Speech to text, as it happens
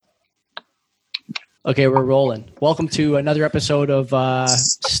Okay, we're rolling. Welcome to another episode of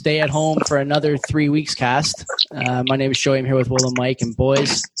Stay at Home for another 3 weeks cast. My name is Joey. I'm here with Will and Mike. And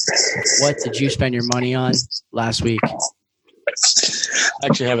boys, what did you spend your money on last week? I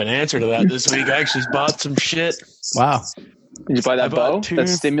actually have an answer to that this week. I actually bought some shit. Wow. Did you buy that bow? That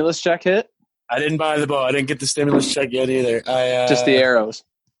stimulus check hit? I didn't buy the bow. I didn't get the stimulus check yet either. Just the arrows.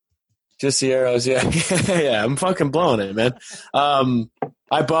 Just the arrows, yeah. Yeah, I'm fucking blowing it, man.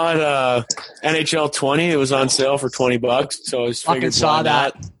 I bought NHL 20. It was on sale for $20, so I was figured, saw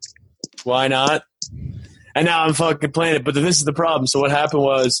that. Why not? And now I'm fucking playing it. But this is the problem. So what happened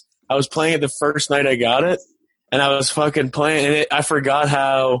was I was playing it the first night I got it, and I was fucking playing it. I forgot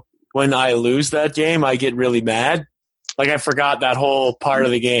how when I lose that game, I get really mad. Like, I forgot that whole part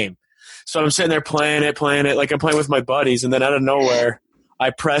of the game. So I'm sitting there playing it. Like, I'm playing with my buddies, and then out of nowhere,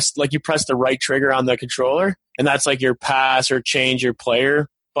 you press the right trigger on the controller, and that's like your pass or change your player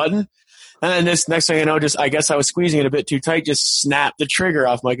button. And then this next thing you know, I guess I was squeezing it a bit too tight, just snapped the trigger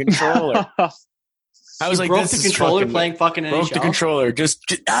off my controller. I was like, broke the controller playing fucking NHL? Broke the controller,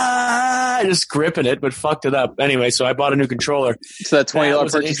 just gripping it, but fucked it up. Anyway, so I bought a new controller. So that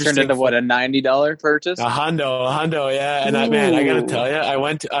 $20 purchase turned into what, a $90 purchase? A hundo, yeah. And I gotta tell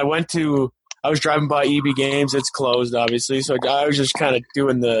you, I was driving by EB Games. It's closed, obviously, so I was just kind of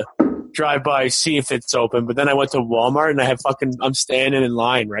doing the drive-by, see if it's open. But then I went to Walmart, and I'm standing in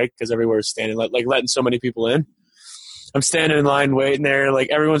line, right? Because everywhere's standing, like letting so many people in. I'm standing in line waiting there. Like,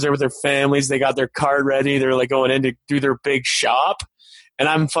 everyone's there with their families. They got their card ready. They're like going in to do their big shop. And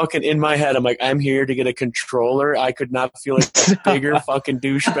I'm fucking in my head. I'm like, I'm here to get a controller. I could not feel like a bigger fucking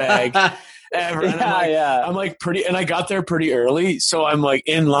douchebag ever. And I'm like pretty, and I got there pretty early. So I'm like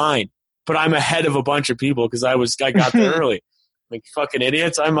in line, but I'm ahead of a bunch of people because I got there early. Like, fucking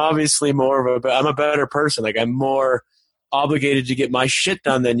idiots. I'm obviously I'm a better person. Like, I'm more obligated to get my shit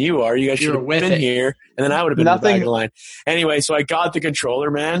done than you are. You guys should have been here, and then I would have been in the back of the line. Anyway, so I got the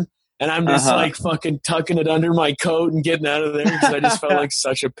controller, man, and I'm just like fucking tucking it under my coat and getting out of there because I just felt like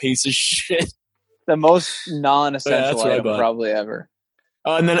such a piece of shit. The most non-essential item probably ever.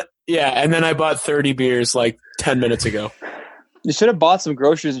 Oh, and then I bought 30 beers like 10 minutes ago. You should have bought some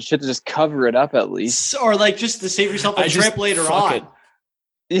groceries and shit to just cover it up at least. Or like just to save yourself a trip later on.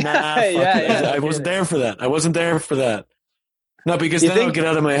 I wasn't there for that. No, because then I'll get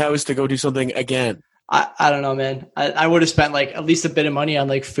out of my house to go do something again. I don't know, man. I would have spent like at least a bit of money on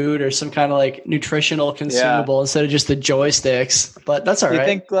like food or some kind of like nutritional consumable instead of just the joysticks. But that's all right. You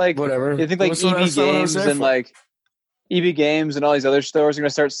think like whatever. You think like EB Games and like EB Games and all these other stores are going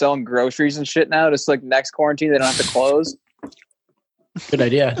to start selling groceries and shit now? Just like next quarantine, they don't have to close. Good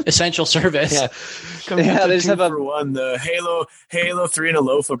idea. Essential service. Yeah. They just have the Halo 3 and a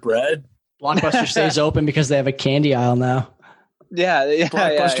loaf of bread. Blockbuster stays open because they have a candy aisle now. Yeah.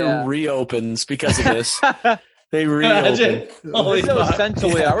 Blockbuster reopens because of this. They reopen.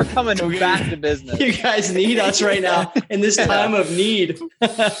 Essentially, we're coming back to business. You guys need us right now in this time of need.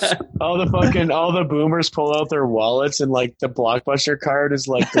 all the boomers pull out their wallets and like the Blockbuster card is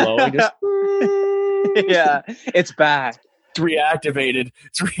like glowing. Yeah, it's back. It's reactivated.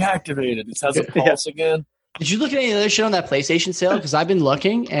 It has a pulse again. Did you look at any other shit on that PlayStation sale? Because I've been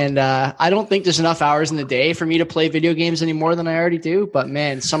looking, and I don't think there's enough hours in the day for me to play video games any more than I already do. But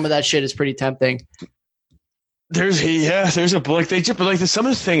man, some of that shit is pretty tempting. There's a like some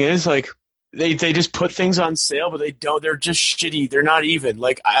of the thing is like they just put things on sale, but they don't. They're just shitty. They're not even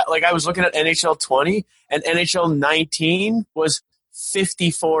like I was looking at NHL 20 and NHL 19 was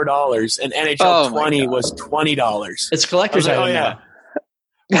 $54 and NHL 20 was $20. It's collector's item. Oh yeah.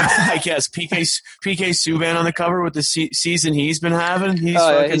 I guess PK Subban on the cover with the season he's been having. He's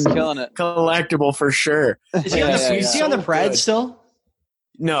killing it. Collectible for sure. Is he on the Preds still?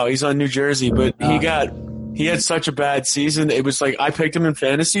 No, he's on New Jersey, but he had such a bad season. It was like I picked him in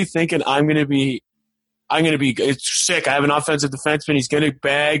fantasy thinking I'm gonna be it's sick. I have an offensive defenseman. He's gonna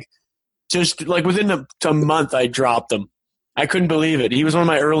bag. Just like within a month, I dropped him. I couldn't believe it. He was one of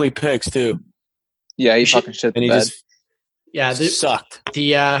my early picks too. Yeah, he fucking shit the bed. Sucked.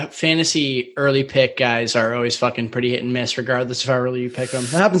 The fantasy early pick guys are always fucking pretty hit and miss, regardless of how early you pick them.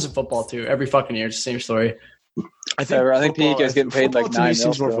 That happens in football too. Every fucking year, it's the same story. I think PK is getting paid like $9 million.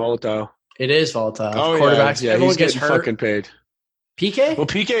 Seems more volatile. It is volatile. Oh, quarterbacks, yeah, everyone he's gets getting hurt. fucking paid. PK? Well,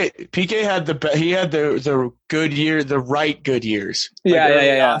 PK had the good year, the right good years.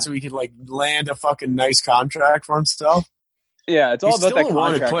 Yeah. So he could like land a fucking nice contract for himself. Yeah, it's all about that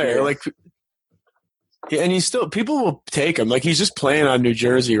contract player. Year. Like, yeah, and people will take him. Like, he's just playing on New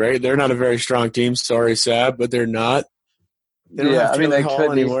Jersey, right? They're not a very strong team. Sorry, Sab, but they're not. They don't have they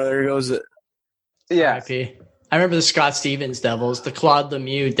could anymore. There goes it. Yeah. RIP. I remember the Scott Stevens Devils, the Claude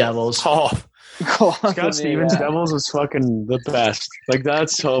Lemieux Devils. Oh, Scott Stevens Devils was fucking the best. Like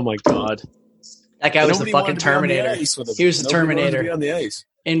that's oh my god. That guy was the fucking Terminator. He was the Terminator. Be on the ice.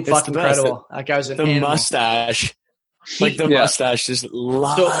 Fucking incredible. That guy was an animal. Mustache. Mustache just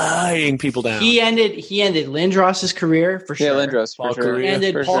lying people down. He ended Lindros's career for sure. Yeah, Lindros for sure. He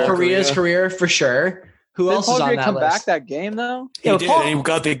ended Paul Kariya's career for sure. Who else is on that come list? Back that game though? He did. And he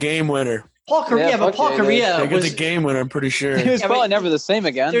got the game winner. Paul Kariya, but Paul Kariya was the game winner. I'm pretty sure he was probably never the same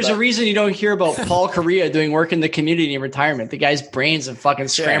again. There's a reason you don't hear about Paul Kariya doing work in the community in retirement. The guy's brain's a fucking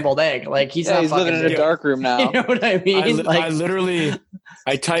scrambled egg. Like he's living in a dark room now. You know what I mean?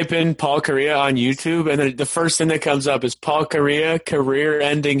 I type in Paul Kariya on YouTube, and then the first thing that comes up is Paul Kariya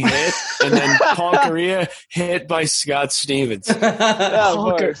career-ending hit, and then Paul Kariya hit by Scott Stevens.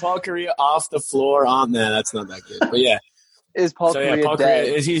 Paul Kariya off the floor on there. That's not that good, but yeah. Is Paul Kariya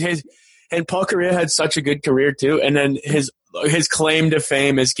dead? And Paul Kariya had such a good career too, and then his claim to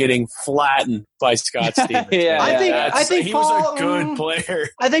fame is getting flattened by Scott Stevens. I think he Paul, was a good player.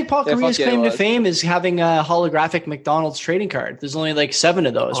 I think Paul Kariya's claim to fame is having a holographic McDonald's trading card. There's only like 7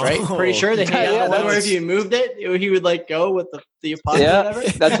 of those, right? Pretty sure they had one where if you moved it, he would like go with the pocket. Yeah,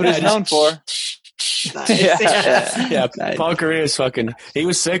 whatever. That's what he's known for. Yeah. Paul Kariya is fucking. He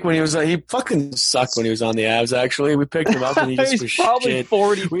was sick when he was. He fucking sucked when he was on the Avs. Actually, we picked him up and he just was probably shit.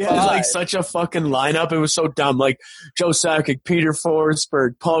 45. We had like such a fucking lineup. It was so dumb. Like Joe Sakic, Peter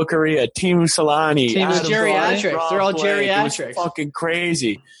Forsberg, Paul Kariya, Teemu Selanne. It was geriatric. They're all geriatric. It was fucking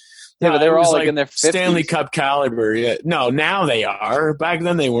crazy. Yeah, but they were all like in their 50s. Stanley Cup caliber. Yeah. No, now they are. Back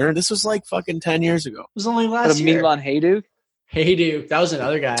then they weren't. This was like fucking 10 years ago. It was only last year. Milan Hajduk? Hajduk. That was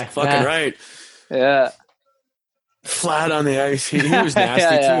another guy. Fucking right. Yeah. Flat on the ice. He was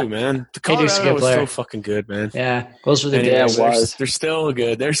nasty too, man. The Colorado was so fucking good, man. Yeah. Those were the days. They're still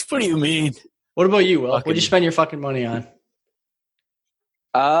good. What do you mean? What about you, Will? What did you spend your fucking money on?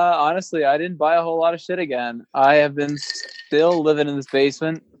 Honestly, I didn't buy a whole lot of shit again. I have been still living in this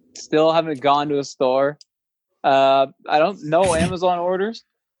basement. Still haven't gone to a store. I don't know Amazon orders.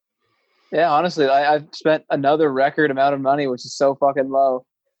 Yeah, honestly, I've spent another record amount of money, which is so fucking low.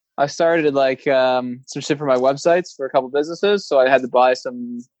 I started like some shit for my websites for a couple businesses, so I had to buy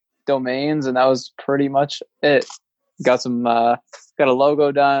some domains, and that was pretty much it. Got a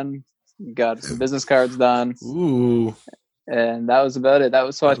logo done, got some business cards done. Ooh. And that was about it. I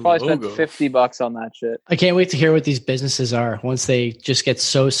probably spent $50 on that shit. I can't wait to hear what these businesses are once they just get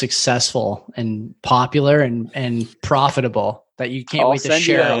so successful and popular and profitable that you can't wait to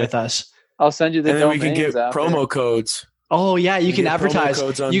share it with us. I'll send you the domains. And then we can get promo codes. Oh yeah, you can advertise.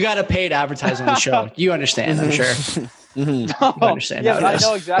 You got to pay to advertise on the show. You understand, I'm sure. You understand. Yeah, but I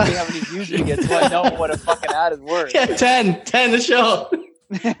know exactly how many views you get, so I know what a fucking ad is worth. Yeah, 10 the show.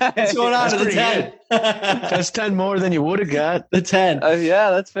 What's going on to the 10? That's 10 more than you would have got. The 10.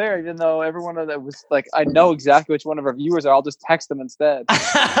 Yeah, that's fair. Even though everyone that was like, I know exactly which one of our viewers are. I'll just text them instead.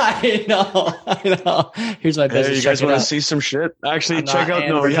 I know. Here's my business. You guys want to see some shit? Actually, check out.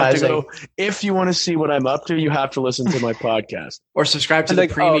 No, you have to go. If you want to see what I'm up to, you have to listen to my podcast or subscribe to the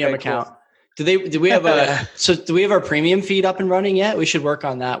premium account. Cool. Do we have do we have our premium feed up and running yet? We should work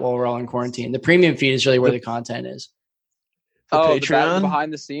on that while we're all in quarantine. The premium feed is really where the content is. Patreon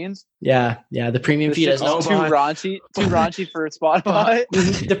behind the scenes. Yeah. The premium feed has no too raunchy for Spotify.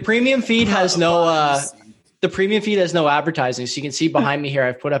 The premium feed has no. The premium feed has no advertising, so you can see behind me here.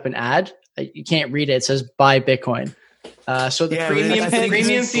 I've put up an ad. You can't read it. It says "Buy Bitcoin." So the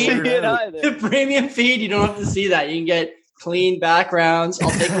premium feed, you don't have to see that. You can get clean backgrounds. I'll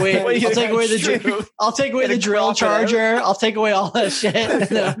take away the drill charger. I'll take away all that shit, and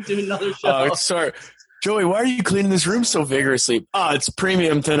then I'll do another show. Sorry. Joey, why are you cleaning this room so vigorously? It's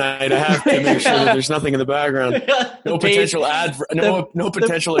premium tonight. I have to make sure that there's nothing in the background. No potential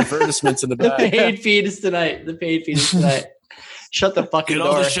advertisements in the back. The paid feed is tonight. Shut the fucking door.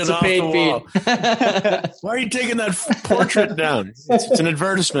 All this shit it's a paid feed. Why are you taking that portrait down? It's an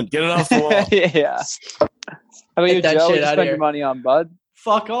advertisement. Get it off the wall. Yeah. How about you, Joe? What did you spend your money on, bud?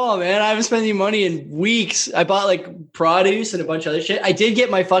 Fuck all, man. I haven't spent any money in weeks. I bought like produce and a bunch of other shit. I did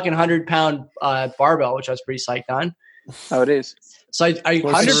get my fucking 100-pound barbell, which I was pretty psyched on. Oh, it is. So I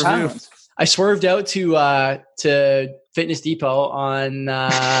 100 pounds. I swerved out to Fitness Depot on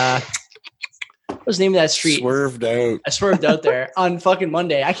what was the name of that street? I swerved out there on fucking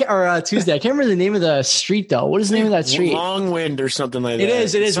Monday. Tuesday. I can't remember the name of the street though. What is the name of that street? Longwind or something like that.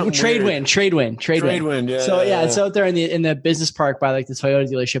 It is. Tradewind. Yeah. So yeah, it's out there in the business park by like the Toyota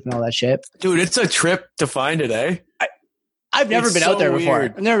dealership and all that shit. Dude, it's a trip to find it, eh? I've never been out there before.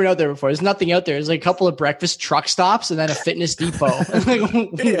 I've never been out there before. There's nothing out there. There's like a couple of breakfast truck stops and then a Fitness Depot.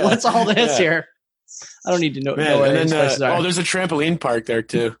 What's all this here? I don't need to know where these places are. There's a trampoline park there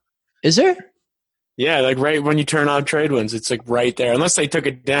too. Is there? Yeah, like right when you turn on Tradewinds, it's like right there. Unless they took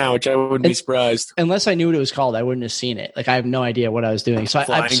it down, which I wouldn't be surprised. Unless I knew what it was called, I wouldn't have seen it. Like I have no idea what I was doing. So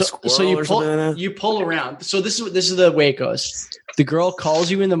Flying squirrel you or something like that? you pull around. So this is the way it goes. The girl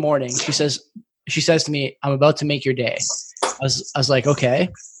calls you in the morning. She says to me, "I'm about to make your day." I was like, "Okay,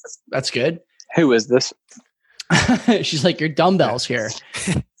 that's good." Who is this? She's like, "Your dumbbells here,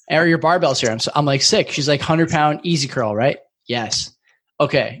 or your barbells here." I'm like, "Sick." She's like, 100-pound easy curl, right? Yes.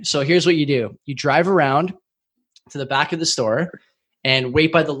 Okay, so here's what you do. You drive around to the back of the store and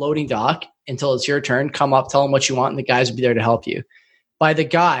wait by the loading dock until it's your turn. Come up, tell them what you want, and the guys will be there to help you. By the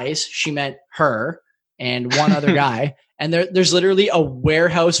guys, she meant her and one other guy. And there's literally a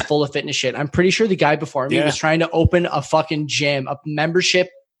warehouse full of fitness shit. I'm pretty sure the guy before me was trying to open a fucking gym, a membership,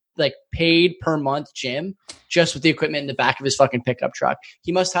 like paid per month gym, just with the equipment in the back of his fucking pickup truck.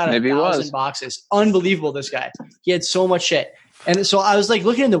 He must have had 1,000 boxes. Unbelievable, this guy. He had so much shit. And so I was like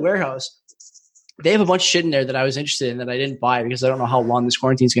looking in the warehouse. They have a bunch of shit in there that I was interested in that I didn't buy because I don't know how long this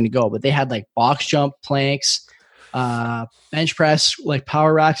quarantine is going to go. But they had like box jump planks, bench press, like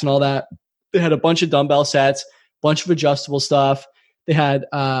power racks and all that. They had a bunch of dumbbell sets, bunch of adjustable stuff. They had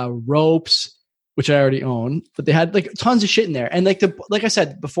ropes, which I already own, but they had like tons of shit in there. And like I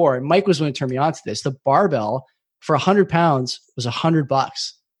said before, Mike was going to turn me on to this. The barbell for 100 pounds was $100.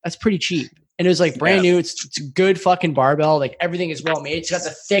 That's pretty cheap. And it was like brand new. It's a good fucking barbell. Like everything is well made. It's got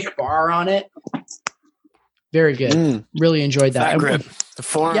the thick bar on it. Very good. Really enjoyed that. Fat grip. The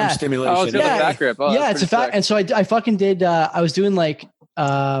forearm stimulation. Oh, it's got the fat grip. Oh, yeah, it's a fat. Sick. And so I fucking did. I was doing like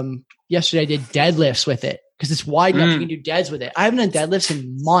yesterday. I did deadlifts with it because it's wide enough. You can do deads with it. I haven't done deadlifts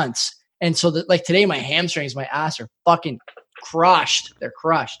in months. And so like today, my hamstrings, my ass are fucking crushed. They're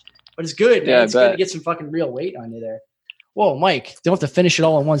crushed. But it's good, man. Yeah, it's good to get some fucking real weight on you there. Whoa, Mike, don't have to finish it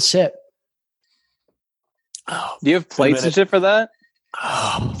all in one sip. Oh, do you have plates and shit for that?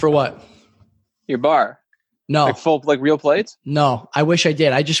 Oh. For what? Your bar? No. Like full, like real plates? No, I wish I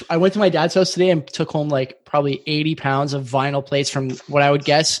did. I went to my dad's house today and took home like probably 80 pounds of vinyl plates from what I would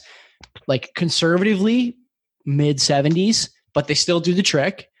guess, like conservatively mid 70s, but they still do the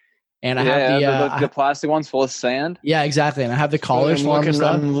trick. And I have the plastic ones full of sand. Yeah, exactly. And I have the collars for them and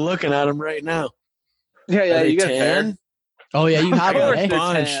stuff. I'm looking at them right now. Yeah, you got a pair. Oh yeah, you have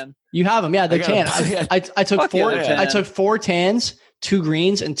them. Eh? You have them. Yeah, they're tan. I took four. I took 4 tans, 2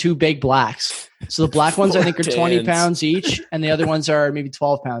 greens, and 2 big blacks. So the black ones I think are 20 pounds each, and the other ones are maybe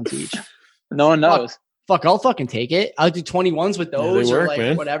 12 pounds each. No one knows. Fuck, I'll fucking take it. I'll do 21s with those or like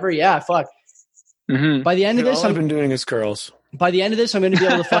man. Whatever. Yeah, fuck. Mm-hmm. By the end of this, I've been doing is curls. By the end of this, I'm going to be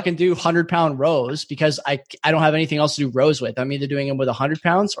able to fucking do 100-pound rows because I don't have anything else to do rows with. I'm either doing them with 100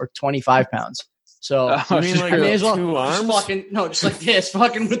 pounds or 25 pounds. So you mean like I may as well 2 arms? just like this,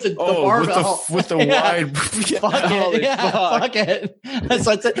 fucking with the barbell. With the wide. Fuck it.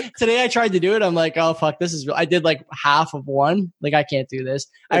 So today I tried to do it. I'm like, oh fuck, I did like half of one. Like I can't do this.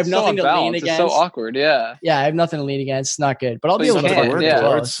 I have nothing to lean against. It's so awkward. Yeah. Yeah, I have nothing to lean against. It's not good, but I'll be able to fucking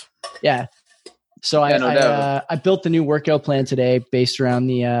close. Yeah. So I built the new workout plan today based around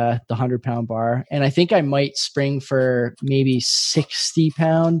the 100-pound bar. And I think I might spring for maybe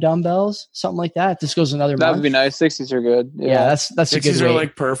 60-pound dumbbells, something like that. If this goes another month. That would be nice. 60s are good. Yeah, that's a good weight. 60s are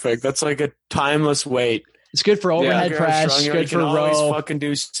like perfect. That's like a timeless weight. It's good for overhead press. It's good for row. You can always fucking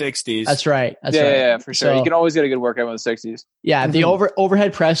do 60s. That's right. Yeah, for sure. So, you can always get a good workout with the 60s. Yeah, the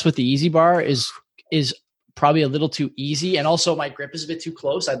overhead press with the easy bar is probably a little too easy, and also my grip is a bit too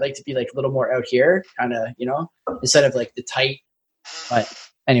close. I'd like to be like a little more out here, kind of, instead of like the tight. But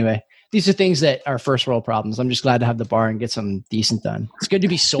anyway, these are things that are first world problems. I'm just glad to have the bar and get some decent done. It's good to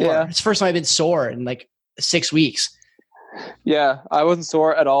be sore. Yeah. It's the first time I've been sore in like 6 weeks. Yeah, I wasn't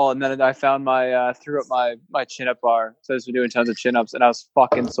sore at all, and then I found threw up my chin up bar. So I was doing tons of chin ups, and I was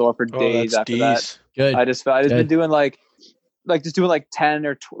fucking sore for days after that. Good. I just been doing just doing like 10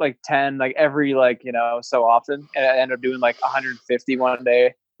 or 10 like every so often, and I ended up doing like 150 one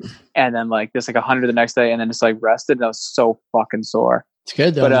day, and then like just like 100 the next day, and then just like rested, and I was so fucking sore. It's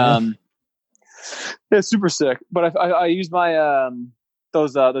good though, but it's super sick. But I use my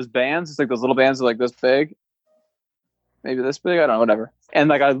those bands. It's like those little bands are like this big, maybe this big. I don't know, whatever. And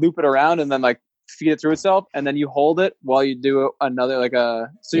like I loop it around, and then like feed it through itself, and then you hold it while you do another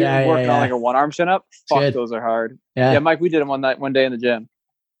so you're working on like a 1-arm chin up. Fuck, those are hard. Yeah, Mike, we did them one day in the gym.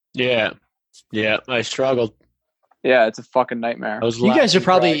 Yeah, I struggled. Yeah, it's a fucking nightmare. You guys are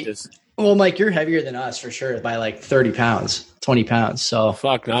probably well, Mike, you're heavier than us for sure by like 30 pounds, 20 pounds. So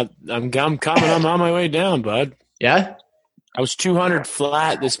fuck, I'm coming. I'm on my way down, bud. Yeah, I was 200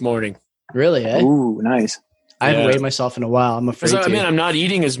 flat this morning. Really? Eh? Ooh, nice. I haven't weighed myself in a while. I'm afraid. I mean, I'm not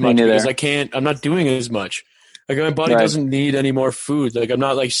eating as much because I can't. I'm not doing as much. Like my body doesn't need any more food. Like I'm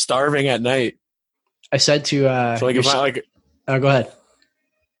not like starving at night. I said to So like if I like, go ahead.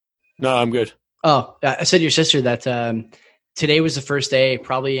 no, I'm good. Oh, I said to your sister that today was the first day,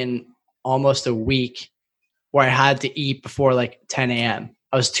 probably in almost a week, where I had to eat before like 10 a.m.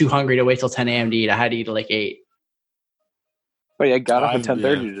 I was too hungry to wait till 10 a.m. to eat. I had to eat at like 8. But yeah, I got up at I've-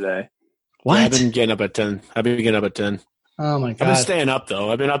 10:30 today. What? Yeah, I've been getting up at 10. I've been getting up at 10. Oh my I've been god! staying up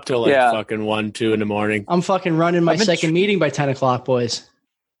though. I've been up till like Yeah. fucking 1, 2 in the morning. I'm fucking running my I've been second meeting by 10 o'clock, boys.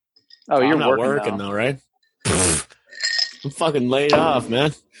 Oh, you're I'm not working though, right? I'm fucking laid off,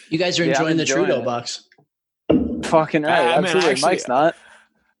 man. You guys are Yeah, enjoying I'm the enjoying Trudeau it. bucks. Fucking right. I mean, Absolutely. actually- Mike's not.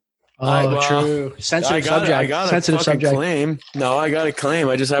 Oh, true. Sensitive subject. I got Sensitive a fucking subject. claim. No, I got a claim.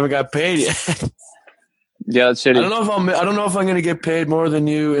 I just haven't got paid yet. Yeah, that's shitty. I don't know if I'm going to get paid more than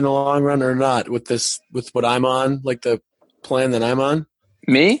you in the long run or not with what I'm on, like the plan that I'm on,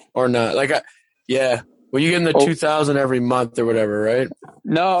 Me? or not. Like, yeah. Well, you getting the 2,000 every month or whatever, right?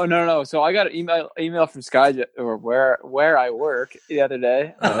 No. So I got an email from Skyjet or where I work the other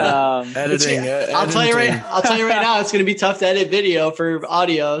day. Editing. I'll tell you right now, it's gonna be tough to edit video for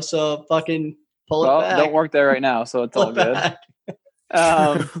audio. So fucking pull it Well, back. don't work there right now, so it's all Pull it good. back.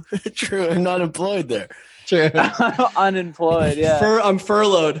 True. I'm not employed there. True. Unemployed. Yeah. I'm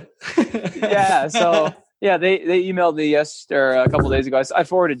furloughed. Yeah. So yeah, they emailed me a couple days ago. I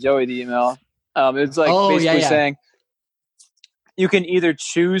forwarded Joey the email. It's like basically saying you can either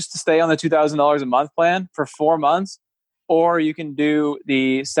choose to stay on the $2,000 a month plan for 4 months, or you can do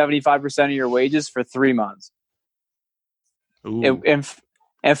the 75% of your wages for 3 months.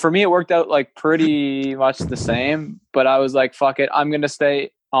 And for me, it worked out like pretty much the same. But I was like, "Fuck it, I'm going to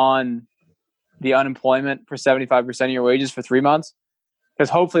stay on the unemployment for 75% of your wages for 3 months, because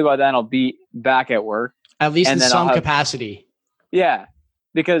hopefully by then I'll be back at work, At least and in then some I'll have- capacity. Yeah,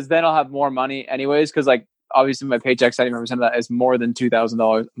 because then I'll have more money anyways. Because like obviously my paycheck 75% of that is more than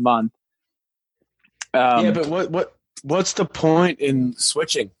 $2,000 a month. Yeah, but what's the point in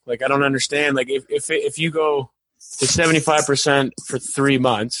switching? Like, I don't understand. Like, if you go to 75% for 3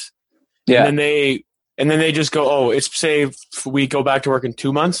 months, yeah, and then they just go, oh, it's say we go back to work in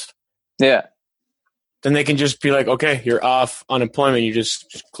 2 months, yeah, then they can just be like, okay, you're off unemployment. You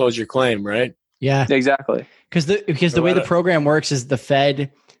just close your claim, right? Yeah. exactly. Because the way the program works is the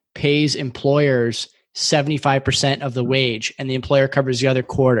Fed pays employers 75% of the wage, and the employer covers the other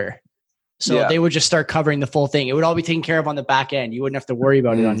quarter. So Yeah. they would just start covering the full thing. It would all be taken care of on the back end. You wouldn't have to worry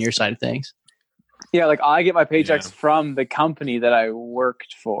about it on your side of things. Yeah, like I get my paychecks from the company that I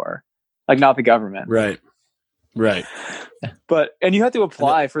worked for, like not the government. Right. And you have to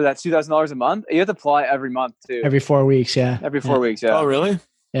apply for that $2,000 a month. You have to apply every month too. Every 4 weeks, yeah. Every 4 weeks. Yeah. Oh, really?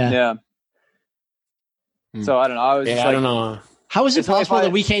 Yeah. Yeah. Hmm. So I don't know. I was just Yeah, like, I don't know. How is it It's like possible if I-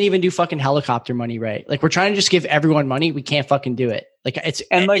 that we can't even do fucking helicopter money right? Like, we're trying to just give everyone money. We can't fucking do it. Like,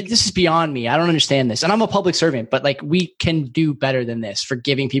 this is beyond me. I don't understand this. And I'm a public servant, but like, we can do better than this for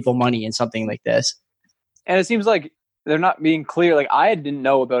giving people money in something like this. And it seems like they're not being clear. Like I didn't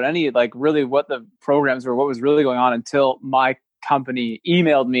know about any, like really what the programs were, what was really going on until my company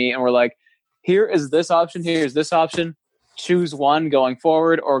emailed me and were like, here is this option. Here's this option. Choose one going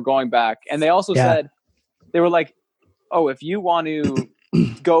forward or going back. And they also said, they were like, oh, if you want to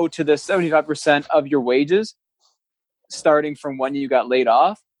go to the 75% of your wages, starting from when you got laid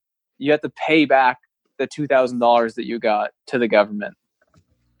off, you have to pay back the $2,000 that you got to the government.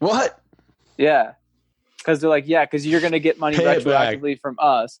 What? Yeah. Because they're like, yeah, because you're going to get money Pay it back. retroactively from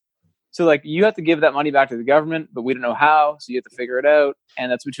us. So like you have to give that money back to the government, but we don't know how. So you have to figure it out.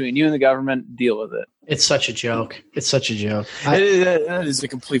 And that's between you and the government. Deal with it. It's such a joke. It's such a joke. That is a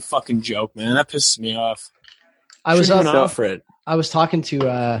complete fucking joke, man. That pisses me off. I was Shouldn't up, even offer it. I was talking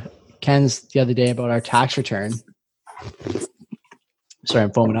to Ken's the other day about our tax return. Sorry,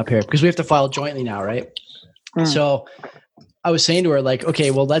 I'm foaming up here because we have to file jointly now, right? So I was saying to her, like, okay,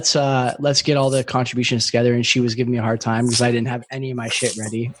 well, let's get all the contributions together. And she was giving me a hard time because I didn't have any of my shit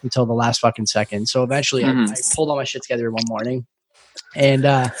ready until the last fucking second. So eventually I pulled all my shit together one morning.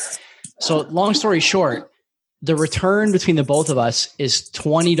 And so long story short, the return between the both of us is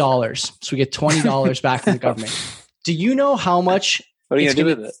 $20. So we get $20 back from the government. Do you know how much? What are you going to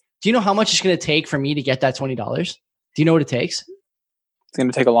do with it? Do you know how much it's going to take for me to get that $20? Do you know what it takes? It's going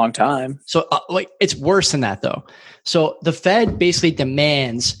to take a long time. So it's worse than that though. So the Fed basically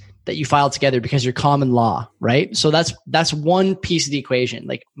demands that you file together because you're common law, right? So that's one piece of the equation.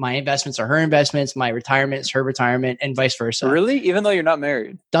 Like my investments are her investments, my retirement is her retirement, and vice versa. Really? Even though you're not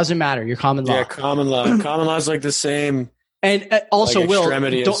married? Doesn't matter. You're common law. Yeah, common law. Common law is like the same. And also, like Will,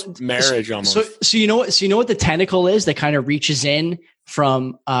 extremity as marriage almost. So you know what the tentacle is that kind of reaches in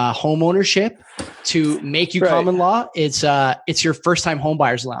from home ownership to make you common law. It's your first time home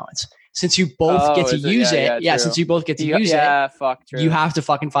buyer's allowance. since you both get to use it, true. since you both get to use it, true. you have to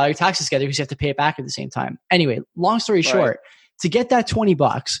fucking file your taxes together because you have to pay it back at the same time. Anyway, long story short, to get that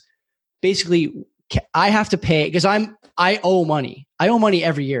 $20, basically I have to pay because I owe money. I owe money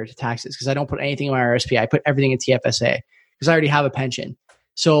every year to taxes because I don't put anything in my RSP. I put everything in TFSA because I already have a pension.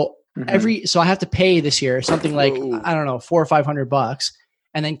 So so I have to pay this year something like, I don't know, $400 or $500.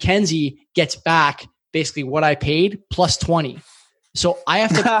 And then Kenzie gets back basically what I paid plus 20. So I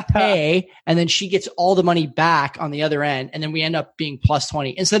have to pay, and then she gets all the money back on the other end, and then we end up being plus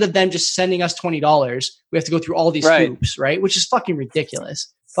 20. Instead of them just sending us $20, we have to go through all these hoops, right? Which is fucking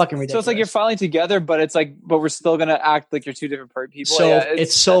ridiculous. Fucking ridiculous. So it's like you're filing together, but it's like, but we're still gonna act like you're two different people. So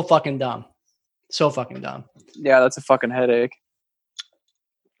it's so fucking dumb. So fucking dumb. Yeah, that's a fucking headache.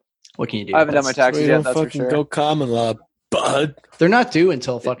 What can you do? I haven't done my taxes yet. That's for sure. Go common law, bud. They're not due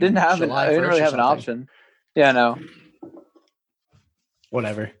until fucking. I didn't really have an option. Yeah, no.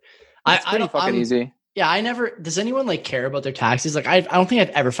 Whatever. It's pretty fucking easy. Yeah, I never. Does anyone like care about their taxes? Like, I don't think I've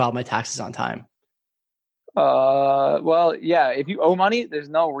ever filed my taxes on time. Well, yeah. If you owe money, there's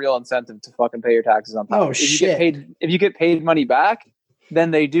no real incentive to fucking pay your taxes on time. Oh shit! If you get paid money back,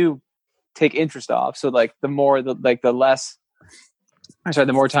 then they do take interest off. So like the more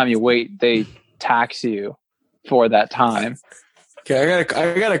time you wait, they tax you for that time. Okay,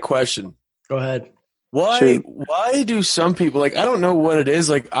 I got a question. Go ahead. Why do some people, like, I don't know what it is,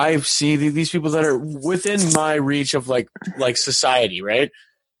 like, I see these people that are within my reach of like society, right?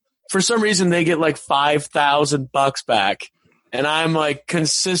 For some reason they get like $5,000 back, and I'm like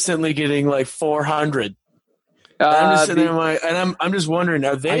consistently getting like 400. I'm just sitting there, and I'm just wondering,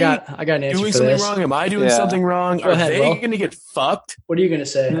 are they I got an answer doing for something this. wrong? Am I doing something wrong? Are they going to get fucked? What are you going to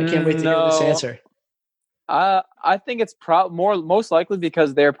say? I can't wait to hear this answer. I think it's most likely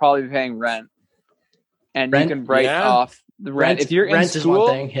because they're probably paying rent. And you can write off the rent. If you're in school, is one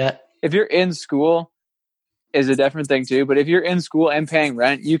thing. Yeah. If you're in school, is a different thing too. But if you're in school and paying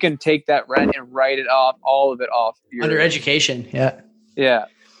rent, you can take that rent and write it off, all of it off. Under education. Yeah. Yeah.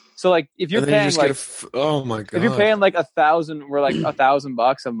 So like if you're paying like, oh my god, if you're paying like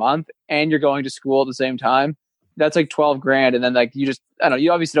 $1,000 a month, and you're going to school at the same time, that's like $12,000. And then like you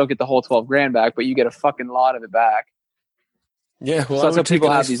obviously don't get the whole $12,000 back, but you get a fucking lot of it back. Yeah, well, so that's what people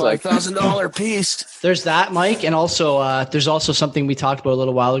have these like $5,000 piece. There's that, Mike, and also there's also something we talked about a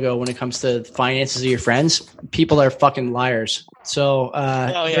little while ago when it comes to finances of your friends. People are fucking liars. So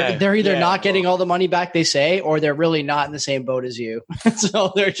they're either not getting all the money back they say, or they're really not in the same boat as you.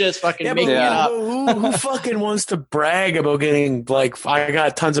 So they're just fucking making it up. Who fucking wants to brag about getting like I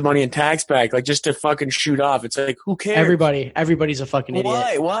got tons of money in tax back, like just to fucking shoot off? It's like, who cares? Everybody's a fucking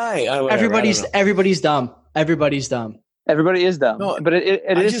idiot. Why? Everybody's dumb. Everybody's dumb. Everybody is dumb, no, but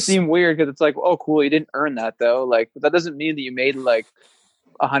it seem weird because it's like, oh, cool, you didn't earn that though. Like that doesn't mean that you made like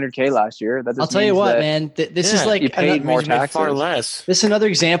 $100K last year. That just I'll tell you what, man. This is like you paid more taxes. Far less. This is another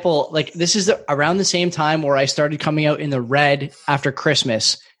example. Like this is around the same time where I started coming out in the red after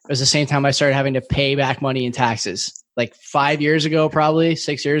Christmas. It was the same time I started having to pay back money in taxes. Like 5 years ago, probably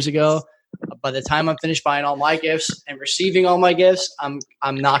 6 years ago. By the time I'm finished buying all my gifts and receiving all my gifts, I'm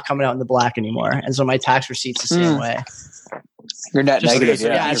not coming out in the black anymore, and so my tax receipt's the same way. You're net negative.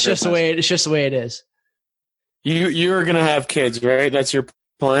 Yeah, it's just the way it is. You're gonna have kids, right? That's your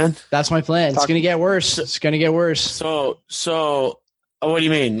plan. That's my plan. It's gonna get worse. It's gonna get worse. So, what do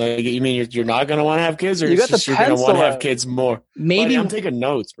you mean? Like, you mean you're not gonna want to have kids, or you're gonna want to have kids more? Maybe I'm taking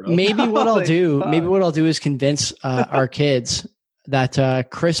notes, bro. Maybe what I'll do is convince our kids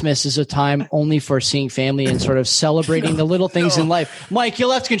that Christmas is a time only for seeing family and sort of celebrating the little things in life. Mike,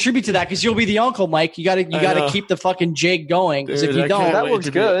 you'll have to contribute to that because you'll be the uncle, Mike. You gotta keep the fucking jig going, because if you don't, that works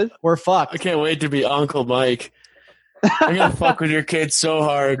good. We're fucked. I can't wait to be Uncle Mike. I'm gonna fuck with your kids so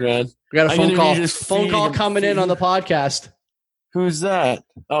hard, man. We got a phone call. Phone call coming in on the podcast. Who's that?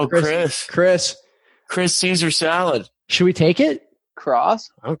 Oh, Chris Caesar salad. Should we take it? Cross?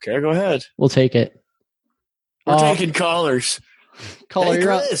 Okay, go ahead. We'll take it. We're taking callers. Caller, hey,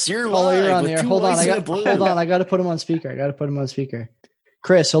 Chris, you're on the air. Hold on. I got to put him on speaker.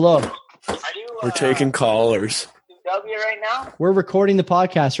 Chris, hello. We're taking callers. W right now? We're recording the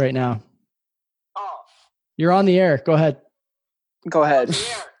podcast right now. Oh. You're on the air. Go ahead.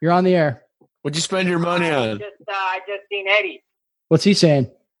 You're on the air. What'd you spend your money on? I just seen Eddie. What's he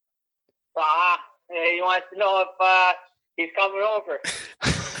saying? He wants to know if he's coming over.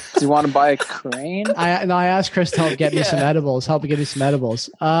 Do you want to buy a crane? I asked Chris to help get me some edibles.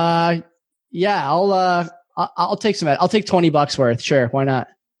 Yeah, I'll take some. I'll take $20 worth. Sure, why not?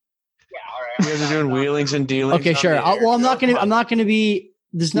 Yeah, all right. You guys are doing wheelings and dealings. Okay, sure. I'm not gonna be.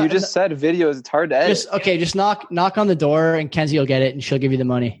 You just said videos. It's hard to edit. Just knock on the door, and Kenzie will get it, and she'll give you the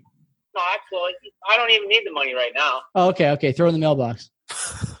money. so I don't even need the money right now. Oh, okay. Throw in the mailbox.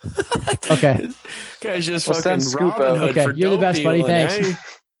 Okay. Guy's just Well, fucking send Scoop Robin out. Hood Okay, for you're the dope best, buddy. dealing, Thanks. eh?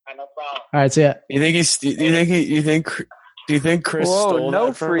 No problem. All right, see ya. You think Chris Whoa, stole no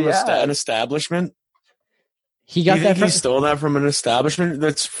that from free an ad. establishment? He Do got you that think from. he stole that from an establishment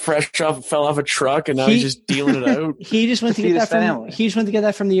that's fell off a truck and now He- he's just dealing it out? He just went to To get feed that his from. family. He just went to get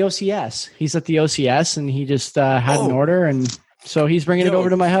that from the OCS. He's at the OCS and he just had an Oh. order, and so he's bringing it Yo. over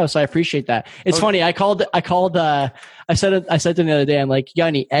to my house. I appreciate that. It's Oh. funny. I said to him the other day. I'm like, you got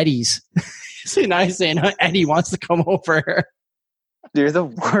any Eddies? So now he's saying Eddie wants to come over. You're the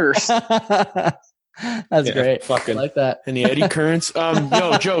worst. That's Yeah, great. fucking- I like that. And the eddy currents.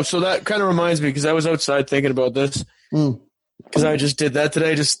 Yo, Joe, so that kind of reminds me because I was outside thinking about this Mm. because I just did that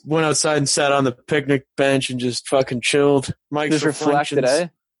today. Just went outside and sat on the picnic bench and just fucking chilled. Mike's Just reflected, eh?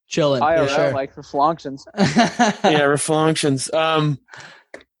 Chilling. IRL, Yeah, sure. like reflections. Yeah, reflections.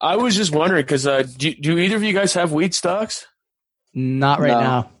 I was just wondering because do either of you guys have weed stocks? Not right No.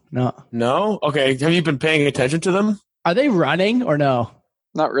 now. No. No. Okay. Have you been paying attention to them? Are they running or no?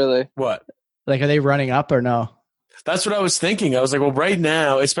 Not really. What? Like, are they running up or no? That's what I was thinking. I was like, well, right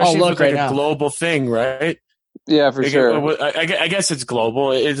now, especially look, if it's right like now. a global thing, right? Yeah, for Like, sure. I guess it's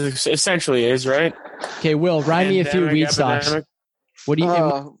global. It essentially is, right? Okay, Will, rhyme me a few Pandemic, weed stocks. epidemic. What do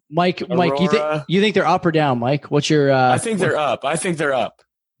you, Mike? Aurora. You think they're up or down, Mike? What's your? I think they're up.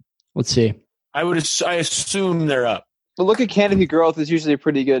 Let's see. I assume they're up. But look at canopy growth is usually a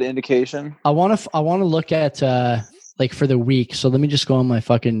pretty good indication. I want to look at like for the week. So let me just go on my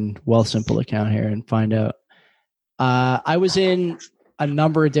fucking Wealthsimple account here and find out. I was in a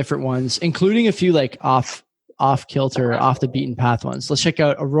number of different ones, including a few like off kilter, off the beaten path ones. Let's check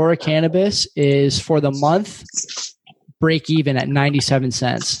out Aurora Cannabis is for the month break even at 97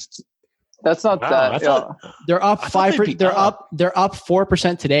 cents. That's not Wow, that. I thought- They're up I thought 5%. they'd be They're up. They're up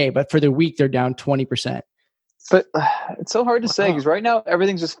 4% today, but for the week they're down 20%. But it's so hard to say Wow. because right now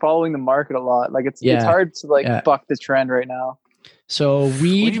everything's just following the market a lot. Like it's Yeah. hard to Yeah. buck the trend right now. So What do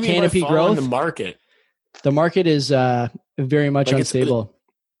weed you mean by canopy following growth. the market? The market is very much Like it's- unstable.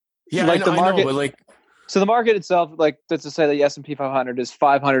 Yeah, Like I the know, market- but like So the market itself, like let's just say the S&P 500 is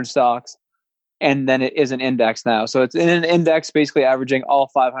 500 stocks, and then it is an index now. So it's in an index, basically averaging all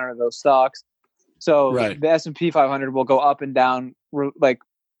 500 of those stocks. So Right. the S&P 500 will go up and down,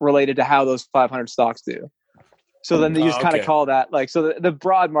 related to how those 500 stocks do. So then you Oh, just kind of okay. call that so the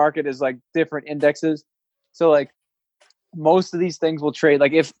broad market is like different indexes. So like most of these things will trade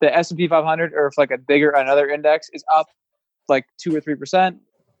like if the S&P 500 or if like another index is up like 2 or 3%,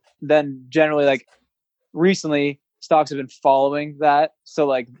 then generally like recently stocks have been following that. So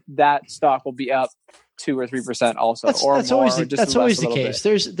like that stock will be up 2 or 3% also, That's or always more, the, just that's less always a the little case.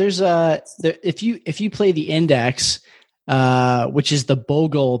 bit. There's if you play the index, which is the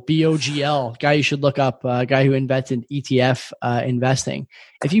BOGL guy, you should look up. Guy who invented ETF investing.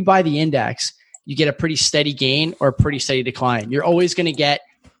 If you buy the index, you get a pretty steady gain or a pretty steady decline. You're always going to get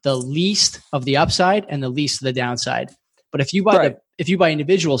the least of the upside and the least of the downside. But if you buy Right. if you buy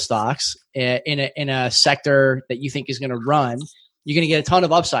individual stocks in a sector that you think is going to run, you're going to get a ton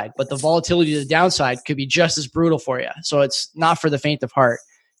of upside, but the volatility to the downside could be just as brutal for you. So it's not for the faint of heart.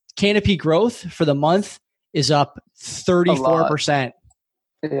 Canopy growth for the month is up 34%.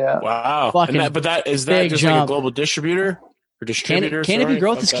 Yeah. wow. Fucking But that is that big just like jump. a global distributor or distributor? Canopy sorry?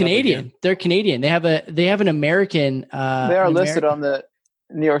 growth Fuck is that up Canadian. again. They're Canadian. They have an American. They are listed on the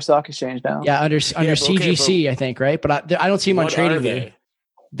New York Stock Exchange now. Yeah, under but okay, CGC, I think, right? But I don't see them on What trading are view. they?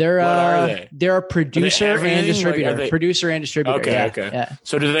 They're What are they? They're a producer everything? and Like, distributor. are they- Producer and distributor. Okay, yeah, okay. Yeah.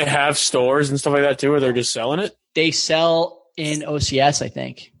 So do they have stores and stuff like that too, or they're just selling it? They sell in OCS, I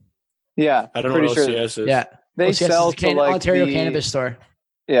think. Yeah. I don't know pretty what sure OCS is. Yeah. They OCS sell is the to like Ontario the, Cannabis Store.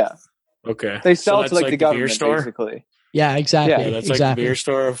 Yeah. Okay. They So sell that's to like the beer government store? basically. Yeah, exactly. Yeah, That's like exactly. the beer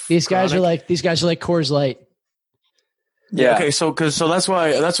store of These guys are Chronic? like Coors Light. Yeah. Okay, so that's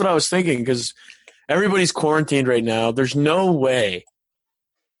what I was thinking because everybody's quarantined right now. There's no way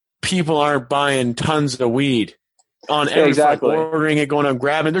people aren't buying tons of weed on every exactly. front, ordering it, going on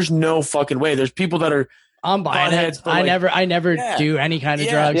grabbing. There's no fucking way. There's people that are I'm buying it. Potheads, but I never Yeah. do any kind of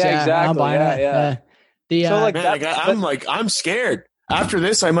Yeah. drugs. Yeah, I'm exactly. buying Yeah, it. yeah. The So, like, man. I'm scared. After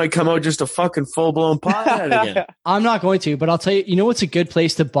this, I might come out just a fucking full blown pothead again. I'm not going to, but I'll tell you. You know what's a good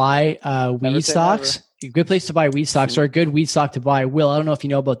place to buy weed say stocks? A good place to buy weed stocks, or a good weed stock to buy. Will, I don't know if you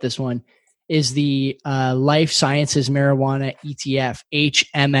know about this one. Is the Life Sciences Marijuana ETF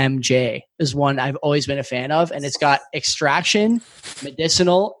HMMJ is one I've always been a fan of, and it's got extraction,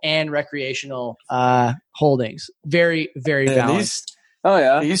 medicinal, and recreational holdings. Very, very Man, balanced. Oh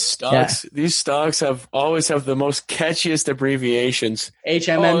yeah. These stocks have always have the most catchiest abbreviations.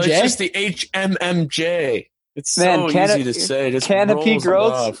 HMMJ. Oh, it's just the HMMJ. It's Man, so easy to say. Just Canopy rolls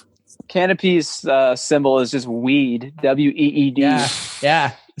Growth. off. Canopy's symbol is just weed. WEED. Yeah.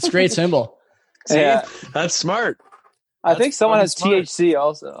 It's a great symbol. See, Yeah. that's smart. I think someone has fucking THC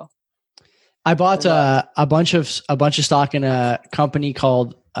also. I bought a bunch of stock in a company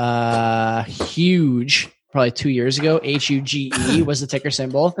called Huge probably 2 years ago. HUGE was the ticker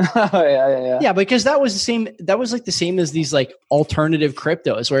symbol. Oh yeah. Yeah, because that was the same. That was like the same as these like alternative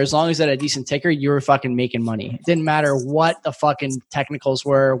cryptos, where as long as that had a decent ticker, you were fucking making money. It didn't matter what the fucking technicals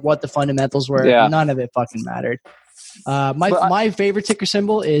were, what the fundamentals were. Yeah. None of it fucking mattered. My favorite ticker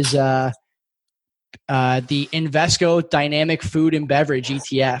symbol is the Invesco Dynamic Food and Beverage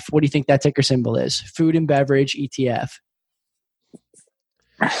ETF. What do you think that ticker symbol is? Food and Beverage ETF.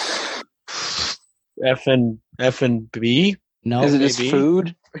 F and B. No, Is it just maybe.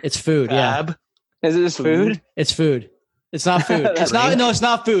 food? it's food. Yeah, Fab. Is it just food? it's food. It's not food. It's not. No, it's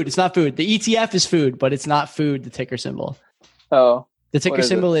not food. It's not food. The ETF is food, but it's not food. The ticker symbol. Oh. The ticker What is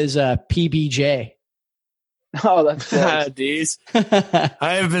symbol is PBJ. Oh, that's good. These. I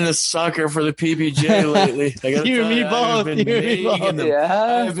have been a sucker for the PBJ lately. I gotta You and tell me I've both. been You and me making both. them.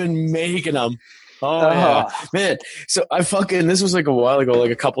 Yeah. I've been making them. Oh, yeah. Man. So this was like a while ago,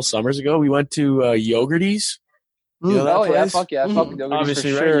 like a couple summers ago. We went to Yogurties. You know that Oh yeah, place? fuck yeah, fuck Yogurties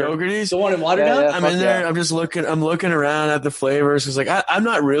Obviously, for right? sure. Yogurties. The one in Lauderdale. Yeah, I'm fuck in there. yeah. I'm looking around at the flavors. Cause like, I'm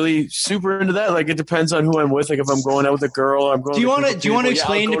not really super into that. Like, it depends on who I'm with. Like, if I'm going out with a girl, or I'm going. Do you want want to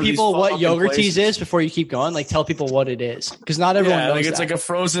explain to people what Yogurties is before you keep going? Like, tell people what it is, because not everyone knows like it's that.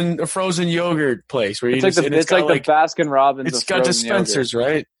 like a frozen yogurt place where you It's like the Baskin Robbins. it's of got frozen dispensers, yogurt.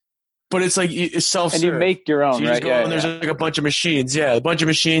 right? But it's like it's self-serve. And you make your own, So you right? just go in, there's like a bunch of machines. Yeah, a bunch of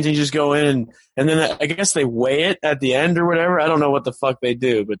machines, and you just go in, and then I guess they weigh it at the end or whatever. I don't know what the fuck they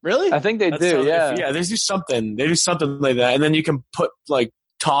do, but Really? I think they that's do. how Yeah. they do something. They do something like that, and then you can put like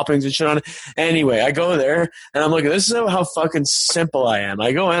toppings and shit on it. Anyway, I go there, and I'm looking. This is how fucking simple I am.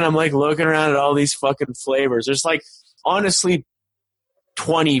 I go in, I'm like looking around at all these fucking flavors. There's like honestly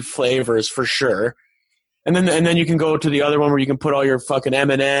 20 flavors for sure. And then you can go to the other one where you can put all your fucking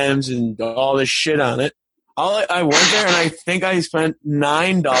M&Ms and all this shit on it. I went there and I think I spent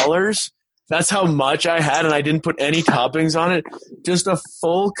 $9. That's how much I had, and I didn't put any toppings on it. Just a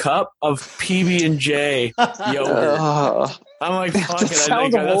full cup of PB&J yogurt. I'm like, fuck it. That's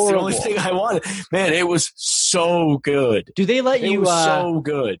the only thing I wanted. Man, it was so good. Do they let It you? was so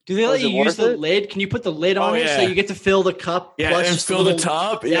good. Do they let Was you it use worth the it? lid? Can you put the lid on Oh, it so yeah. you get to fill the cup? Yeah, plus and just fill the little-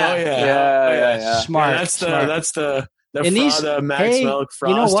 top. Yeah. Yeah. Smart. That's smart. the In these- the Max hey, Milk you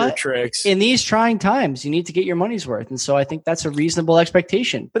know Froster what? tricks. In these trying times, you need to get your money's worth, and so I think that's a reasonable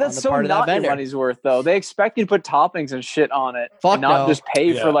expectation. But on that's the so part of that not your vendor. money's worth, though. They expect you to put toppings and shit on it, Fuck and not no. just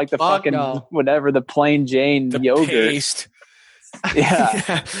pay Yeah. for like the Fuck fucking no. whatever the plain Jane the yogurt. paste. Yeah,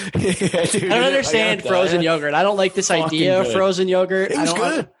 Yeah, dude, I don't understand frozen yogurt. I don't like this Fucking idea of good. frozen yogurt. It was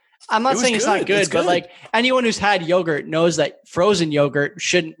good. I'm not It was saying it's not good. good, It's but good. like anyone who's had yogurt knows that frozen yogurt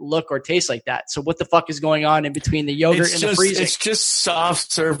shouldn't look or taste like that. So what the fuck is going on in between the yogurt and the freezing? It's just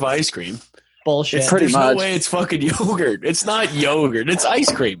soft serve ice cream. Bullshit. Pretty There's much. no way it's fucking yogurt. It's not yogurt. It's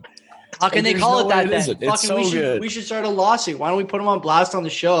ice cream. How can they There's call no it that way it then? isn't. It's Fucking, so good. we should start a lawsuit. Why don't we put them on blast on the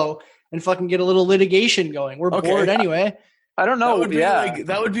show and fucking get a little litigation going? We're Okay. bored anyway. I don't know.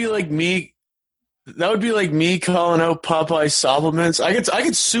 That would be like me. That would be like me calling out Popeye supplements. I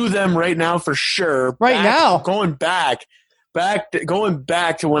could sue them right now for sure. Going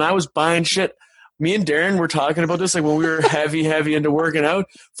back to when I was buying shit. Me and Darren were talking about this, like when we were heavy into working out.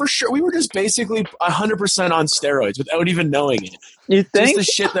 For sure, we were just basically 100% on steroids without even knowing it. You Just think? the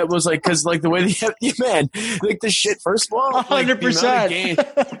shit that was like, because like the way man, like the shit. First of all, like, the amount of 100%. gain-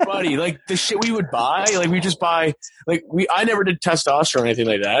 buddy. Like the shit we would buy, like we just buy. Like I never did testosterone or anything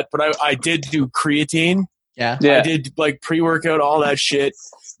like that, but I did do creatine. Yeah. Yeah. I did like pre-workout, all that shit.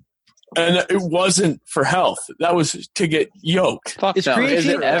 And it wasn't for health. That was to get yoked. Fuck Is no. Is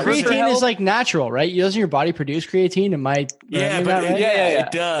it creatine, ever for creatine health? is like natural, right? Doesn't your body produce creatine? Am I remembering that right? Yeah.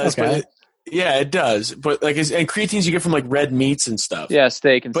 it does. Okay. But it does. But like, and creatines you get from like red meats and stuff. Yeah,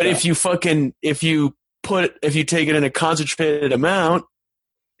 steak and But stuff. if you take it in a concentrated amount,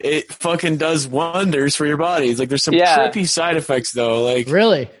 it fucking does wonders for your body. It's like there's some Yeah. trippy side effects though. Like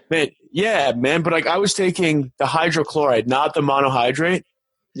Really? man. But like I was taking the hydrochloride, not the monohydrate.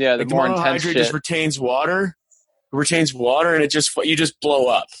 Yeah, the Like more the intense monohydrate shit. just retains water, and you just blow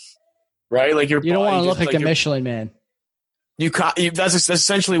up, right? Like your You don't body want to look just, like the your- Michelin Man. That's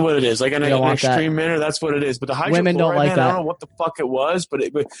essentially what it is. Like in You an don't want that. extreme manner, that's what it is. But the hydrochloride, Women don't like man, that. I don't know what the fuck it was, but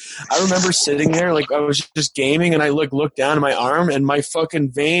I remember sitting there, like I was just gaming, and I looked down at my arm, and my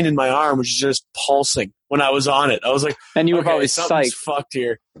fucking vein in my arm was just pulsing when I was on it. I was like, And you were okay, probably something's psyched. fuck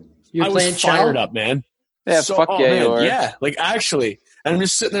here. You're I playing was fired Chell? up, man. Yeah, fuck yeah, man, you were. yeah, like actually, and I'm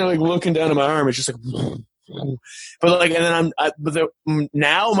just sitting there like looking down at my arm. It's just like, but like, and then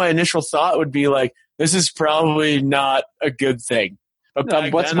now my initial thought would be like, this is probably not a good thing. But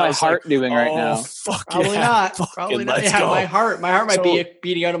back What's then, my I was heart like, doing right oh, now? Fuck Probably yeah, not. fucking Probably not. let's Yeah, go. my heart might So- be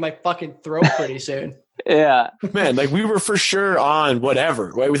beating out of my fucking throat pretty soon. Yeah. Man, like we were for sure on whatever,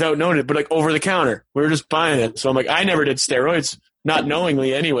 right, without knowing it, but like over the counter, we were just buying it. So I'm like, I never did steroids, not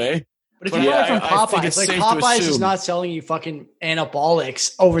knowingly anyway. But if But you buy yeah, it from I think Popeyes, it's like safe to Popeyes is assume. not selling you fucking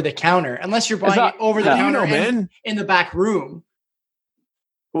anabolics over the counter unless you're buying not- it over the no. You counter know, and man. in the back room.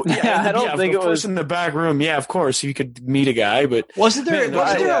 Well, Yeah, I don't think of it course was- in the back room. Yeah, of course you could meet a guy, but Wasn't there Man,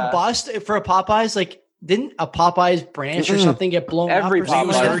 wasn't there yeah. a bust for a Popeyes? Like, didn't a Popeyes branch or Mm-mm. something get blown Every up? Or I think it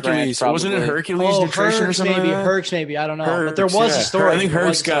was something Popeyes like that? Hercules. branch, Wasn't it probably. Hercules Oh, Nutrition or Hercs something? maybe. like that? Hercs maybe. I don't know. But there Hercs, was yeah. a story. I think There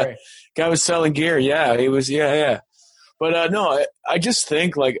was Hercs a got- story. Guy was selling gear. Yeah, he was. Yeah. But no, I just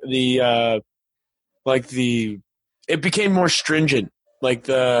think like it became more stringent. Like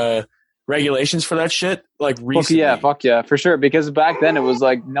the regulations for that shit. Like recently. Fuck yeah, for sure. Because back then it was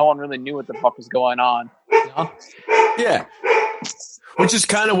like no one really knew what the fuck was going on. Yeah. Which is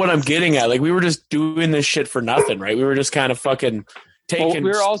kind of what I'm getting at. Like we were just doing this shit for nothing, right? We were just kind of fucking taking. we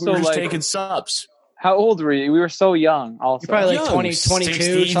were also, just like- taking subs. How old were you? We were so young. Also, You're probably like Young, 20, 22,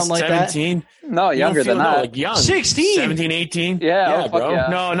 16, something like that. 17. no You younger don't than feel- no, that. like young. 16? 17, 18. Yeah, oh, fuck bro. yeah.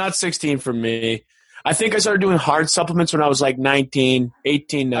 No, not 16 for me. I think I started doing hard supplements when I was like 19,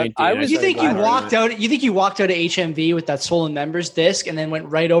 18, 19. I was- You think you Sorry, walked out? You think you walked out of HMV with that Swollen Members disc and then went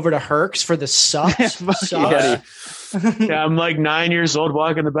right over to Hercs for the subs? Fuck Subs? yeah. Yeah, I'm like 9 years old,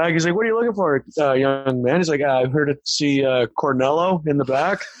 walking in the back. He's like, "What are you looking for, young man?" He's like, "I heard it. See Cornello in the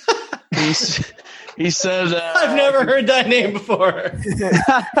back." He said, I've never heard that name before.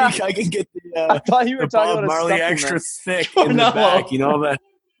 I can get I thought you were the talking Bob about Marley a extra supplement. thick in the Cornello. back. You know that.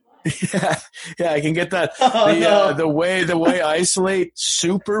 Yeah, I can get that. Oh, no. The way isolate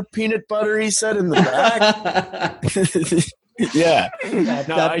super peanut butter. He said in the back. Yeah. No,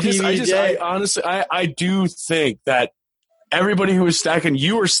 That I honestly, I do think that everybody who was stacking,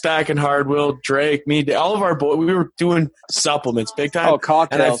 you were stacking hard, Will, Drake, me, all of our boys, we were doing supplements big time. Oh, and I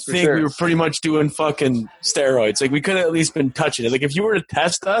cocktails for think sure. we were pretty much doing fucking steroids. Like we could have at least been touching it. Like if you were to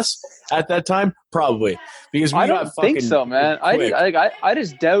test us at that time, probably because we I got don't think fucking so, man. quick. I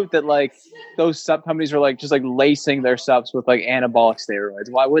just doubt that like those sub companies are like just like lacing their subs with like anabolic steroids.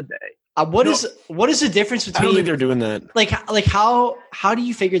 Why would they? What is the difference I don't think between they're doing that. like how do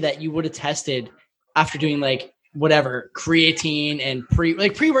you figure that you would have tested after doing like whatever creatine and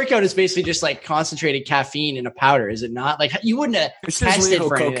pre-workout is basically just like concentrated caffeine in a powder, is it not? Like you wouldn't have It's just tested legal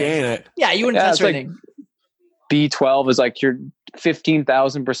for anything. cocaine. Yeah, you wouldn't Yeah, test it's for like- anything. B12 is like your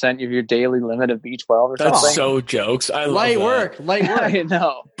 15,000% of your daily limit of B12 or That's something. so jokes. I love Light that. work. I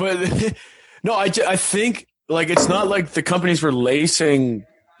know. But no, I think like it's not like the companies were lacing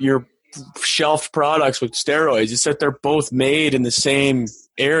your shelved products with steroids. It's that they're both made in the same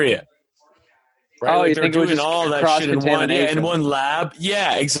area. Right? Oh, like you they're think it was doing just all that shit in cross-contamination. one lab.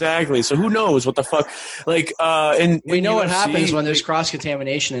 Yeah, exactly. So who knows what the fuck? Like, We in know what UFC happens when there's cross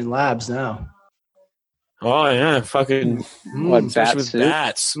contamination in labs now. Oh yeah, fucking What, especially bat with soup?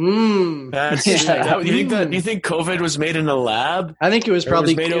 bats. Mm. Bats. Yeah. Do you think COVID was made in a lab? I think it was Or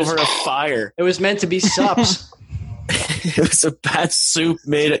probably it was made over a fire. It was meant to be subs. It was a bat soup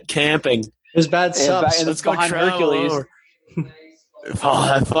made at camping. It was bad Yeah, subs. and Let's it's go behind travel Hercules. over. Oh,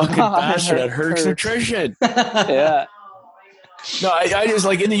 that fucking bastard at Hercs Hercs. Nutrition. Yeah. No, I just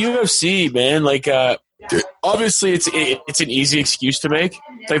like in the UFC, man. Like, obviously, it's an easy excuse to make.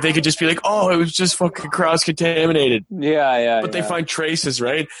 Like they could just be like, "Oh, it was just fucking cross contaminated," Yeah. but they find traces,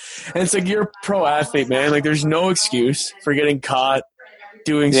 right? And it's like you're a pro athlete, man. Like, there's no excuse for getting caught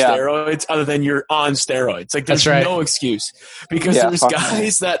doing Yeah. steroids other than you're on steroids. Like there's That's right. no excuse because Yeah, there's fuck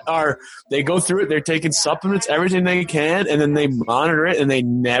guys that they go through it, they're taking supplements, everything they can, and then they monitor it and they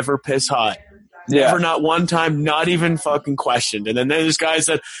never piss hot. Never, not one time, not even fucking questioned. And then there's guys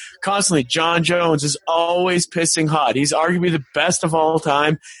that constantly, John Jones is always pissing hot. He's arguably the best of all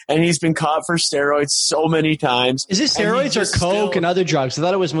time, and he's been caught for steroids so many times. Is this And he steroids or just coke still- and other drugs? I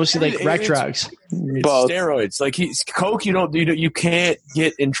thought it was mostly like rec It's- drugs. It's Both. steroids. Like coke, you can't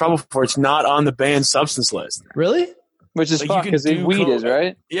get in trouble for. It's not on the banned substance list. Really? Which is Like, you fuck can because do weed coke. is,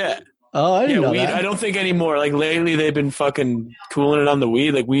 right? Yeah, Oh, I didn't know weed. that. I don't think anymore. Like lately, they've been fucking cooling it on the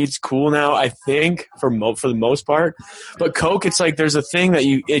weed. Like weed's cool now, I think, for the most part. But coke, it's like there's a thing that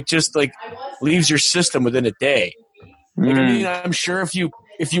it just like leaves your system within a day. Like I mean, I'm sure if you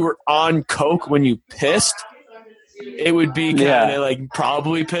were on coke when you pissed, it would be kind of like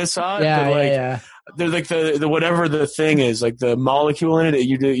probably piss hot. Yeah, but like yeah. they're like the whatever the thing is, like the molecule in it,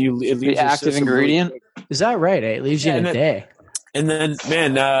 it leaves The your active system really ingredient. quick. Is that right? It leaves you in a day. And then,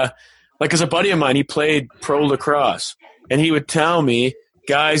 man, like as a buddy of mine, he played pro lacrosse, and he would tell me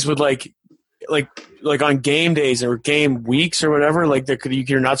guys would like on game days or game weeks or whatever, like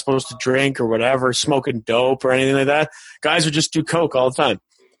you're not supposed to drink or whatever, smoking dope or anything like that. Guys would just do coke all the time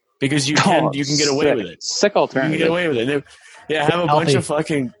because you can get away with it. Sick You alternative. can get away with it. Have a bunch of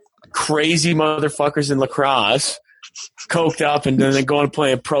fucking crazy motherfuckers in lacrosse, coked up, and then they go and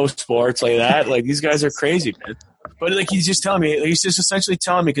play pro sports like that. Like these guys are crazy, man. But like he's just essentially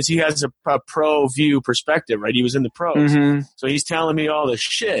telling me because he has a pro view perspective, right? He was in the pros, so he's telling me all this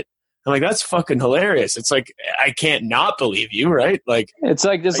shit. I'm like, that's fucking hilarious. It's like I can't not believe you, right? Like it's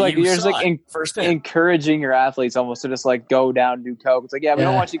like just like you're just like encouraging your athletes almost to just like go down and do coke. It's like we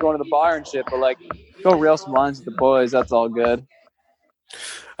don't want you going to the bar and shit, but like go reel some lines with the boys. That's all good.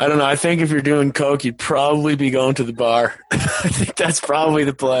 I don't know. I think if you're doing coke, you'd probably be going to the bar. I think that's probably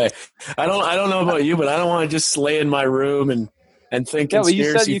the play. I don't know about you, but I don't want to just lay in my room and think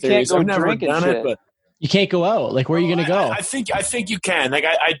conspiracy theories. I've never done it, but you can't go out. Like, where are you going to go? I think you can. Like,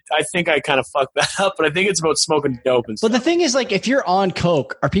 I think I kind of fucked that up, but I think it's about smoking dope and stuff. But the thing is, like, if you're on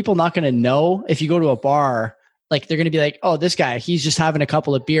coke, are people not going to know if you go to a bar? Like, they're going to be like, oh, this guy, he's just having a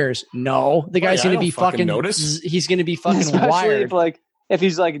couple of beers. No, the guy's going to be fucking notice. He's going to be fucking especially wired. If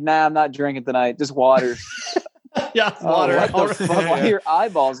he's like, nah, I'm not drinking tonight, just water. Water. What the fuck? Why do your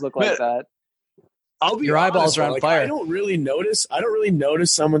eyeballs look like that? Your eyeballs are on fire. I don't really notice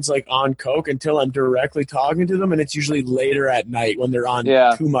someone's like on coke until I'm directly talking to them, and it's usually later at night when they're on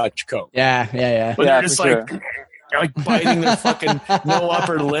too much coke. Yeah. When they're just like biting their fucking no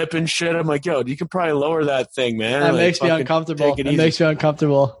upper lip and shit. I'm like, yo, you could probably lower that thing, man. That makes me uncomfortable. It makes me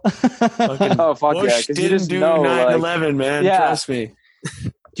uncomfortable. Oh fuck Bush yeah! didn't just do know, 9/11, man. Trust me.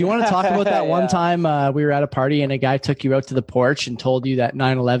 Do you want to talk about that one time we were at a party and a guy took you out to the porch and told you that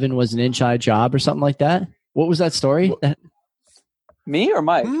 9/11 was an inside job or something like that? What was that story? Me or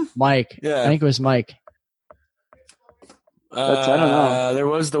Mike? Mike. Yeah. I think it was Mike. I don't know. There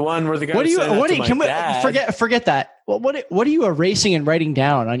was the one where the guy. Forget that. What are you erasing and writing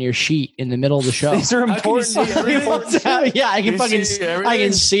down on your sheet in the middle of the show? These are important. Yeah, I can I can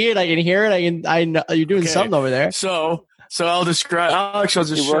see it. I can hear it. I know you're doing something over there. So I'll describe. I'll just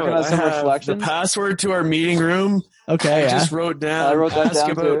You're working on some reflection. The password to our meeting room. Okay, I just wrote down. I wrote that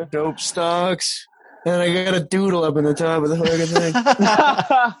down about too. Dope stocks, and I got a doodle up in the top of the fucking thing.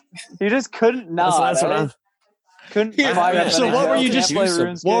 You just couldn't not. That's what I'm. Couldn't. So what were you just?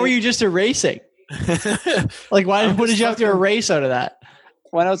 What were you just erasing? Like why? What did you have to erase out of that?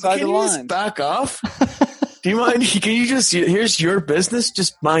 Went outside Can the you line. just back off? Do you mind? Can you just? Here's your business.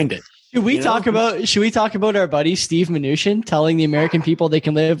 Just mind it. Should we talk about our buddy Steve Mnuchin telling the American people they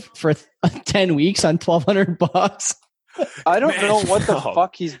can live for 10 weeks on $1,200? I don't know what the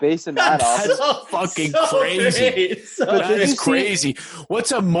fuck he's basing that off. That's fucking crazy. That is crazy.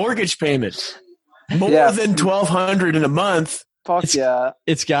 What's a mortgage payment? More than $1,200 in a month. Fuck yeah.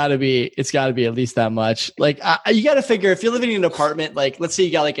 It's gotta be at least that much. Like you gotta figure if you're living in an apartment, like let's say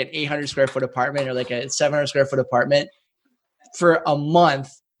you got like an 800 square foot apartment or like a 700 square foot apartment for a month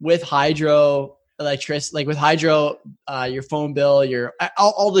with hydro electricity, like with hydro, your phone bill, your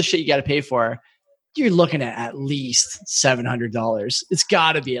all the shit you got to pay for, you're looking at least $700. It's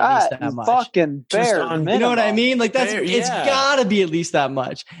got to be at least that much. Fucking bare you know what I mean? Like it's got to be at least that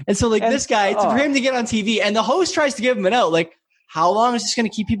much. And so like this guy, for him to get on TV, and the host tries to give him an out. Like, how long is this going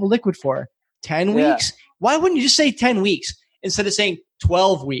to keep people liquid for? 10 weeks? Why wouldn't you just say 10 weeks instead of saying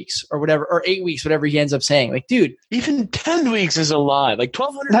 12 weeks or whatever, or 8 weeks, whatever he ends up saying? Like, dude, even 10 weeks is a lot. Like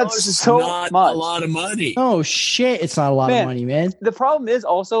 $1,200 is so not a lot of money. Oh shit, it's not a lot of money, man. The problem is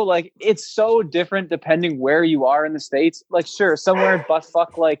also like it's so different depending where you are in the States. Like, sure, somewhere but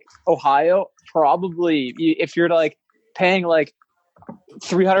fuck like Ohio, probably if you're like paying like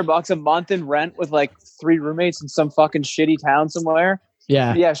 $300 a month in rent with like 3 roommates in some fucking shitty town somewhere.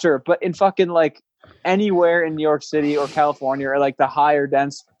 Yeah, sure. But in fucking like anywhere in New York City or California or like the higher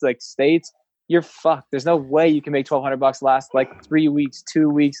dense like states, you're fucked. There's no way you can make $1,200 last like 3 weeks, 2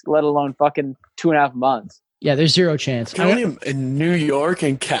 weeks, let alone fucking 2.5 months. Yeah, there's zero chance. In New York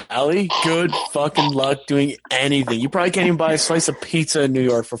and Cali, good fucking luck doing anything. You probably can't even buy a slice of pizza in New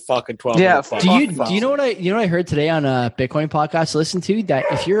York for fucking $12. Yeah, Do you know what I heard today on a Bitcoin podcast to listen to? That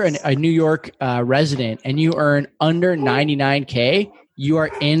if you're a New York resident and you earn under 99K, you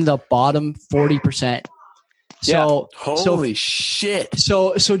are in the bottom 40%. So holy shit.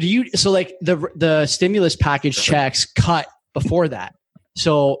 So like the stimulus package checks cut before that.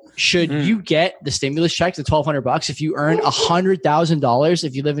 So should you get the stimulus check to $1,200 if you earn $100,000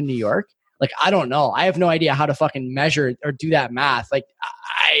 if you live in New York? Like, I don't know. I have no idea how to fucking measure or do that math. Like,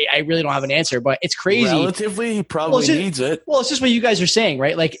 I really don't have an answer, but it's crazy. Relatively, he probably needs it. Well, it's just what you guys are saying,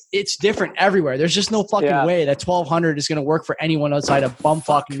 right? Like, it's different everywhere. There's just no fucking way that 1,200 is going to work for anyone outside of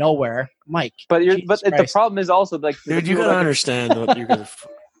bumfuck nowhere, Mike. But the problem is also like, dude, you gotta understand what you're gonna.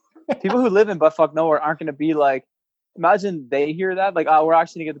 People who live in buttfuck nowhere aren't gonna be like. Imagine they hear that, like, oh, we're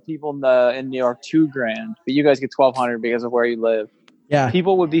actually gonna get the people in New York $2,000, but you guys get $1,200 because of where you live. Yeah,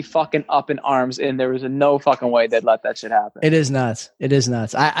 people would be fucking up in arms, and there was no fucking way they'd let that shit happen. It is nuts. It is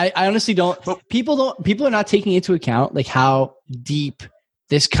nuts. I honestly don't. People are not taking into account like how deep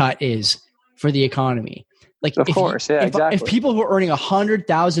this cut is for the economy. Like, of course, exactly. If people who are earning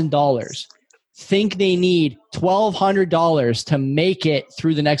 $100,000 think they need $1,200 to make it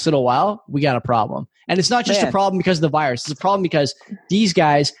through the next little while, we got a problem. And it's not just a problem because of the virus. It's a problem because these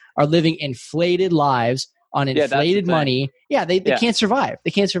guys are living inflated lives on inflated money. Yeah, they can't survive.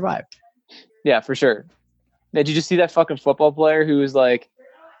 They can't survive. Yeah, for sure. Did you just see that fucking football player who was like,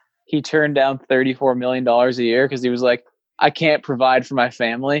 he turned down $34 million a year because he was like, I can't provide for my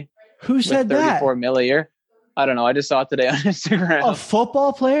family. Who said that? $34 million a year. I don't know. I just saw it today on Instagram. A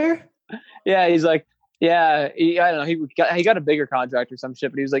football player? Yeah, he's like, I don't know. He got a bigger contract or some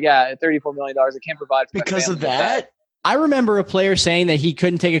shit, but he was like, yeah, $34 million. I can't provide for because of that. I remember a player saying that he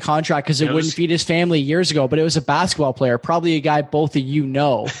couldn't take a contract because it wouldn't feed his family years ago, but it was a basketball player, probably a guy both of you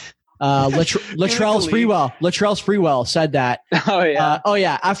know. Latrell Sprewell said that. Oh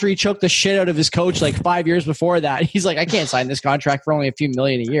yeah. After he choked the shit out of his coach like 5 years before that, he's like, I can't sign this contract for only a few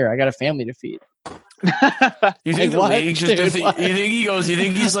million a year. I got a family to feed. You think the league just you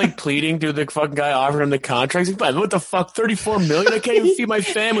think he's like pleading to the fucking guy offering him the contract? He's like, what the fuck, $34 million? I can't even feed my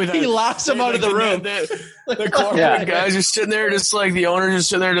family. He laughs him out of the room. The corporate guys are sitting there, just like the owner just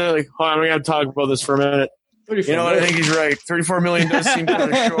sitting there, to like, hold on, we got to talk about this for a minute. You know what? I think he's right. $34 million does seem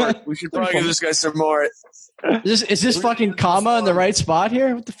kind of short. We should probably give this guy some more. Is this fucking comma in the right spot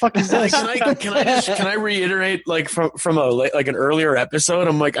here? What the fuck is this? Can I reiterate like from an earlier episode?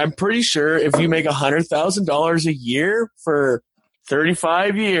 I'm pretty sure if you make $100,000 a year for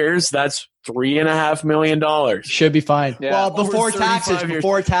 35 years, that's $3.5 million. Should be fine. Yeah. Well, before taxes.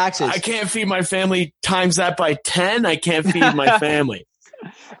 I can't feed my family times that by 10. I can't feed my family.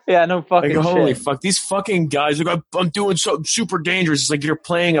 Yeah, no fucking shit. Holy fuck. These fucking guys, like, I'm doing something super dangerous. It's like you're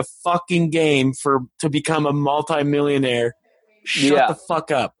playing a fucking game to become a multi-millionaire. Shut the fuck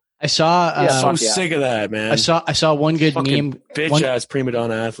up. I saw. I'm so sick of that, man. I saw one good meme. Bitch-ass prima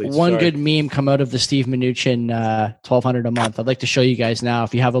donna athletes. Good meme come out of the Steve Mnuchin $1,200 a month. I'd like to show you guys now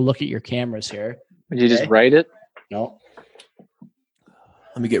if you have a look at your cameras here. Did you just write it? No.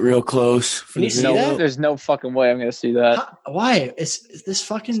 Let me get real close. Can you see that? There's no fucking way I'm going to see that. Why? Is this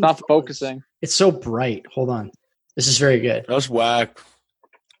fucking... It's not focusing. It's so bright. Hold on. This is very good. That was whack.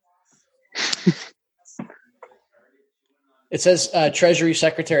 It says Treasury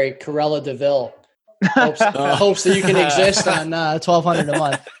Secretary Corella DeVille hopes that you can exist on $1,200 a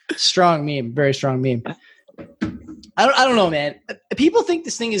month. Strong meme. Very strong meme. I don't know, man. People think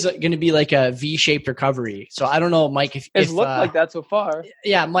this thing is going to be like a V-shaped recovery. So I don't know, Mike. It's looked like that so far.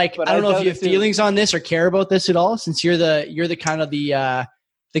 Yeah, Mike. I don't know if you have feelings on this or care about this at all, since you're the kind of the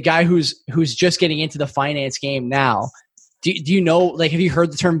guy who's just getting into the finance game now. Do you know? Like, have you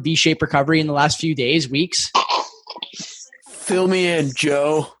heard the term V-shaped recovery in the last few days, weeks? Fill me in,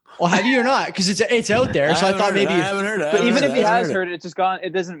 Joe. Well, have you or not? Because it's out there. So I thought maybe. I haven't heard it. But even if he has heard it, it's just gone.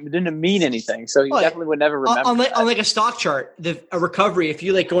 It didn't mean anything. So he definitely would never remember. On like a stock chart, a recovery. If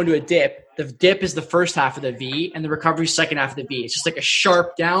you like go into a dip, the dip is the first half of the V, and the recovery is second half of the V. It's just like a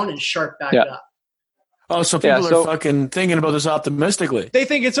sharp down and sharp back up. Oh, so people are fucking thinking about this optimistically. They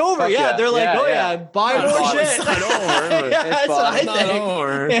think it's over. Yeah, they're like, buy more shit. It's not over. That's what I think. Not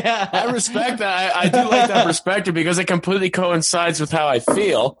over. Yeah. I respect that. I do like that perspective because it completely coincides with how I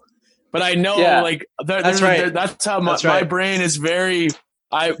feel. But I know, that's right. That's how my brain is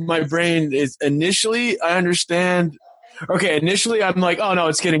my brain is initially, I understand. Okay, initially I'm like, oh no,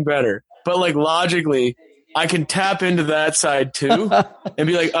 it's getting better. But like logically, I can tap into that side too and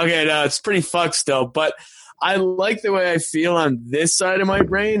be like, okay, no, it's pretty fucked still. But I like the way I feel on this side of my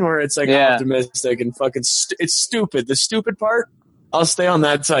brain, where it's like Yeah. optimistic and fucking. It's stupid. The stupid part, I'll stay on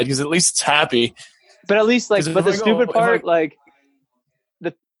that side because at least it's happy. But at least, like, 'Cause if but the I go- stupid if I- part, like,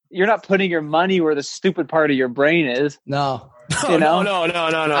 you're not putting your money where the stupid part of your brain is. No. You know? No.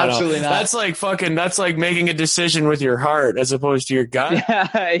 Absolutely not. That's like fucking. That's like making a decision with your heart as opposed to your gut. Yeah,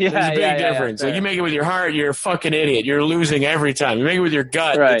 There's a big difference. fair. Like you make it with your heart, you're a fucking idiot. You're losing every time. You make it with your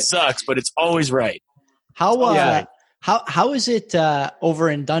gut, Right. it sucks, but it's always right. How Yeah. how is it over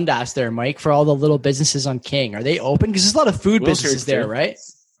in Dundas there, Mike, for all the little businesses on King? Are they open? Because there's a lot of food Will's businesses here, there, too. right?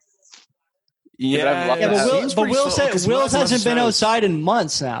 Yeah, but I've loved Yeah, that. but Seems Will pretty full, said 'cause Wills Will's hasn't been outside. outside in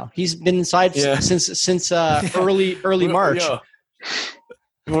months now. He's been inside Yeah. since early March.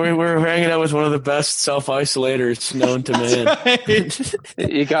 Yo, we're hanging out with one of the best self-isolators known to man.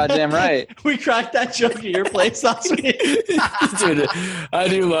 You goddamn right. We cracked that joke at your place last week. Dude, I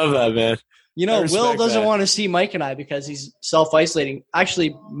do love that, man. You I know, respect Will doesn't that. want to see Mike and I because he's self-isolating.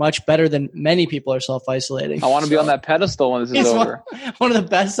 Actually, much better than many people are self-isolating. I want to be on that pedestal when this is He's over. one of the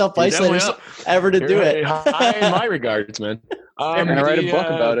best self-isolators definitely ever to You're do it. high in my regards, man. I'm gonna write a book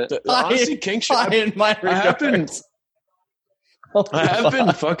about it. Honestly, King Street, High in my I have been- regards. I have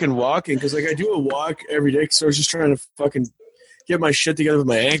been fucking walking because like I do a walk every day because I was just trying to fucking get my shit together with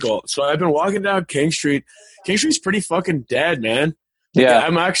my ankle. So I've been walking down King Street. King Street's pretty fucking dead, man. Like, Yeah.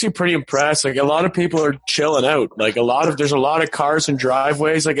 I'm actually pretty impressed. Like a lot of people are chilling out. Like there's a lot of cars and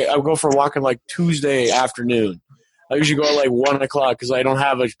driveways. Like I'll go for a walk on like Tuesday afternoon. I usually go at like 1 o'clock because I don't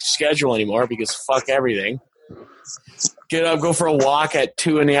have a schedule anymore because fuck everything. Get up, go for a walk at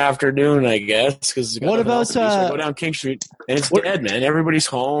 2 in the afternoon, I guess. Because What about, so I go down King Street and it's what- dead, man. Everybody's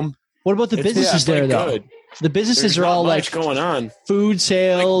home. What about the It's- businesses yeah, there, it's, like, though? good. The businesses There's are not all like much going on. food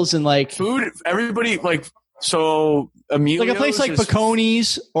sales and like Everybody like so. Emilio's a place like is-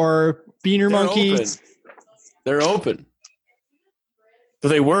 Baconi's or Beaner they're Monkey. open. They're open. But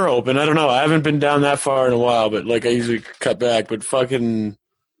they were open. I don't know. I haven't been down that far in a while, but like I usually cut back. But fucking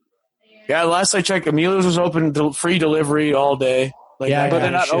yeah, last I checked, Emilio's was open, free delivery all day. Like Yeah, that But they're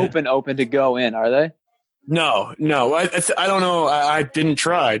kinda not shit. open to go in, are they? No. I don't know. I didn't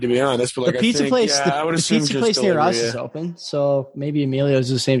try to be honest. But like The pizza I think, place, yeah, I would the assume pizza just place near us delivery, is open. So maybe Emilio's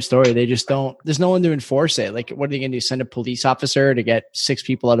is the same story. They just don't. There's no one to enforce it. Like, what are they going to do? Send a police officer to get 6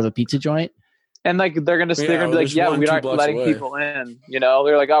 people out of a pizza joint? And like they're gonna Yeah, be like, there's yeah, one, we're 2 not blocks letting away. people in. You know,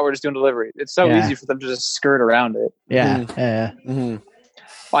 they're like, oh, we're just doing delivery. It's so Yeah. easy for them to just skirt around it. Yeah, Mhm. yeah.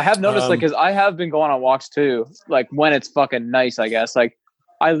 Mm-hmm. I have noticed, like, Um, because I have been going on walks too, like when it's fucking nice, I guess. Like,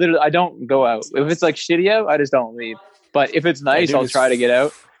 I don't go out. If it's like shitty out, I just don't leave. But if it's nice, dude, I'll it's- try to get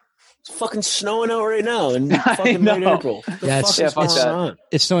out. It's fucking snowing out right now in I fucking know. mid-April. The Yeah, fuck it's- is going fuck that. on?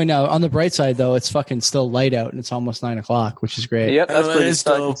 It's snowing now. On the bright side, though, it's fucking still light out, and it's almost 9 o'clock, which is great. Yep, that's that pretty is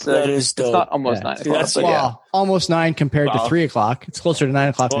dope. It's, That is It's dope. not almost Yeah. 9 See, o'clock, that's- but Well, yeah. almost 9 compared to Well. 3 o'clock. It's closer to 9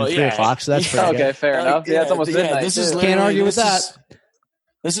 o'clock Well, than 3 yeah. o'clock, so that's pretty Okay, good. fair enough. Yeah, it's almost midnight. This is too. Can't argue with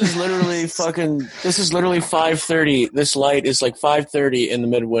This is literally fucking. This is literally 5:30. This light is like 5:30 in the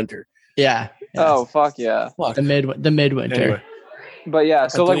midwinter. Yeah. yeah. Oh, fuck yeah. Fuck. the midwinter. Anyway, But yeah,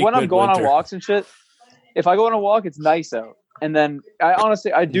 so I like think when I'm going on midwinter. walks and shit, if I go on a walk, it's nice out. And then I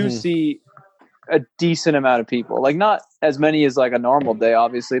honestly, I do Mhm. see a decent amount of people. Like not as many as like a normal day,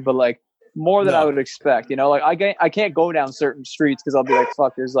 obviously, but like more than No. I would expect. You know, like I can't go down certain streets because I'll be like,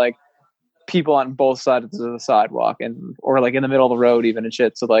 fuck, there's like people on both sides of the sidewalk and or like in the middle of the road even and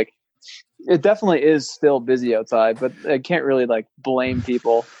shit. So like it definitely is still busy outside, but I can't really like blame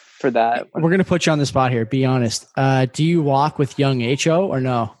people for that. We're going to put you on the spot here. Be honest. Do you walk with young HO or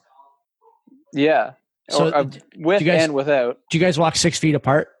no? Yeah. So Or, with do you guys- and without. Do you guys walk 6 feet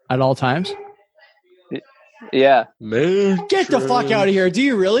apart at all times? Yeah. Get the fuck out of here. Do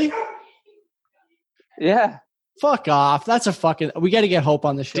you really? Yeah. Fuck off. That's a fucking. We got to get Hope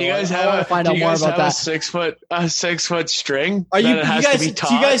on the show. Do you guys I have? want to find do out you more guys about have that. a 6 foot string? Are you, that you it has guys? to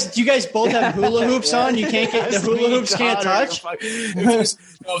be Do you guys both have hula hoops on? You can't get the hula hoops. Can't touch.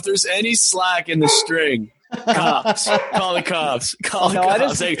 If there's any slack in the string, cops. Call the cops. Call the No, I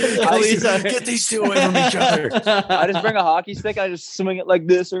cops. just- Hey, Police are- get these two away from each other. I just bring a hockey stick. I just swing it like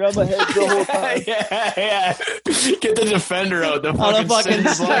this around my head the whole time. yeah. Get the defender out. The On a fucking fucking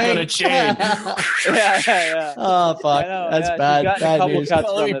slug on a chain. Yeah. Oh fuck, I know, that's yeah, bad. she's gotten a Bad couple news. cuts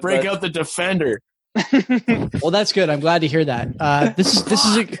Let me from it, break but- out the defender. Well, that's good. I'm glad to hear that. This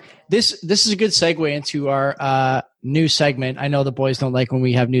is a good segue into our new segment. I know the boys don't like when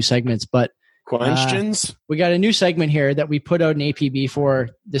we have new segments, but Questions? we got a new segment here that we put out an APB for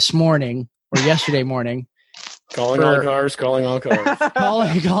this morning or yesterday morning. Calling all cars. Calling all cars.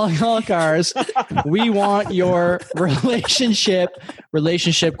 calling all cars. We want your relationship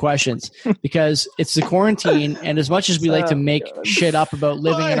questions because it's the quarantine, and as much as we like to make shit up about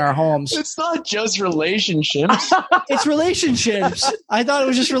living in our homes, It's not just relationships. it's relationships. I thought it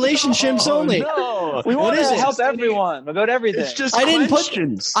was just relationships only. No. We want is to it? help everyone about everything. It's just I didn't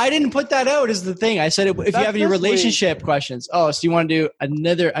questions. put that out as the thing. I said if you That's have any this relationship questions. Oh, so you want to do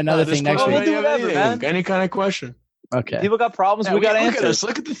another thing next we'll week? do whatever, man. Any kind of question. Okay. People got problems. Yeah, we got look at answers. us.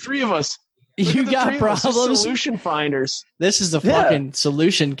 Look at the three of us. You got problems. Solution finders. This is the fucking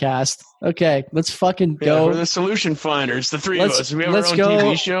solution cast. Okay, let's fucking Yeah, go. we're the solution finders. The three of Let's- us. We have our let's own go.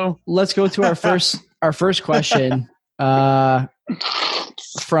 TV show. Let's go to our first question.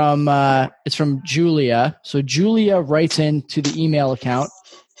 It's from Julia. So Julia writes in to the email account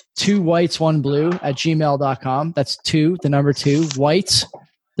 2whites1blue@gmail.com. That's 2, the number 2, whites,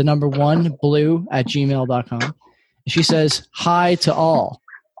 the number 1, blue@gmail.com. She says, "Hi to all.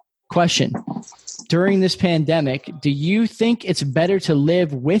 Question: during this pandemic, do you think it's better to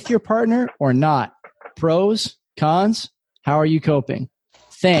live with your partner or not? Pros, cons, how are you coping?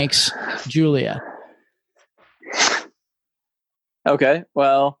 Thanks, Julia." Okay,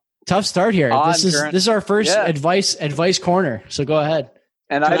 well, Tough start here. I'm This is our first Yeah. advice corner. So go ahead.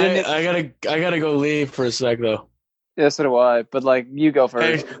 and I didn't. I gotta go leave for a sec though. Yes, so do I. But like, you go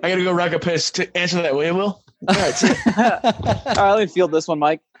first. Hey, I gotta go rock a piss to answer that way, Will. All right, see ya. All right, let me field this one,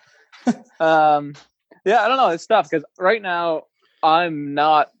 Mike. Yeah, I don't know. It's tough because right now I'm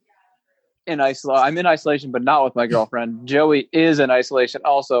not in isolation. I'm in isolation, but not with my girlfriend. Joey is in isolation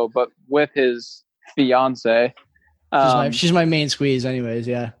also, but with his fiance. She's my main squeeze, anyways.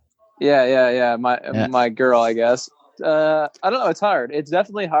 Yeah. Yeah. My girl, I guess. I don't know. It's hard. It's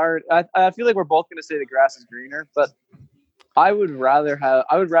definitely hard. I feel like we're both going to say the grass is greener, but I would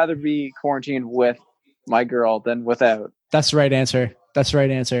rather be quarantined with my girl than without. That's the right answer.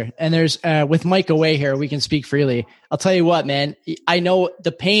 And there's with Mike away here, we can speak freely. I'll tell you what, man. I know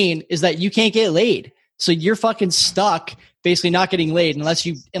the pain is that you can't get laid, so you're fucking stuck, basically not getting laid unless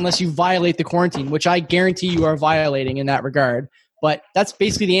you violate the quarantine, which I guarantee you are violating in that regard. But that's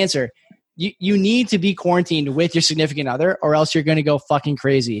basically the answer. You need to be quarantined with your significant other, or else you're going to go fucking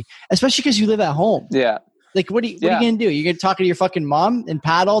crazy. Especially because you live at home. Yeah. Like, what are you going to do? You're going to talk to your fucking mom and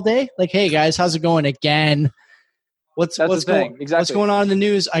Pat all day? Like, hey guys, how's it going again? What's going on in the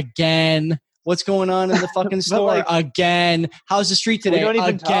news again? What's going on in the fucking store again? How's the street today? We don't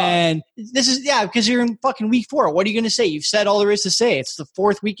even again. This is because you're in fucking week 4. What are you going to say? You've said all there is to say. It's the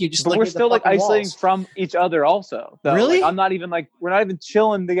 4th week. You just. But we're still like isolating from each other. Also, though. Really? Like, I'm not even like we're not even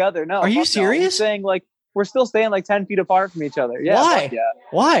chilling together. No. Are you no. serious? I'm saying like we're still staying like 10 feet apart from each other. Yeah. Why? Yeah.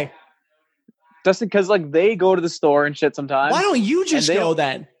 Why? Just because like they go to the store and shit sometimes. Why don't you just go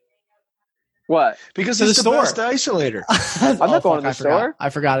then? What? Because To it's the the store. best isolator. I'm not going to the store. I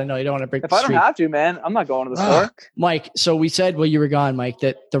forgot. I know you don't want to break If the I don't streak. have to, man, I'm not going to the store. Mike, so we said while you were gone, Mike,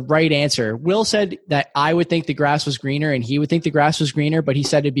 that the right answer, Will said that I would think the grass was greener and he would think the grass was greener, but he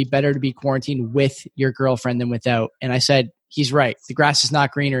said it'd be better to be quarantined with your girlfriend than without. And I said, he's right. The grass is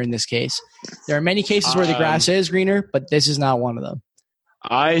not greener in this case. There are many cases where the grass is greener, but this is not one of them.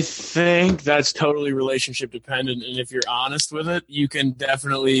 I think that's totally relationship dependent, and if you're honest with it, you can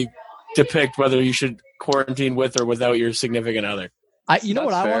definitely depict whether you should quarantine with or without your significant other. You know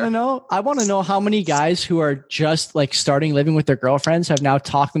what That's I want fair. to know? I want to know how many guys who are just like starting living with their girlfriends have now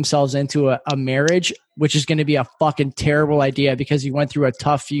talked themselves into a marriage, which is going to be a fucking terrible idea because you went through a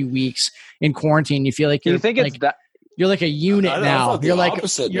tough few weeks in quarantine. You feel like Do you think it's that? you're like a unit now. You're like I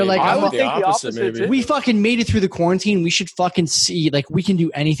would think the opposite, maybe. too. we fucking made it through the quarantine. We should fucking see like we can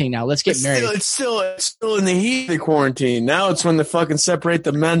do anything now. Let's get married. It's still in the heat of the quarantine. Now it's when they fucking separate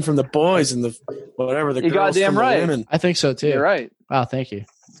the men from the boys and the whatever the You're girls goddamn from the right. women. I think so too. You're right. Wow, thank you.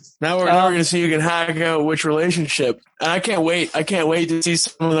 Now we're going to see who can hack out which relationship. And I can't wait. I can't wait to see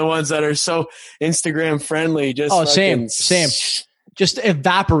some of the ones that are so Instagram friendly. Just same. Just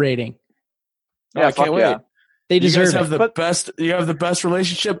evaporating. Oh, I can't wait. Yeah. They You guys deserve have it. the best. You have the best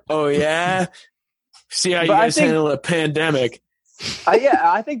relationship. Oh yeah. See how you But I guys think- handle a pandemic.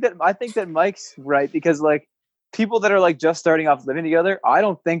 I think that Mike's right because like people that are like just starting off living together, I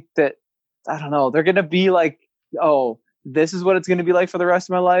don't know, they're gonna be like, oh, this is what it's gonna be like for the rest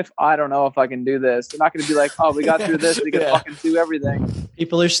of my life. I don't know if I can do this. They're not gonna be like, oh, we got through this, we can Yeah. fucking do everything.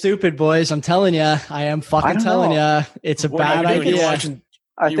 People are stupid, boys. I'm telling you. I am I fucking don't telling know. you. It's a What are bad you doing? You idea. watching?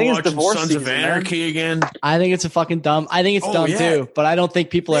 I you think it's watching divorce Sons season, of man. Anarchy again? I think it's a fucking dumb. I think it's Oh, dumb yeah. too, but I don't think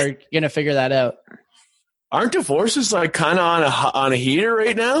people are gonna figure that out. Aren't divorces like kind of on a heater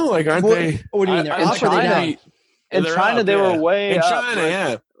right now? Like, aren't What- they? what do you mean, they're I up think or they they're down? In they're China, up, they yeah. were way in up. China, Like,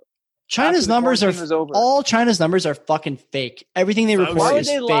 yeah. China's the numbers are quarantine was over. all China's numbers are fucking fake. Everything they report Why would is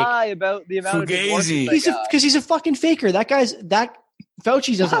they fake. lie about the amount Fugazi. of divorces they He's got? because he's a fucking faker. That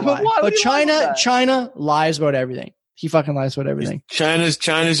Fauci doesn't But lie, why would but he lie about that? China lies about everything. He fucking lies about everything. China's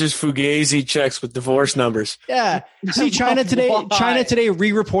just Fugazi checks with divorce numbers. Yeah. See, China today Why?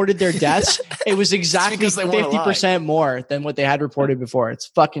 re-reported their deaths. It was exactly because they wanna 50% more than what they had reported before. It's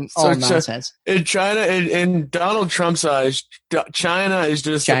fucking all So nonsense. In China, in Donald Trump's eyes, China is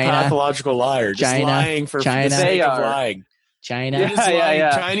just a China. pathological liar, just China. lying for China. the sake They of are. lying. China. Yeah.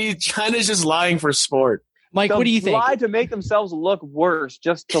 Just lying. China's just lying for sport. Mike, They'll what do you think? lie to make themselves look worse,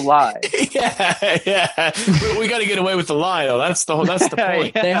 just to lie. yeah. We got to get away with the lie, though. That's the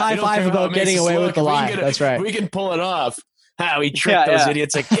point. Yeah. They high We don't five care how about it makes getting us away look. with the If we lie. can That's right. We can pull it off. How we tricked Yeah, those yeah.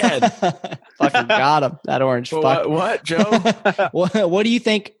 idiots again. Fucking got him. That orange fuck. What, Joe? What do you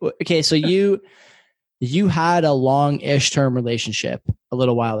think? Okay, so you had a long-ish term relationship a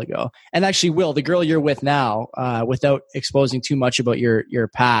little while ago, and actually, Will, the girl you're with now, without exposing too much about your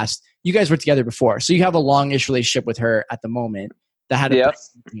past, you guys were together before, so you have a long-ish relationship with her at the moment that had a Yep.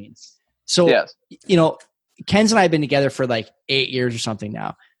 break between. So Yes. Ken's and I have been together for like 8 years or something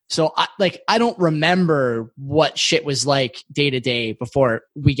now. So I don't remember what shit was like day to day before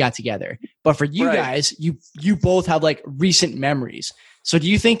we got together. But for you Right. guys, you both have like recent memories. So do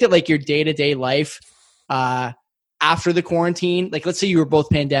you think that like your day to day life, after the quarantine, like let's say you were both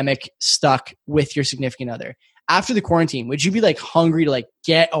pandemic stuck with your significant other, after the quarantine, would you be like hungry to like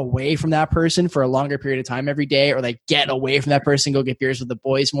get away from that person for a longer period of time every day, or like get away from that person, go get beers with the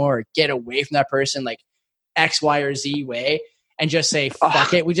boys more, or get away from that person like X, Y, or Z way? And just say,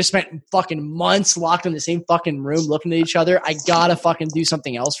 fuck it. We just spent fucking months locked in the same fucking room looking at each other. I gotta fucking do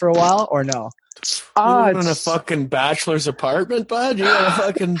something else for a while, or no? You live in a It's- fucking bachelor's apartment, bud? You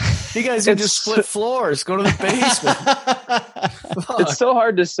guys can just split floors. Go to the basement. Fuck. It's so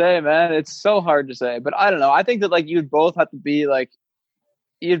hard to say, man. It's so hard to say. But I don't know. I think that like you'd both have to be like,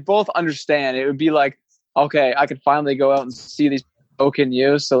 you'd both understand. It would be like, okay, I could finally go out and see these folk in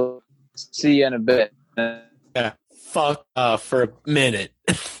you. So see you in a bit. Yeah. Fuck for a minute.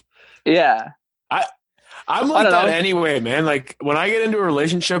 Yeah. I'm I like don't that know. anyway, man. Like when I get into a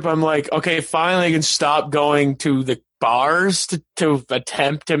relationship, I'm like, okay, finally I can stop going to the bars to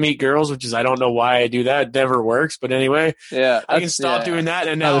attempt to meet girls, which is I don't know why I do that. It never works. But anyway, Yeah. I can stop doing that,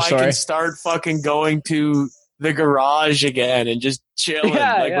 and now Another I story. can start fucking going to the garage again and just chilling,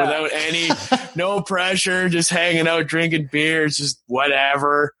 Yeah, like yeah. without any no pressure, just hanging out, drinking beers, just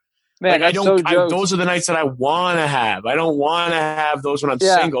whatever. Man, Like I that's don't. so jokes. Those are the nights that I want to have. I don't want to have those when I'm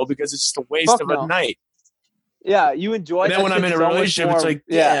Yeah. single because it's just a waste Fuck of no. a night. Yeah, you enjoy And then that when I'm shit in a so much relationship, more. it's like,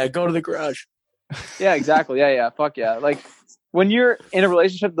 yeah, go to the garage. Yeah, exactly. Yeah. Fuck yeah. Like when you're in a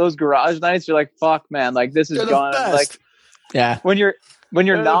relationship, those garage nights, you're like, fuck, man, like this is They're the gone. best. Like Yeah. when you're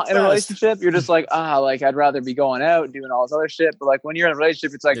They're not the in a best. relationship, you're just like, like I'd rather be going out doing all this other shit. But like when you're in a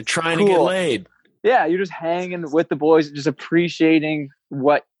relationship, it's like, They're trying to get cool. laid. Yeah, you're just hanging with the boys, just appreciating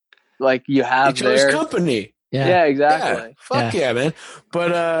what like you have Each other's there. company. Yeah. Yeah, exactly. Yeah, fuck yeah, man.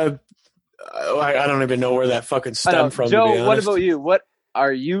 But I don't even know where that fucking I know. stemmed from. to be Joe, what honest. about you? What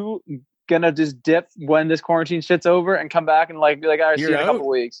are you gonna just dip when this quarantine shit's over and come back and like be like, all right, see you You're in a out? couple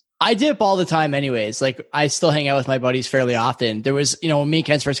weeks? I dip all the time anyways. Like I still hang out with my buddies fairly often. There was, when me and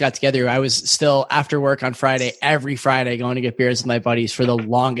Ken first got together, I was still after work on Friday, every Friday going to get beers with my buddies for the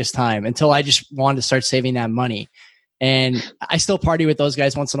longest time until I just wanted to start saving that money. And I still party with those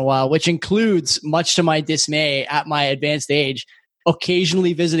guys once in a while, which includes, much to my dismay at my advanced age,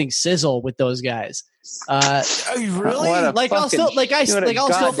 occasionally visiting Sizzle with those guys. Are you really? What a Like I'll fucking still like I what a like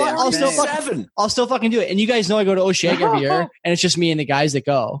I'll still goddamn I'll still name. fuck, I'll still fucking do it. And you guys know I go to Oshag every year, and it's just me and the guys that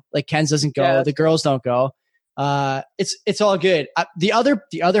go. Like Ken's doesn't go, Yeah, that's the girls don't go. It's all good. The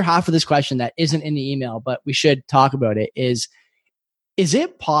other half of this question that isn't in the email, but we should talk about it is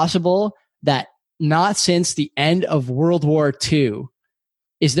it possible that not since the end of World War II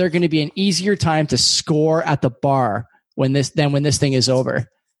is there going to be an easier time to score at the bar when this thing is over?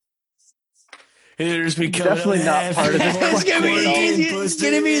 Hitters be coming Definitely not part of this It's gonna be the easiest. It's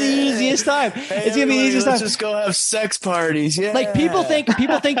gonna be the easiest time. It's gonna be the easiest time. Let's just go have sex parties. Yeah. Like people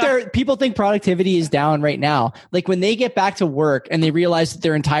think productivity is down right now. Like when they get back to work and they realize that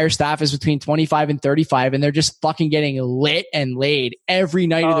their entire staff is between 25 and 35 and they're just fucking getting lit and laid every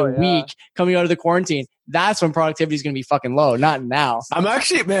night of the week coming out of the quarantine. That's when productivity is going to be fucking low, not now. I'm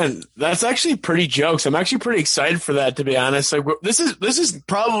actually, man, that's actually pretty jokes. I'm actually pretty excited for that, to be honest. Like this is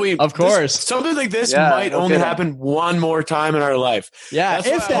probably, Of course. something like this Yeah, might no only kidding. happen one more time in our life. Yeah, That's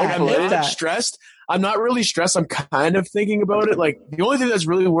if why that, I'm if not that. stressed. I'm not really stressed. I'm kind of thinking about it. Like the only thing that's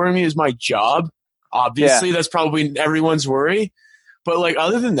really worrying me is my job. Obviously, that's probably everyone's worry. But like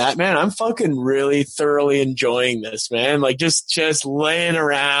other than that, man, I'm fucking really thoroughly enjoying this, man. Like just laying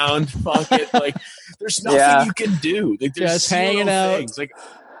around, fuck it. Like there's nothing you can do. Like there's Just hanging out. things. Like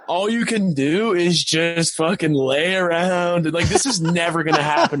all you can do is just fucking lay around. Like this is never gonna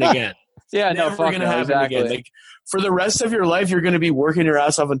happen again. Yeah, no, Never fuck gonna no, happen exactly. again. Like for the rest of your life, you're gonna be working your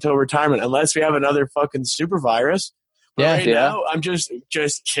ass off until retirement, unless we have another fucking super virus. But right now, I'm just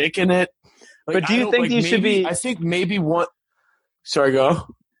kicking it. Like, but do you think you should be? I think maybe one. Sorry, go.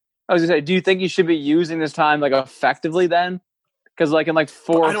 I was gonna say, do you think you should be using this time like effectively then? Because like in like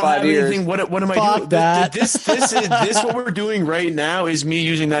 4 or 5 years, anything. What am I doing? That. This what we're doing right now is me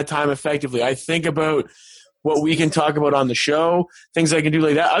using that time effectively. I think about what we can talk about on the show, things I can do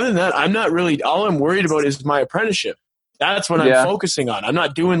like that. Other than that, I'm not really. All I'm worried about is my apprenticeship. That's what I'm focusing on. I'm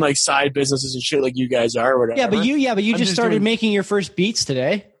not doing like side businesses and shit like you guys are or whatever. Yeah, but you just started making your first beats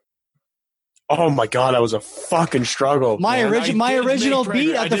today. Oh my god, that was a fucking struggle. My original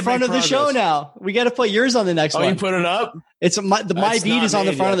beat at the front of the show now. We got to put yours on the next one. Oh, you put it up? It's my beat is on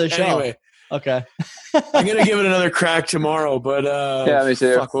the front of the show. Anyway, okay. I'm gonna give it another crack tomorrow, but yeah, me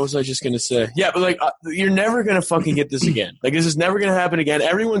too. Fuck, what was I just gonna say? Yeah, but like you're never gonna fucking get this again. Like this is never gonna happen again.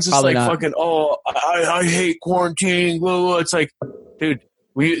 Everyone's just Probably like not. fucking. Oh, I hate quarantining. Blah, blah, blah. It's like, dude,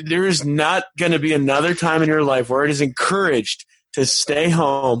 there is not gonna be another time in your life where it is encouraged to stay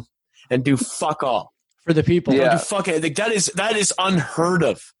home and do fuck all for the people. Yeah. Do fuck it. Like that is unheard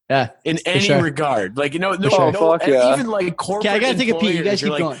of. Yeah, in any regard. Like sure. Even like corporate. Okay, I gotta take a peek. You guys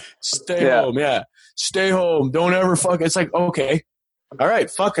keep going. Stay home, stay home. Don't ever fuck. It's like, okay, all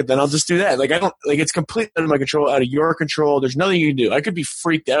right, fuck it. Then I'll just do that. Like I don't like it's completely out of my control, out of your control. There's nothing you can do. I could be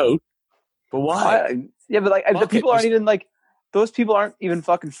freaked out, but why? But like the people aren't even like those people aren't even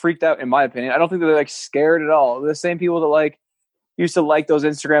fucking freaked out. In my opinion, I don't think they're like scared at all. They're the same people that like used to like those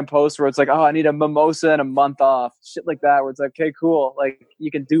Instagram posts where it's like, oh, I need a mimosa and a month off, shit like that. Where it's like, okay, cool, like you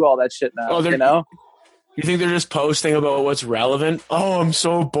can do all that shit now. You know. You think they're just posting about what's relevant? Oh, I'm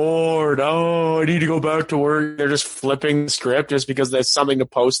so bored. Oh, I need to go back to work. They're just flipping the script just because there's something to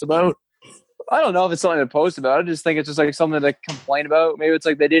post about. I don't know if it's something to post about. I just think it's just like something to complain about. Maybe it's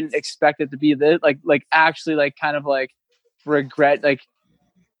like they didn't expect it to be this, like actually like kind of like regret, like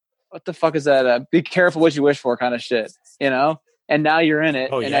what the fuck is that? Be careful what you wish for kind of shit, you know? And now you're in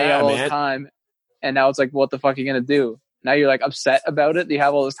it, and now you have all this time, and now it's like, what the fuck are you gonna do? Now you're like upset about it. You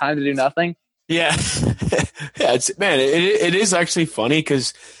have all this time to do nothing. Yeah, yeah. It is actually funny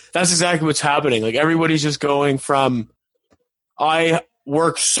because that's exactly what's happening. Like everybody's just going from, I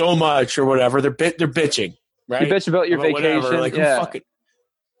work so much or whatever. They're bitching, right? You bitch about your vacation, whatever. Like fucking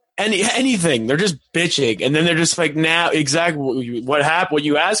anything. They're just bitching, and then they're just like, now exactly what happened. What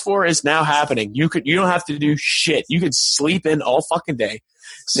you asked for is now happening. You don't have to do shit. You could sleep in all fucking day,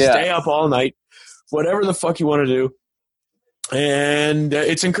 stay up all night, whatever the fuck you want to do. And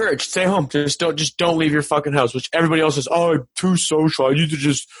it's encouraged. Stay home. Just don't leave your fucking house. Which everybody else says, oh, I'm too social. I need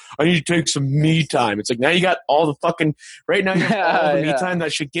to take some me time. It's like now you got all the fucking right now. You have all the me time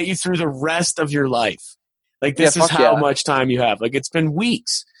that should get you through the rest of your life. Like this is how much time you have. Like it's been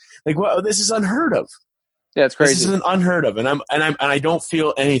weeks. Like well, this is unheard of. Yeah, it's crazy. This is unheard of, and I don't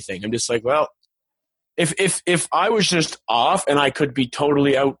feel anything. I'm just like, well, if I was just off and I could be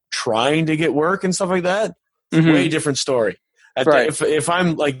totally out trying to get work and stuff like that, way different story. If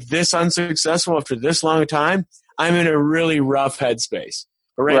I'm like this unsuccessful after this long time, I'm in a really rough headspace.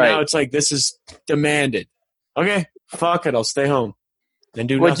 But right now, it's like this is demanded. Okay, fuck it, I'll stay home and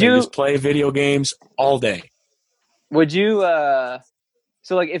do nothing. Just play video games all day. Would you?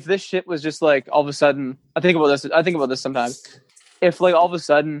 So like, if this shit was just like all of a sudden, I think about this sometimes. If like all of a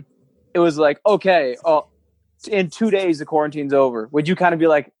sudden it was like, okay, in 2 days the quarantine's over, would you kind of be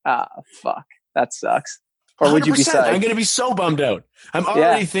like, fuck, that sucks? Or would you be psyched? I'm going to be so bummed out. I'm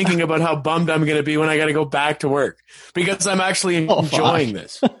already thinking about how bummed I'm going to be when I got to go back to work because I'm actually enjoying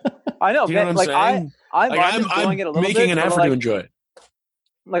this. I know, do you know what I'm saying? I'm enjoying it a little bit. I'm making an effort to enjoy it.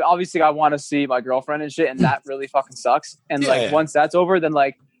 Like, obviously, I want to see my girlfriend and shit, and that really fucking sucks. And once that's over, then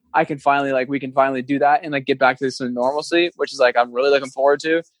like I can finally we can finally do that and like get back to some normalcy, which is like I'm really looking forward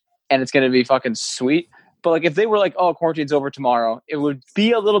to, and it's going to be fucking sweet. But like if they were like, oh, quarantine's over tomorrow, it would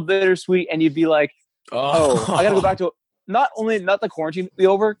be a little bittersweet, and you'd be like, oh, I gotta go back to not the quarantine be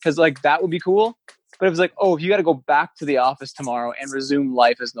over because like that would be cool, but it was like, oh, if you got to go back to the office tomorrow and resume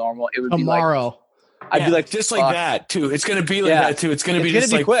life as normal, it would tomorrow. Be like I'd be like just like that too. It's gonna be like that too. It's gonna be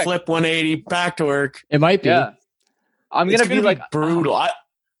just like quick. Flip 180 back to work. It might be. Yeah, I'm gonna be like brutal.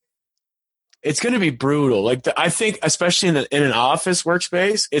 It's gonna be brutal. Like I think, especially in an office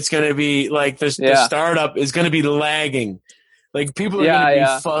workspace, it's gonna be like the startup is gonna be lagging. Like people are gonna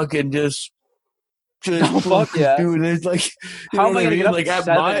be fucking just. Just, Oh, fuck yeah. dude. It's like, you How know am what I I gonna mean? get up Like at at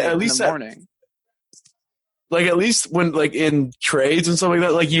 7 my, at in least the morning? like at least when like in trades and stuff like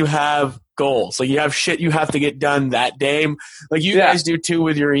that, like you have goals, like you have shit you have to get done that day, like you Yeah. guys do too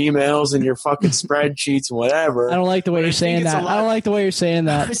with your emails and your fucking spreadsheets and whatever. I don't like the way But I you're think saying it's a that. lot- I don't like the way you're saying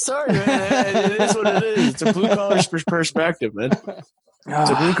that. Sorry, man. It is what it is. It's a blue collar perspective, man. It's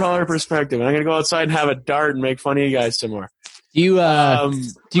a blue collar perspective. And I'm gonna go outside and have a dart and make fun of you guys some more. Do you Um,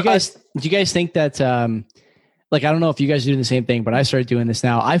 do you guys think that like, I don't know if you guys do the same thing, but I started doing this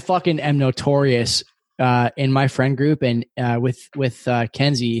now. I fucking am notorious in my friend group and with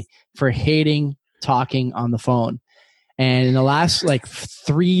Kenzie for hating talking on the phone. And in the last like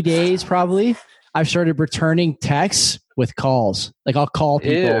 3 days, probably, I've started returning texts with calls. Like I'll call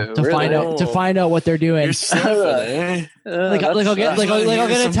people Ew, to really? find out what they're doing. you're sniffing, eh? Like I'll get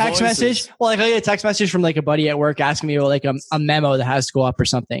a some text voices. message. Well, like I'll get a text message from like a buddy at work asking me about like a memo that has to go up or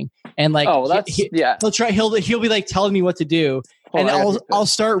something. And like, Oh, that's yeah. he'll be like telling me what to do, Hold and on, I gotta I'll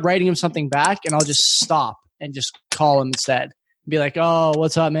start writing him something back, and I'll just stop and just call him instead. Be like, oh,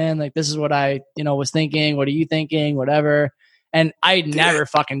 what's up, man? Like, this is what I was thinking. What are you thinking? Whatever. And I never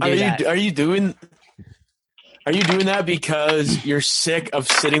fucking do that. Are you doing that because you're sick of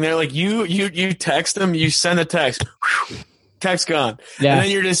sitting there? Like you text them, you send a text, text gone, Yeah. and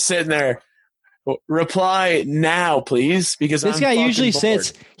then you're just sitting there. Reply now, please, because This I'm guy fucking usually bored.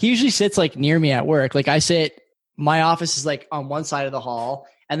 sits. He usually sits like near me at work. Like I sit. My office is like on one side of the hall,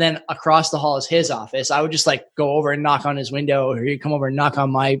 and then across the hall is his office. I would just like go over and knock on his window, or he'd come over and knock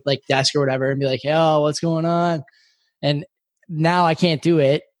on my like desk or whatever, and be like, "Yo, what's going on?" And now I can't do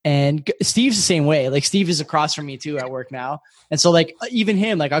it. And Steve's the same way. Like Steve is across from me too at work now, and so like even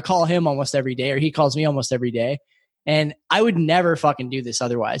him, like I call him almost every day, or he calls me almost every day. And I would never fucking do this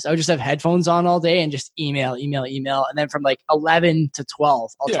otherwise. I would just have headphones on all day and just email. And then from like 11 to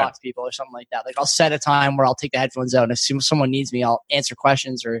 12, I'll talk to people or something like that. Like I'll set a time where I'll take the headphones out, and as soon as someone needs me, I'll answer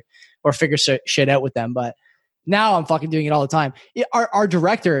questions or figure shit out with them. But now I'm fucking doing it all the time. Our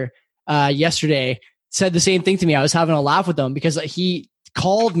director yesterday said the same thing to me. I was having a laugh with him because he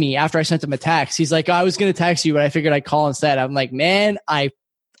called me after I sent him a text. He's like, I was going to text you, but I figured I'd call instead. I'm like, man, I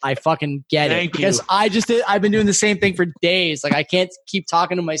fucking get Thank it because you. I've been doing the same thing for days. Like I can't keep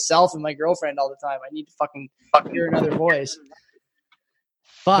talking to myself and my girlfriend all the time. I need to fucking hear another voice.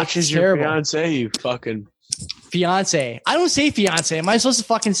 Fuck, Which it's is your terrible. fiance, you fucking Fiance. I don't say fiance. Am I supposed to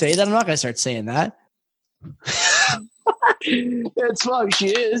fucking say that? I'm not going to start saying that. That's fuck she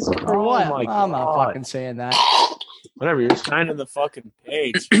is. For what? Oh my I'm not God. fucking saying that. Whatever, you're signing the fucking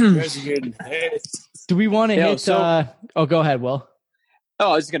page. You guys are getting hit. Do we want to Yo, hit? so- Go ahead, Will.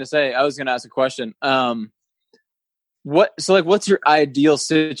 Oh, I was gonna ask a question. What's your ideal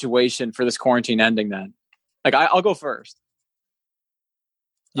situation for this quarantine ending then? Like I'll go first.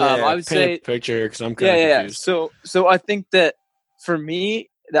 I would paint say a picture because I'm kind of confused. So I think that for me,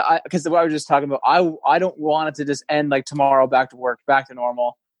 because what I was just talking about, I don't want it to just end like tomorrow, back to work, back to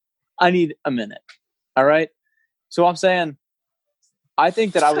normal. I need a minute. All right. So I'm saying, I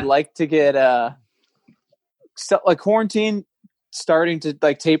think that I would like to get like quarantine starting to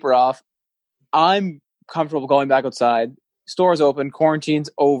like taper off. I'm comfortable going back outside. Stores open, quarantine's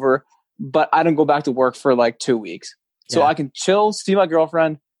over, but I don't go back to work for like 2 weeks. So Yeah. I can chill, see my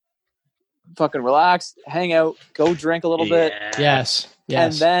girlfriend, fucking relax, hang out, go drink a little bit, Yes.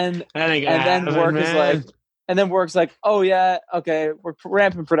 and then work's like, oh yeah, okay, we're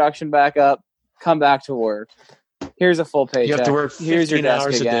ramping production back up. Come back to work. Here's a full paycheck. You have to work 15 Here's your desk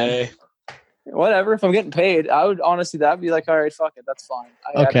hours again. a day. Whatever. If I'm getting paid, I would honestly, that'd be like, all right, fuck it, that's fine.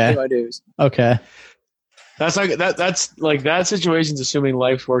 I have to pay my dues. Okay. That's like that's like that situation's assuming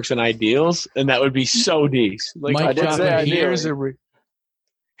life works in ideals, and that would be so decent. Like Mike, I did say here's ideally.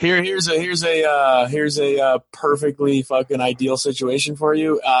 here's a perfectly fucking ideal situation for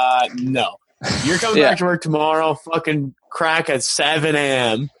you. No, you're coming back to work tomorrow. Fucking crack at 7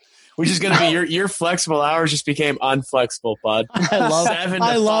 a.m. Which is going to be your flexible hours just became unflexible, bud.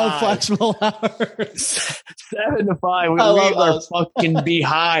 I love flexible hours. 7 to 5. We love are those. fucking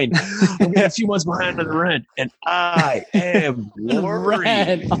behind. We're a few months behind on the rent, and I am worried.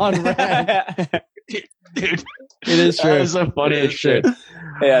 Rent on rent. Dude, It is true. that is the funniest shit.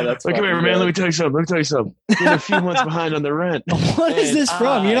 Yeah, that's Look, come here, man. Let me tell you something. We're a few months behind on the rent. What is And this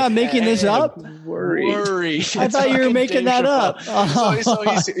from? You're not making this up? Worried. I thought you were making that up. So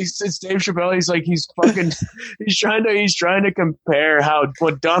he's Dave Chappelle. He's like he's trying to compare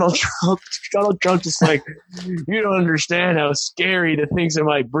what Donald Trump is like. You don't understand how scary the things in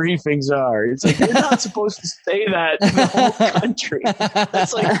my briefings are. It's like you're not supposed to say that to the whole country.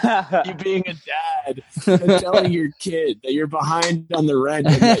 That's like you being a dad and telling your kid that you're behind on the rent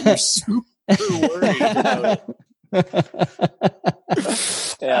and that you're super We're worried about it.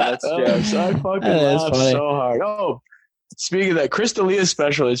 Yeah, that's true. So I fucking That is laughed funny. so hard. Oh, speaking of that, Chris D'Elia's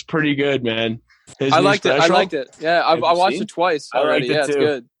special is pretty good, man. His I new liked it. I special? liked it. Yeah, I Have you watched seen? it twice I already. liked it Yeah, it's too.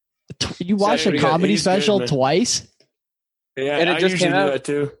 good. You watched a pretty good. comedy He's good, special man. twice? Yeah, And it I just usually came do out. that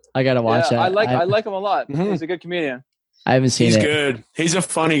too. I gotta watch Yeah, that. I like him a lot. Mhm. He's a good comedian. I haven't seen He's it. good. He's a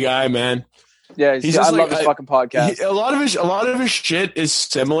funny guy, man. Yeah, He's I just love like- his fucking podcast. A lot of his shit is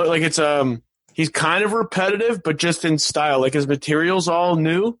similar. Like it's he's kind of repetitive, but just in style. Like his material's all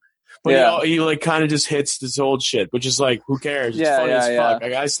new, but Yeah. he like kind of just hits this old shit, which is like, who cares? It's Yeah, funny as yeah, fuck.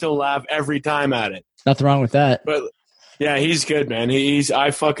 Like I still laugh every time at it. Nothing wrong with that. But yeah, he's good, man.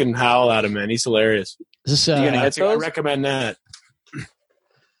 I fucking howl at him, man. He's hilarious. Is this, You gonna hit I those? recommend that.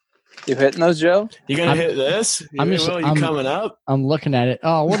 You hitting those, Joe? You gonna I'm- hit this? I'm You just- will? You I'm- coming up? I'm looking at it.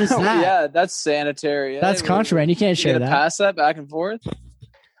 Oh, what is that? Yeah, that's sanitary. That's Hey, contraband. You can't You share gonna that. pass that back and forth?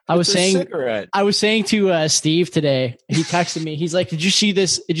 I was It's a saying cigarette. to Steve today. He texted me. He's like, "Did you see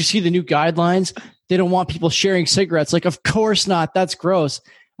this? Did you see the new guidelines? They don't want people sharing cigarettes." Like, of course not. That's gross.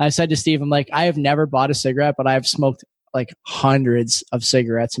 I said to Steve, "I'm like, I have never bought a cigarette, but I've smoked like hundreds of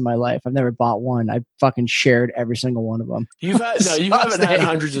cigarettes in my life. I've never bought one. I fucking shared every single one of them. You haven't had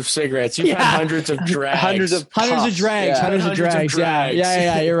hundreds of cigarettes. You've Yeah. had hundreds of drags. Hundreds of Hundreds of puffs. drags. Yeah. Hundreds of Hundreds of drags. drags.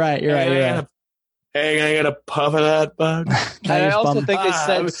 Yeah. You're right. You're right. You're right. Hey, can I get a puff of that, bud? And I Nice also bum. think they Ah,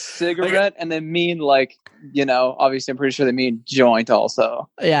 said cigarette and they mean like, obviously I'm pretty sure they mean joint also.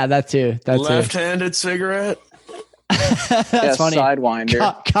 Yeah, that too. That too. Left-handed cigarette. That's Yeah, funny.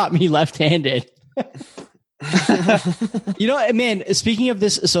 Sidewinder. Caught me left-handed. Man, speaking of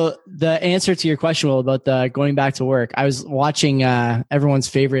this, so the answer to your question, Will, about the going back to work, I was watching everyone's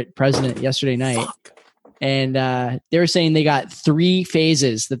favorite president yesterday night, and they were saying they got 3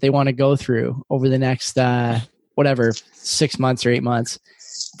 phases that they want to go through over the next 6 months or 8 months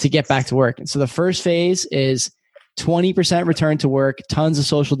to get back to work. And so the first phase is 20% return to work, tons of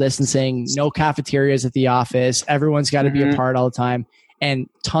social distancing, no cafeterias at the office, everyone's got to be Mhm. apart all the time, and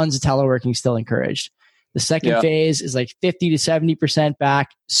tons of teleworking still encouraged. The second Yeah. phase is like 50 to 70% back,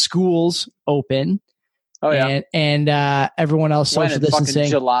 schools open, Oh yeah. and everyone else When, social in fucking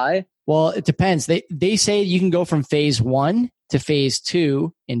distancing. July? Well, it depends. They say you can go from phase 1 to phase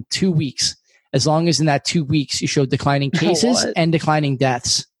 2 in 2 weeks, as long as in that 2 weeks you show declining cases What? and declining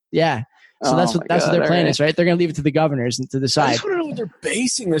deaths. Yeah. So Oh that's my what their God, plan alright. is, right? They're going to leave it to the governors and to I decide. just want to know what they're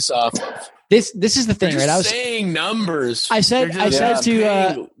basing this off of. This is the They're thing, just right? I was saying numbers. I said- They're I just said to,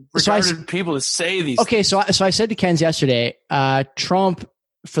 paying so I s- retarded people to say these. okay. So I said to Ken's yesterday, Trump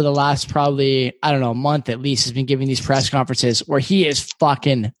for the last probably month at least has been giving these press conferences where he is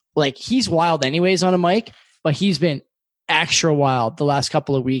fucking like he's wild anyways on a mic, but he's been extra wild the last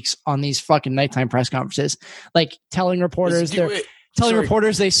couple of weeks on these fucking nighttime press conferences, like telling reporters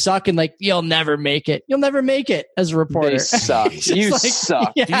they suck and like you'll never make it as a reporter. They suck. He's just You like,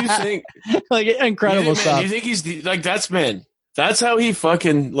 suck. yeah, Do you think like incredible do stuff. you think he's like that's how he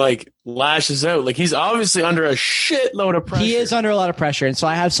fucking like lashes out. Like he's obviously under a shitload of pressure. He is under a lot of pressure, and so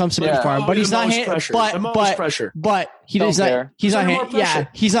I have some sympathy Yeah. for him. But The he's not. most pressure. The most pressure. But he Don't does not. care. He's not. He's under more pressure.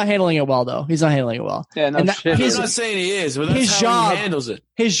 He's not handling it well, though. He's not handling it well. Yeah, no And that- shit. I'm his- not saying he is, but that's his how job- he handles it.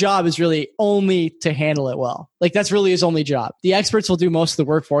 His job is really only to handle it well. Like that's really his only job. The experts will do most of the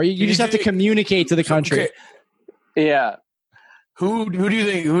work for you. You Do just you have to think- communicate to the country. Okay, Yeah. who do you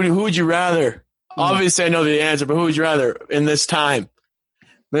think? Who would you rather? Obviously, I know the answer, but who would you rather in this time,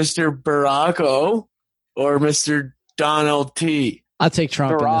 Mr. Baracko or Mr. Donald T? I'll take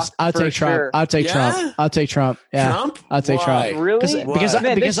Trump in this. Barack, I'll for take Trump. sure. I'll take Yeah? Trump. I'll take Trump. Yeah. Trump? I'll take Why? Trump. Really? Because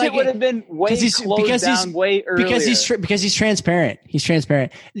Man, because this I shit would have been way he's- closed because he's- down way earlier. because he's transparent. He's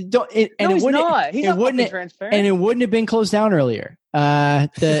transparent. Don't, it, and no, it he's wouldn't. not. He's it not wouldn't. fucking transparent. And it wouldn't have been closed down earlier.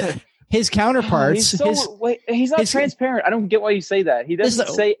 His counterparts. He's not his- transparent. I don't get why you say that. He doesn't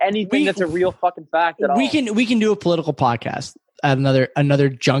Listen, say anything we- that's a real fucking fact at all. we can do a political podcast at another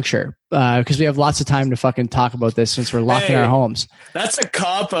juncture because we have lots of time to fucking talk about this since we're locked in Hey. our homes. That's a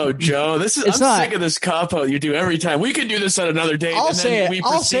cop out, Joe. I'm It's not. sick of this cop out you do every time. We could do this at another date. I'll and say then it. We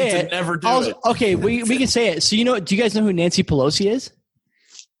I'll proceed say to it. never do it. Okay, we can say it. So do you guys know who Nancy Pelosi is?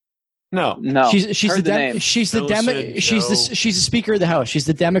 No. no, She's heard the name. she's the Listen, she's the Joe. she's the Speaker of the House. She's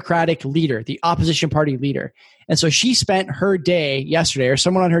the Democratic leader, the opposition party leader. And so she spent her day yesterday, or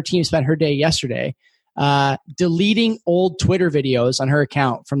someone on her team spent her day yesterday, deleting old Twitter videos on her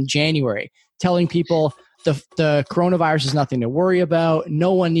account from January, telling people the coronavirus is nothing to worry about.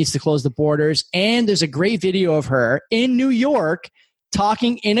 No one needs to close the borders. And there's a great video of her in New York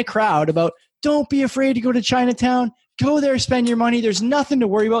talking in a crowd about don't be afraid to go to Chinatown. Go there, spend your money. There's nothing to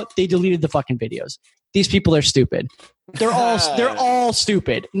worry about. They deleted the fucking videos. these people are stupid. They're all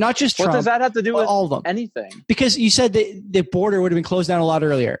stupid. Not just Trump. What does that have to do with all of them? anything? Because you said the border would have been closed down a lot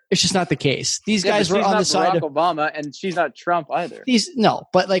earlier. It's just not the case. These guys were on the side of Obama, and she's not Trump either.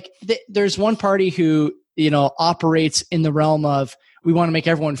 But like there's one party who, operates in the realm of we want to make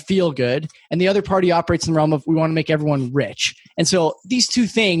everyone feel good, and the other party operates in the realm of we want to make everyone rich. And so these two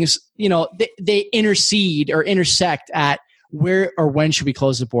things, they intercede or intersect at where or when should we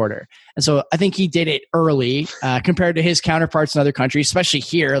close the border. And so I think he did it early compared to his counterparts in other countries, especially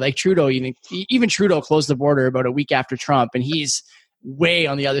here. Like Trudeau, even Trudeau closed the border about a week after Trump, and he's way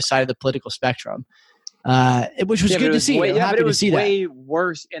on the other side of the political spectrum, which was good to see. I'm happy to see that. It was way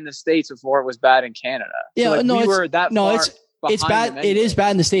worse in the States before it was bad in Canada. It's bad. It is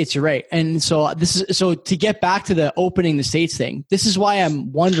bad in the States. You're right. And so to get back to the opening the States thing, this is why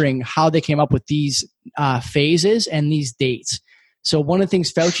I'm wondering how they came up with these phases and these dates. So one of the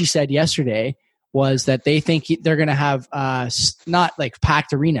things Fauci said yesterday was that they think they're going to have not like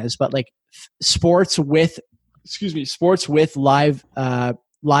packed arenas, but like sports with live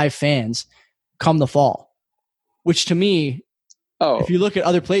fans come the fall, which to me, if you look at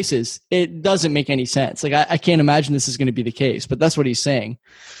other places, it doesn't make any sense. Like I can't imagine this is going to be the case, but that's what he's saying.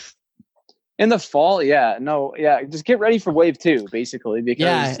 In the fall, just get ready for wave 2, basically,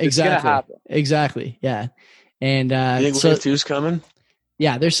 because it's going to happen. Exactly, yeah. And you think wave 2's coming?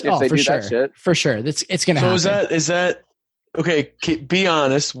 Yeah, there's for sure. It's going to happen. So is that okay? Be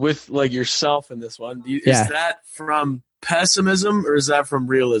honest with like yourself in this one. Is that from pessimism or is that from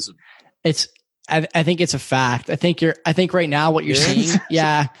realism? I think it's a fact. I think right now what you're seeing.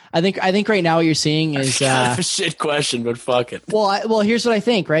 Yeah, I think right now what you're seeing is kind of a shit question, but fuck it. Well, here's what I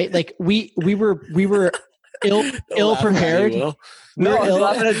think. Right, like we were ill prepared. No, I'm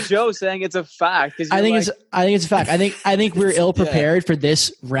laughing at Joe saying it's a fact. I think it's a fact. I think we're ill prepared for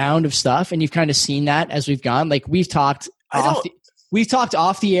this round of stuff, and you've kind of seen that as we've gone. Like we've talked off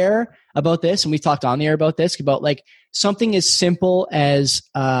the air about this, and we've talked on the air about this, about like something as simple as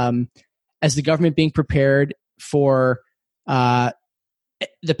the government being prepared for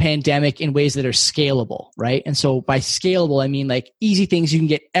the pandemic in ways that are scalable, right? And so by scalable, I mean like easy things you can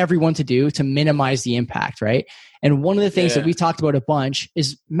get everyone to do to minimize the impact, right? And one of the things that we talked about a bunch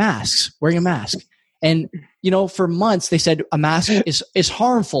is masks, wearing a mask. And, for months they said a mask is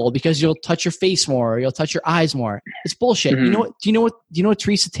harmful because you'll touch your face more, or you'll touch your eyes more. It's bullshit. Mm-hmm. Do you know what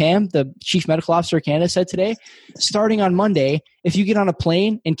Theresa Tam, the chief medical officer of Canada, said today? Starting on Monday, if you get on a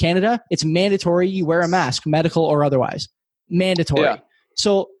plane in Canada, it's mandatory you wear a mask, medical or otherwise. Mandatory. Yeah.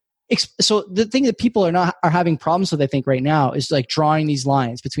 So the thing that people are having problems with, I think, right now is like drawing these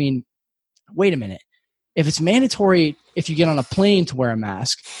lines between, wait a minute, if it's mandatory if you get on a plane to wear a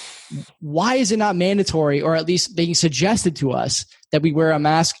mask, why is it not mandatory, or at least being suggested to us, that we wear a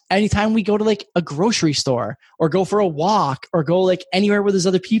mask anytime we go to like a grocery store or go for a walk or go like anywhere where there's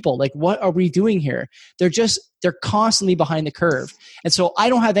other people? Like, what are we doing here? They're constantly behind the curve. And so I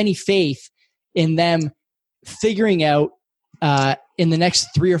don't have any faith in them figuring out in the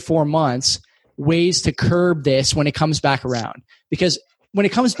next 3 or 4 months ways to curb this when it comes back around. Because when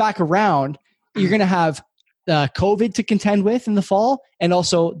it comes back around, you're going to have COVID to contend with in the fall, and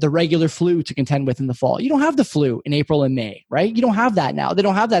also the regular flu to contend with in the fall. You don't have the flu in April and May, right? You don't have that now. They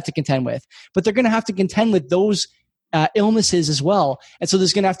don't have that to contend with, but they're going to have to contend with those illnesses as well. And so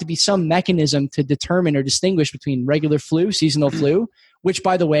there's going to have to be some mechanism to determine or distinguish between regular flu, seasonal flu, which,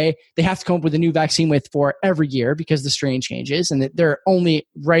 by the way, they have to come up with a new vaccine with for every year because the strain changes, and they're only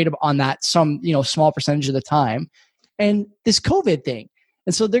right on that some small percentage of the time. And this COVID thing.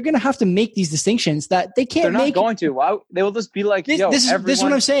 And so they're going to have to make these distinctions that they can't make. They're not going to. Why? They will just be like, this is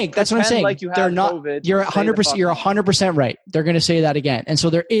what I'm saying. That's what I'm saying. Like they're not. COVID, you're 100%. You're 100% right. They're going to say that again. And so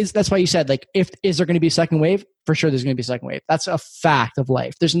there is. That's why you said, like, is there going to be a second wave? For sure, there's going to be a second wave. That's a fact of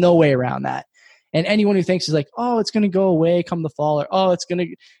life. There's no way around that. And anyone who thinks is like, oh, it's going to go away come the fall, or oh, it's going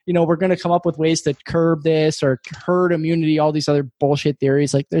to, we're going to come up with ways to curb this or herd immunity, all these other bullshit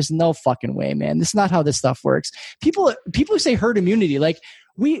theories. Like, there's no fucking way, man. This is not how this stuff works. People who say herd immunity, like,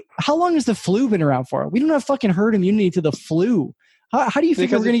 how long has the flu been around for? We don't have fucking herd immunity to the flu. How do you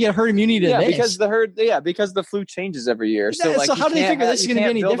think we're going to get herd immunity to this? Because the flu changes every year. So, so how do they figure this is going to be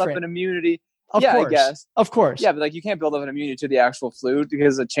any different? Build up an immunity. Of course. I guess. Of course. Yeah, but like you can't build up an immunity to the actual flu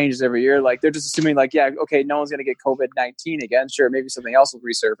because it changes every year. Like they're just assuming like, yeah, okay, no one's going to get COVID-19 again. Sure, maybe something else will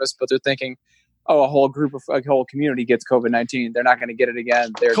resurface, but they're thinking, oh, a whole community gets COVID-19. They're not going to get it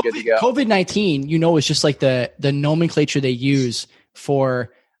again. They're good to go. COVID-19, is just like the nomenclature they use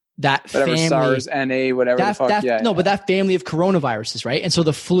for that whatever family, SARS, NA, whatever the fuck. But that family of coronaviruses, right? And so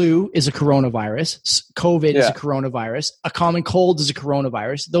the flu is a coronavirus, COVID is a coronavirus, a common cold is a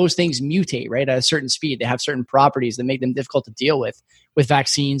coronavirus. Those things mutate, right, at a certain speed. They have certain properties that make them difficult to deal with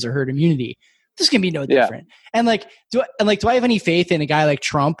vaccines or herd immunity. This can be no different. And do I have any faith in a guy like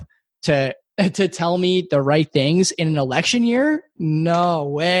Trump to tell me the right things in an election year? No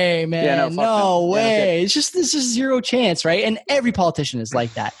way, man. No way. Yeah, this is zero chance, right? And every politician is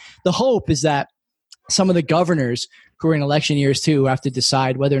like that. The hope is that some of the governors who are in election years too have to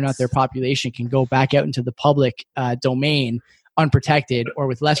decide whether or not their population can go back out into the public domain unprotected or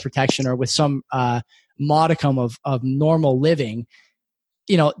with less protection or with some modicum of normal living.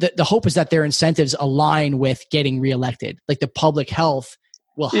 You know, the hope is that their incentives align with getting reelected. Like the public health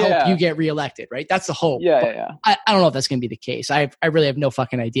will help you get reelected, right? That's the hope. Yeah. I don't know if that's going to be the case. I really have no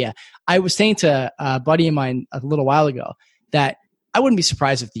fucking idea. I was saying to a buddy of mine a little while ago that I wouldn't be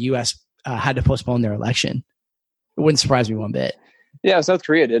surprised if the U.S. Had to postpone their election. It wouldn't surprise me one bit. Yeah, South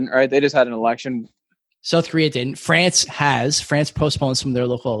Korea didn't, right? They just had an election. South Korea didn't. France postponed some of their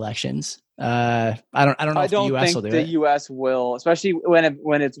local elections. I don't know if the U.S. will do it. The U.S. will, especially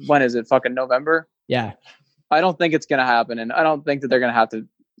when is it fucking November? Yeah. I don't think it's going to happen, and I don't think that they're going to have to.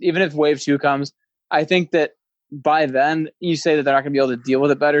 Even if Wave 2 comes, I think that by then you say that they're not going to be able to deal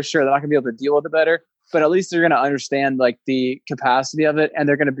with it better. Sure, they're not going to be able to deal with it better, but at least they're going to understand like the capacity of it, and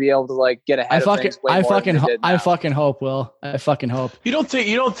they're going to be able to like get ahead of things. I fucking hope, Will. I fucking hope. You don't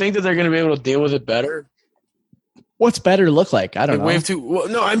think that they're going to be able to deal with it better? What's better to look like? I don't know. Wave 2. Well,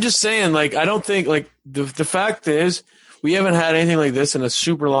 no, I'm just saying. Like, I don't think like the fact is we haven't had anything like this in a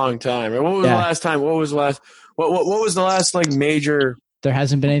super long time. Right? What was the last time? What was the last? What was the last like major? There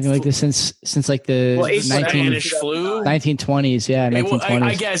hasn't been anything like this since like the Spanish flu, 1920s. Yeah, 1920s.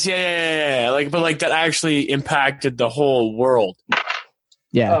 I guess. Yeah. Like, but like that actually impacted the whole world.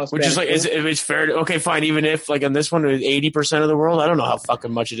 Yeah, which is like, it's fair to, okay, fine. Even if like on this one, 80% of the world, I don't know how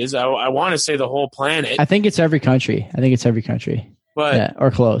fucking much it is. I want to say the whole planet. I think it's every country. But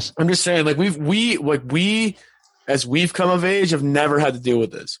or close. I'm just saying, like we as we've come of age have never had to deal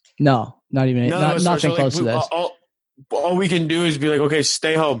with this. No, not even nothing close to this. All we can do is be like, okay,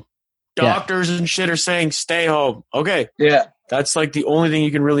 stay home. Doctors and shit are saying stay home. Okay. Yeah. That's like the only thing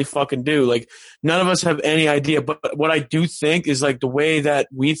you can really fucking do. Like none of us have any idea. But what I do think is like the way that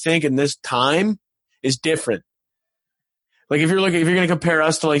we think in this time is different. Like if you're going to compare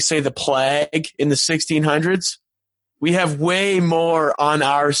us to like say the plague in the 1600s, we have way more on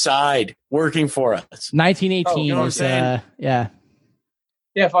our side working for us. 1918 you know was yeah.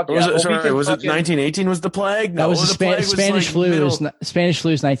 Yeah, fuck yeah. Was it 1918 was the plague? No, that was the Spanish flu. Spanish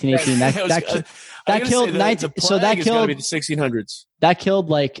flu is 1918. That killed the the 1600s. That killed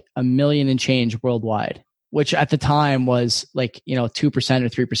like 1 million and change worldwide, which at the time was like, 2% or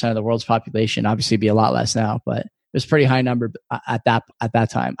 3% of the world's population. Obviously it'd be a lot less now, but it was a pretty high number at that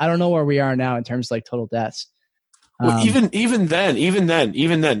time. I don't know where we are now in terms of like total deaths. Well, even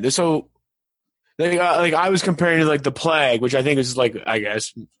then. So like I was comparing to like the plague, which I think is like, I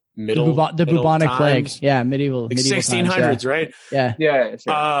guess, the bubonic times. Plague. Yeah, medieval 1600s, times, right? Yeah.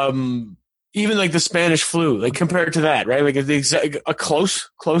 Sure. Even like the Spanish flu, like compared to that, right? Like a close,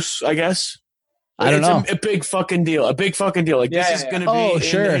 I guess. I don't know. A big fucking deal. Like this is going to be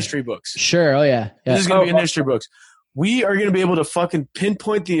in the history books. Sure. Oh yeah. This is going to be in history books. We are going to be able to fucking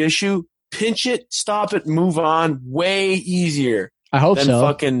pinpoint the issue, pinch it, stop it, move on way easier. I hope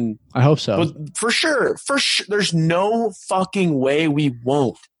so. I hope so. But for sure. There's no fucking way we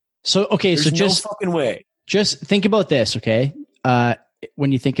won't. So, okay. There's no fucking way. Just think about this. Okay.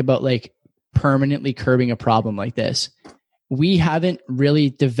 When you think about like permanently curbing a problem like this, we haven't really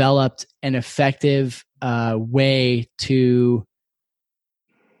developed an effective way to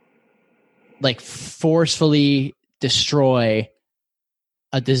like forcefully destroy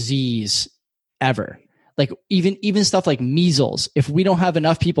a disease ever. Like even stuff like measles, if we don't have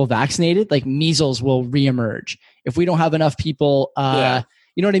enough people vaccinated, like measles will reemerge. If we don't have enough people, you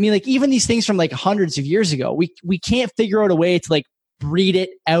know what I mean? Like even these things from like hundreds of years ago, we can't figure out a way to like breed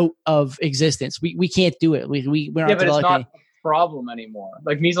it out of existence. We can't do it. We're not but it's not a problem anymore.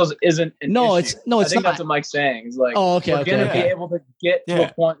 Like measles isn't an issue. It's I think not. that's what Mike's saying. It's like, we're going to be able to get to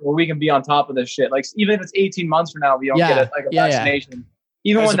a point where we can be on top of this shit. Like even if it's 18 months from now, we don't get a vaccination.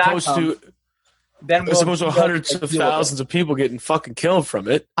 Even when that comes, then as opposed to hundreds of thousands of people getting fucking killed from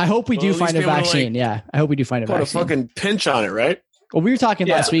it. I hope we do find a vaccine. I hope we do find a vaccine. Put a fucking pinch on it, right? Well, we were talking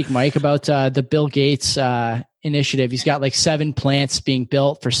last week, Mike, about the Bill Gates initiative. He's got like 7 plants being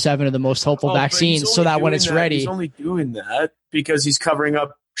built for 7 of the most hopeful vaccines, so that when it's ready, he's only doing that because he's covering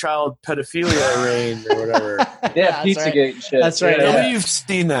up child pedophilia reign or whatever. Yeah, that's right. Pizzagate and shit. That's right, Tell yeah. me you've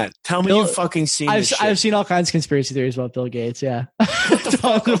seen that. Tell me Bill- you've fucking seen I've this shit. I've seen all kinds of conspiracy theories about Bill Gates. Yeah.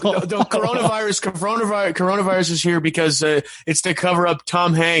 The coronavirus is here because it's to cover up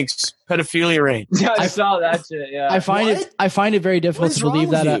Tom Hanks' pedophilia reign. Yeah, I saw that shit. Yeah, I find it very difficult What is to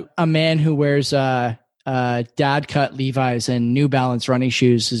believe wrong that with you? a man who wears dad cut Levi's and New Balance running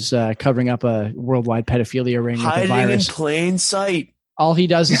shoes is covering up a worldwide pedophilia ring with a Hiding in virus. plain sight. All he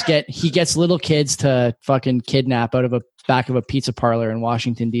does is gets little kids to fucking kidnap out of a back of a pizza parlor in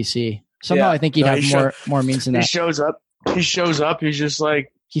Washington D.C. Somehow Yeah. I think he'd No, have he more means than He that. shows up. He's just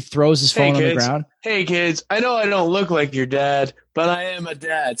like, He throws his Hey, phone on the kids. ground. hey kids, I know I don't look like your dad, but I am a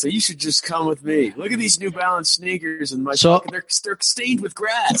dad, so you should just come with me. Look at these New Balance sneakers and my So- fucking, they're stained with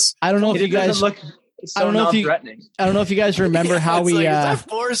grass. I don't know if It you guys. doesn't look so I don't know if you- non-threatening. I don't know if you guys remember how It's we. like, is that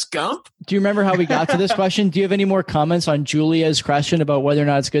Forrest Gump? Do you remember how we got to this question? Do you have any more comments on Julia's question about whether or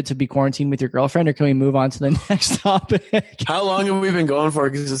not it's good to be quarantined with your girlfriend, or can we move on to the next topic? How long have we been going for?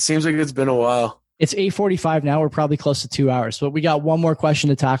 Because it seems like it's been a while. It's 8:45 now. We're probably close to 2 hours, but we got one more question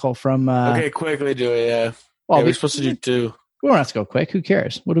to tackle from. Okay, quickly do it, yeah. Well, Yeah, we we're supposed to do two. don't have to go quick. Who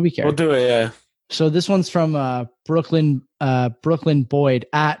cares? What do we care? We'll do it, yeah. So this one's from Brooklyn Boyd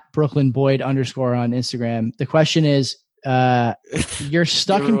at Brooklyn Boyd _ on Instagram. The question is, you're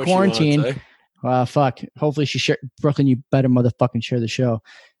stuck Give her in what she wants, quarantine. eh? Fuck. Hopefully Brooklyn, you better motherfucking share the show.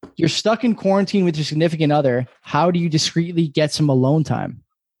 You're stuck in quarantine with your significant other. How do you discreetly get some alone time?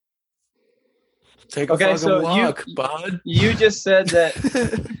 Take a Okay, fucking so walk, bud. You just said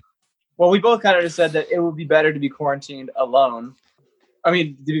that. Well, we both kind of just said that it would be better to be quarantined alone. I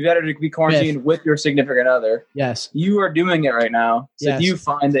mean, to be better to be quarantined with your significant other. Yes. You are doing it right now. So Yes. do you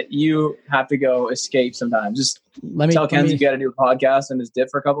find that you have to go escape sometimes? Just Let me tell Kenzie you got to do a podcast and his dip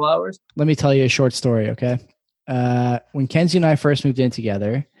for a couple hours. let me tell you a short story, okay? When Kenzie and I first moved in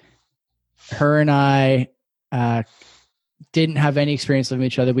together, her and I didn't have any experience living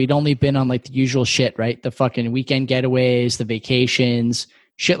with each other. We'd only been on like the usual shit, right? The fucking weekend getaways, the vacations,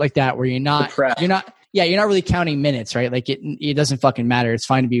 shit like that, where you're not really counting minutes, right? Like it doesn't fucking matter. It's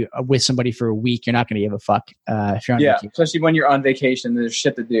fine to be with somebody for a week. You're not going to give a fuck if you're on vacation. Especially when you're on vacation, there's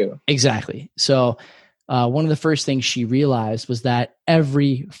shit to do. Exactly. So one of the first things she realized was that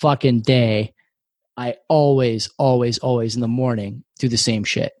every fucking day, I always in the morning do the same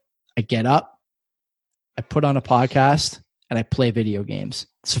shit. I get up, I put on a podcast, and I play video games.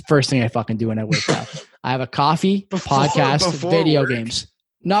 It's the first thing I fucking do when I wake up. I have a coffee, podcast, before video work? games.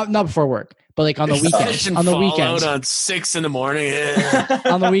 Not before work, but like on the weekends. On the weekends. On 6 in the morning. Yeah.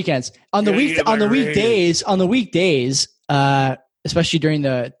 On the weekends. On the Gotta get my weekdays, especially during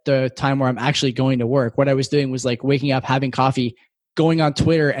the time where I'm actually going to work, what I was doing was like waking up, having coffee, going on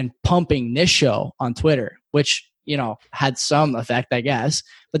Twitter and pumping this show on Twitter, which, you know, had some effect, I guess.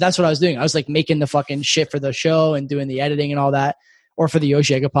 But that's what I was doing. I was like making the fucking shit for the show and doing the editing and all that, or for the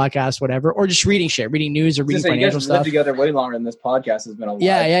Oshiega podcast, whatever, or just reading shit, reading news or reading You financial guys lived stuff. together way longer than this podcast has been alive.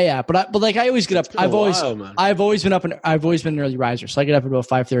 Yeah. But like I always get up. It's been a while, man. I've always been an early riser. So I get up at about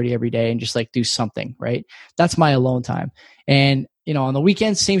 5:30 every day and just like do something, right? That's my alone time. And, you know, on the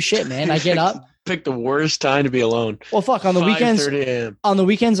weekends, same shit, man. I get up. Pick the worst time to be alone. Well, fuck, on the weekends, 5:30 a.m. on the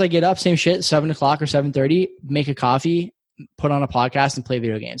weekends, I get up, same shit, 7 o'clock or 7:30, make a coffee, put on a podcast and play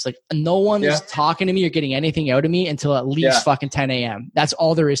video games. Like no one is talking to me or getting anything out of me until at least fucking 10 a.m. That's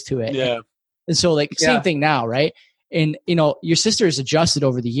all there is to it. Yeah. And so like same thing now, right? And you know, your sister has adjusted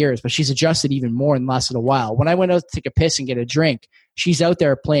over the years, but she's adjusted even more in the last little while. When I went out to take a piss and get a drink, she's out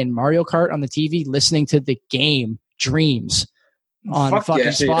there playing Mario Kart on the TV, listening to the game Dreams on fucking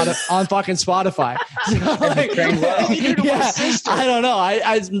Spotify. I don't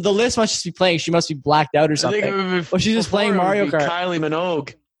know. The list must just be playing. She must be blacked out or something. Or she's just playing Mario Kart. Kylie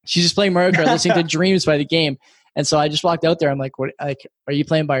Minogue. She's just playing Mario Kart, listening to Dreams by the game. And so I just walked out there. I'm like, "What? Like, are you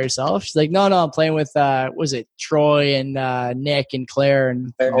playing by yourself?" She's like, "No, I'm playing with was it Troy and Nick and Claire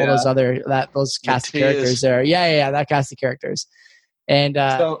and all those other those cast of characters there." Yeah, that cast of characters. And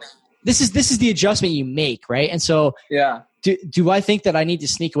this is the adjustment you make, right? And so Do I think that I need to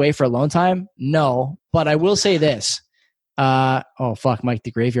sneak away for alone time? No, but I will say this. Oh, fuck, Mike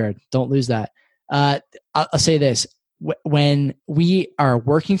the Graveyard. Don't lose that. I'll say this. When we are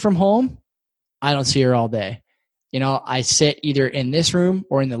working from home, I don't see her all day. You know, I sit either in this room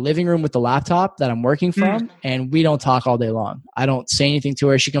or in the living room with the laptop that I'm working from, and we don't talk all day long. I don't say anything to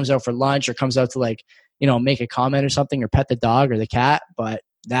her. She comes out for lunch or comes out to like, you know, make a comment or something or pet the dog or the cat, but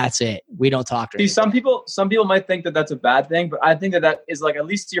that's it. We don't talk to her. See, some people might think that that's a bad thing, but I think that is like, at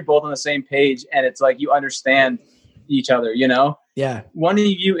least you're both on the same page and it's like you understand each other, you know? Yeah. One of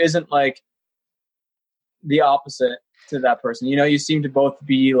you isn't like the opposite to that person. You know, you seem to both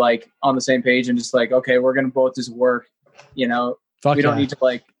be like on the same page and just like, okay, we're gonna both just work. You know, we don't need to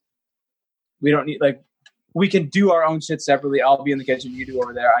like, we can do our own shit separately. I'll be in the kitchen, you do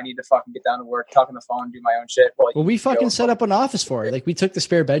over there. I need to fucking get down to work, talk on the phone, do my own shit. Well, we fucking set up an office for her. Like, we took the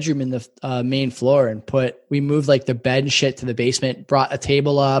spare bedroom in the main floor and we moved like the bed and shit to the basement, brought a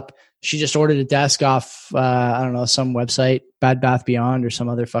table up. She just ordered a desk off, I don't know, some website, Bad Bath Beyond or some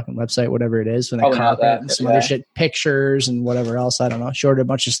other fucking website, whatever it is. When and some other shit, pictures and whatever else. I don't know. She ordered a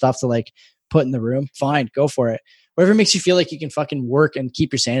bunch of stuff to like put in the room. Fine, go for it. Whatever makes you feel like you can fucking work and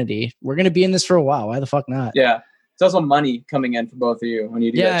keep your sanity. We're going to be in this for a while. Why the fuck not? Yeah. It's also money coming in for both of you when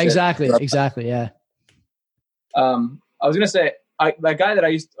you do that shit. Exactly. Yeah. I was going to say, that guy that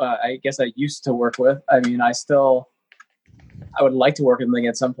I used to work with, I mean, I would like to work with him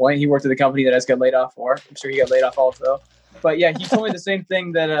at some point. He worked at the company that I just got laid off for. I'm sure he got laid off also. But yeah, he told me the same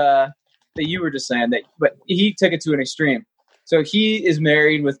thing that you were just saying, but he took it to an extreme. So he is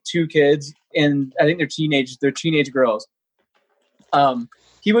married with 2 kids, and I think they're teenage girls.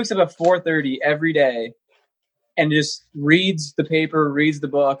 He wakes up at 4:30 every day and just reads the paper, reads the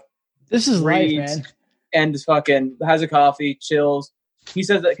book. This is life, man. And just fucking has a coffee, chills. He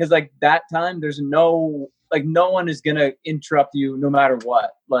says that because like that time, there's no one is gonna interrupt you no matter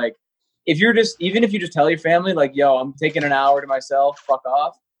what. Like even if you just tell your family like, yo, I'm taking an hour to myself, fuck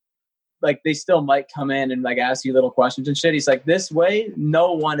off. Like they still might come in and like ask you little questions and shit. He's like, this way,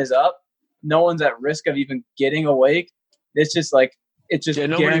 no one is up. No one's at risk of even getting awake. It's just like,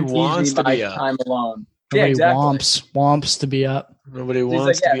 nobody wants to be up. Time alone. Nobody wants to be up. Nobody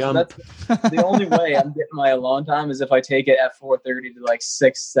wants to be up. The only way I'm getting my alone time is if I take it at 4:30 to like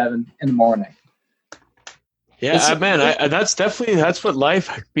 6, 7 in the morning. Yeah, that's what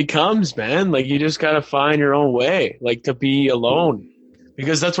life becomes, man. Like you just got to find your own way, like to be alone.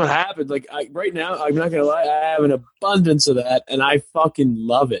 Because that's what happened. Like right now, I'm not gonna lie, I have an abundance of that, and I fucking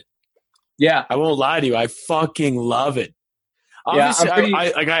love it. Yeah, I won't lie to you, I fucking love it. Obviously,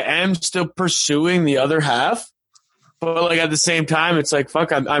 I am still pursuing the other half, but like at the same time, it's like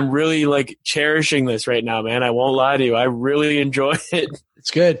fuck, I'm really like cherishing this right now, man. I won't lie to you, I really enjoy it. It's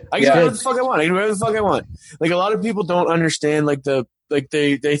good. I can do whatever the fuck I want. I can do whatever the fuck I want. Like a lot of people don't understand, like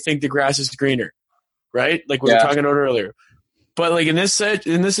they think the grass is greener, right? Like we were talking about earlier. But like in this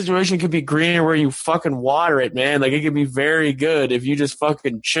situation, it could be greener where you fucking water it, man. Like it could be very good if you just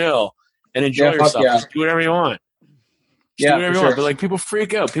fucking chill and enjoy yourself. Just do whatever you want. Do whatever you want. But like people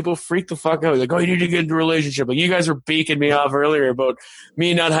freak out. People freak the fuck out. Like, oh, you need to get into a relationship. Like you guys were beaking me off earlier about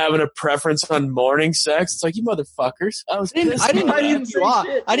me not having a preference on morning sex. It's like, you motherfuckers. I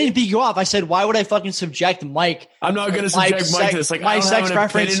didn't beat you off. I said, why would I fucking subject Mike? I'm not going to subject Mike to this. Like, my sex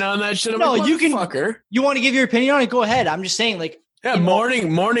preference on that shit. No, you can. You want to give your opinion on it? Go ahead. I'm just saying, like. Yeah,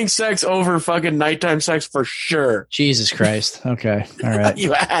 morning sex over fucking nighttime sex for sure. Jesus Christ. Okay. All right.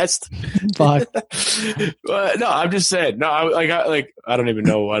 You asked. Fuck. No, I'm just saying. No, I don't even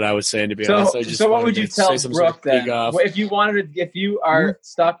know what I was saying, to be honest. So what would you tell Brooke then? If you are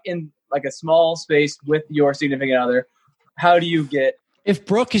stuck in like a small space with your significant other, how do you get? If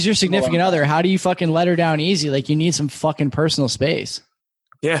Brooke is your significant other, how do you fucking let her down easy? Like you need some fucking personal space.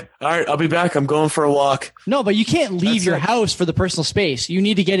 Yeah. All right. I'll be back. I'm going for a walk. No, but you can't leave your house for the personal space. You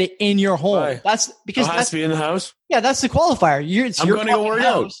need to get it in your home. Why? That's because it has to be in the house. Yeah, that's the qualifier. I'm going to go work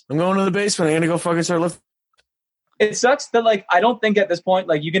out. I'm going to the basement. I'm going to go fucking start lifting. It sucks that like I don't think at this point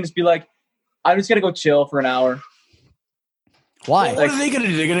like you can just be like, I'm just gonna go chill for an hour. Why? What are they gonna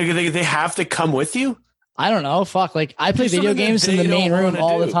do? They have to come with you? I don't know. Fuck. Like I play video games in the main room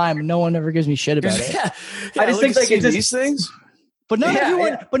all the time. No one ever gives me shit about it. I just think like it's just these things. But not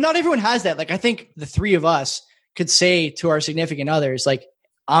everyone has that. Like, I think the 3 of us could say to our significant others, like,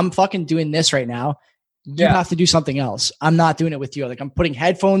 I'm fucking doing this right now. You have to do something else. I'm not doing it with you. Like, I'm putting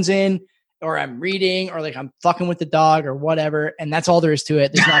headphones in, or I'm reading, or like I'm fucking with the dog, or whatever. And that's all there is to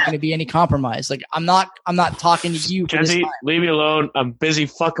it. There's not going to be any compromise. Like, I'm not talking to you. Jesse, leave me alone. I'm busy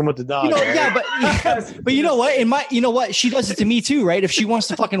fucking with the dog. But you know what? She does it to me too, right? If she wants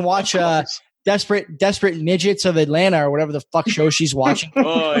to fucking watch Desperate Midgets of Atlanta or whatever the fuck show she's watching.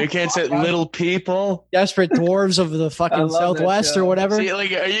 Oh, you can't say Little People. Desperate Dwarves of the fucking Southwest or whatever. See,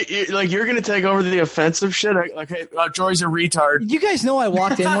 like, you're going to take over the offensive shit? Hey, Joy's a retard. You guys know I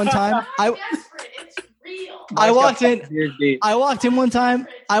walked in one time. I walked in one time.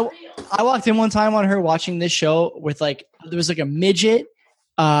 I walked in one time on her watching this show with like, there was like a midget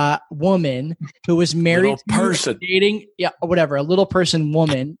woman who was married dating a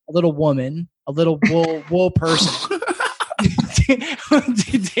little wool person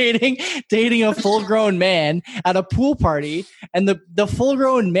dating a full grown man at a pool party, and the full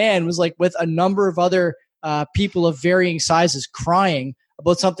grown man was like with a number of other people of varying sizes crying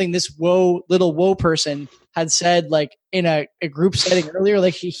about something this little woe person had said, like in a group setting earlier,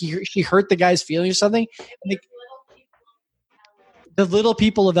 like she hurt the guy's feelings or something. And the little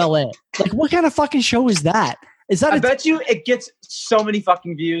people of LA, like what kind of fucking show is that? Is that I bet you it gets so many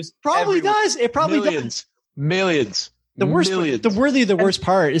fucking views. Probably everywhere. does. It probably does. Millions. The worst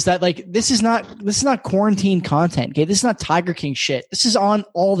part is that like this is not quarantine content. Okay, this is not Tiger King shit. This is on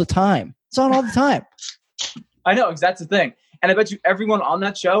all the time. It's on all the time. I know, that's the thing. And I bet you everyone on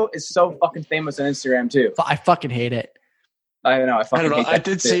that show is so fucking famous on Instagram too. I fucking hate it. I know. I don't know. hate that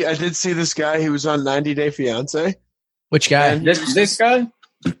I did see this guy. He was on 90 Day Fiance. Which guy? And this guy?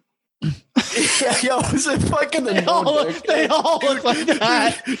 Yo, was it fucking They all look like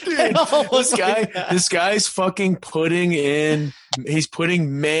that. This guy's fucking he's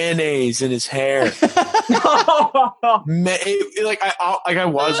putting mayonnaise in his hair. I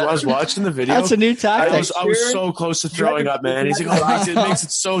was watching the video. That's a new tactic. I was so close to throwing up, man. He's like, it makes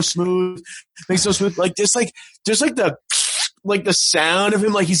it so smooth. Makes it so smooth. Like just like the sound of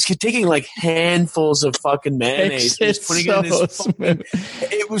him, like he's taking like handfuls of fucking mayonnaise. He's putting it in his fucking,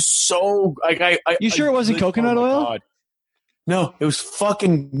 it was so like You sure it wasn't coconut oil? God. No, it was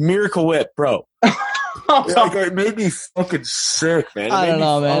fucking Miracle Whip, bro. Like, it made me fucking sick, man. I don't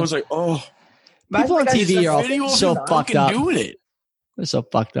know, man. I was like, oh. People on TV are all so fucked up. Doing it. They're so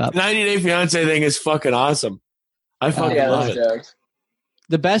fucked up. 90 Day Fiance thing is fucking awesome. I fucking love it. Jokes.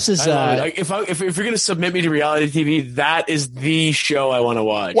 The best is like if you're gonna submit me to reality TV, that is the show I want to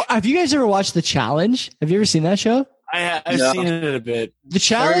watch. Well, have you guys ever watched The Challenge? Have you ever seen that show? I've seen it a bit. The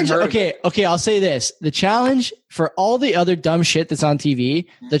Challenge. Okay. I'll say this: The Challenge, for all the other dumb shit that's on TV,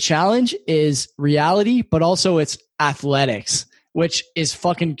 The Challenge is reality, but also it's athletics, which is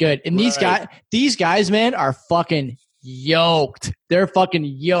fucking good. And these guys, man, are fucking yoked. They're fucking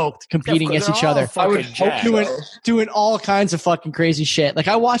yoked competing against each other. I would hope doing all kinds of fucking crazy shit. Like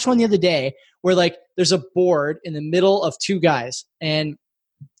I watched one the other day where like there's a board in the middle of two guys and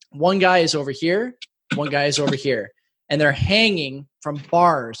one guy is over here, one guy is over here, and they're hanging from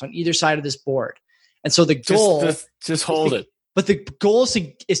bars on either side of this board. And so the goal just hold it. But the goal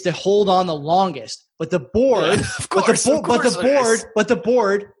is to hold on the longest. But the board, but the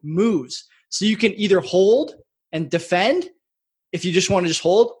board moves. So you can either hold and defend if you just want to just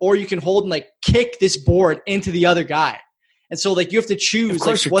hold, or you can hold and like kick this board into the other guy. And so like you have to choose. Of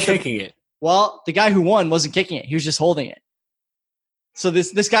course, like, you're kicking it. Well, the guy who won wasn't kicking it; he was just holding it. So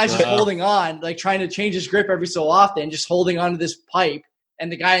this guy's just holding on, like trying to change his grip every so often, just holding onto this pipe.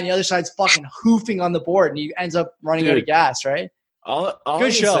 And the guy on the other side's fucking hoofing on the board, and he ends up running out of gas. Right? All I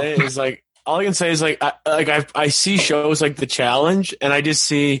can say is I see shows like The Challenge, and I just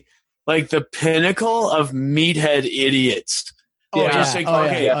see like the pinnacle of meathead idiots. Who want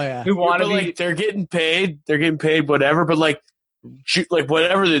to be? Like, they're getting paid, whatever. But like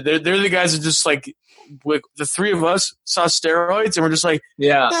whatever, they're the guys that just like the three of us saw steroids, and we're just like,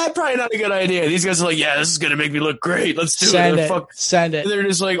 probably not a good idea. These guys are like, this is gonna make me look great. Let's do it. Send it. And they're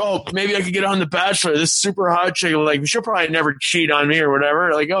just like, oh, maybe I could get on The Bachelor. This super hot chick, like, she'll probably never cheat on me or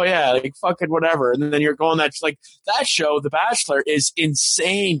whatever. Like, oh yeah, like fucking whatever. And then you're going that show, The Bachelor, is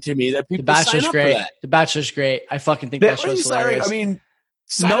insane to me. That people The Bachelor's sign up great. for that. The Bachelor's great. I fucking think that show's hilarious. I mean,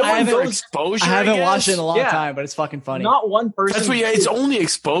 I haven't watched it in a long time, but it's fucking funny. Not one person. That's what. It's only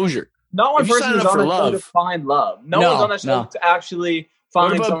exposure. Not one person is on the show to find love. No one's on the show to actually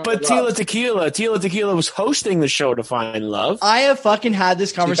find love. But Tila Tequila was hosting the show to find love. I have fucking had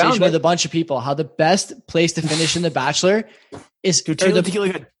this conversation with a bunch of people. How the best place to finish in The Bachelor is Tila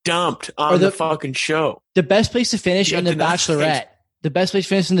Tequila got dumped on the fucking show. The best place to finish in The Bachelorette. The best place to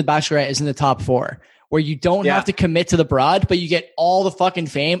finish in The Bachelorette is in the top 4, where you don't have to commit to the broad, but you get all the fucking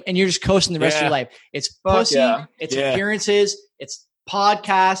fame and you're just coasting the rest of your life. It's pussy, it's appearances, it's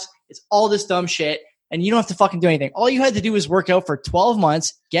podcasts, it's all this dumb shit, and you don't have to fucking do anything. All you had to do was work out for 12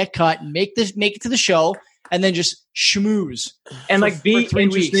 months, get cut, make it to the show, and then just schmooze and like be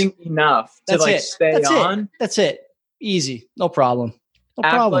interesting enough to like stay on. That's it. Easy, no problem. No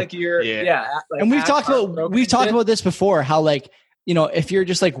act problem. like you're and we've talked about this before. How like, you know, if you're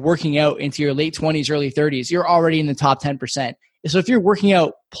just like working out into your late 20s, early 30s, you're already in the top 10%. So if you're working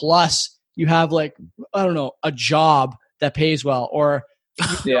out plus you have like, I don't know, a job that pays well, or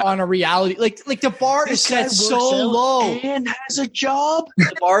on a reality, like the bar is set so low and has a job.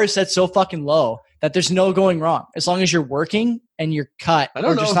 The bar is set so fucking low that there's no going wrong as long as you're working and you're cut. I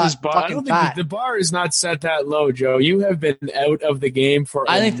don't know if this bar. I don't think the bar is not set that low, Joe. You have been out of the game for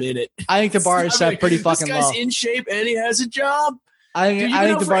a minute. I think the bar is set pretty fucking low. This guy's in shape and he has a job. I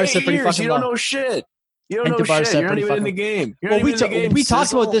think the bar is set pretty fucking low. You don't know shit. You don't Hent know the bar shit. set You're not pretty even in the fucking- game. You're Well, not even in the game, we talked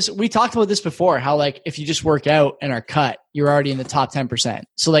sizzle. about this. We talked about this before. How like if you just work out and are cut, you're already in the top 10%.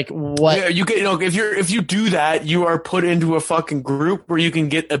 So like what? Yeah, you get. You know, if you do that, you are put into a fucking group where you can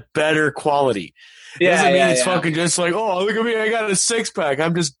get a better quality. It doesn't mean it's fucking just like, oh, look at me, I got a 6-pack.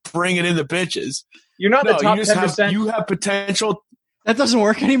 I'm just bringing in the bitches. You're not No, the top you just 10%. you have potential. That doesn't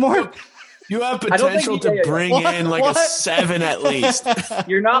work anymore. You have I don't think potential you- to yeah. bring What? in like What? a 7 at least.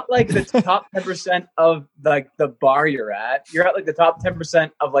 You're not like the top 10% of like the bar you're at. You're at like the top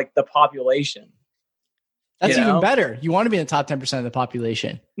 10% of like the population. That's You even know? better. You want to be in the top 10% of the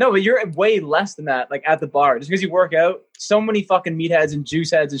population. No, but you're way less than that. Like at the bar, just because you work out, so many fucking meatheads and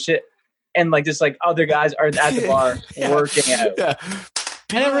juice heads and shit, and like just like other guys are at the bar Yeah. working out. Yeah.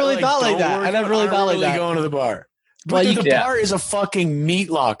 I never really People thought like don't that. work I never really out thought like really that. going to the bar. But Well, the you- Yeah. bar is a fucking meat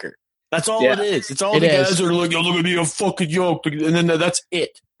locker. That's all Yeah. it is. It's all It the is. guys who are like, yo, look at me, I'm fucking yoked. And then that's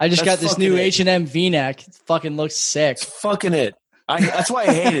it. I just That's got this fucking new it. H&M V-neck. It fucking looks sick. It's fucking it. That's why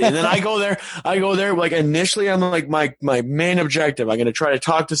I hate it. And then I go there, like initially I'm like my main objective. I'm going to try to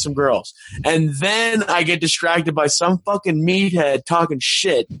talk to some girls. And then I get distracted by some fucking meathead talking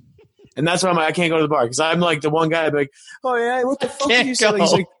shit. And that's why I can't go to the bar. Because I'm like the one guy, I'd be like, oh yeah, what the fuck can't are you saying? go.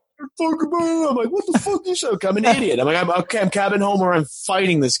 He's like, fucking bro. I'm like, what the fuck you saying? I'm an idiot. I'm like, I'm cabin home where I'm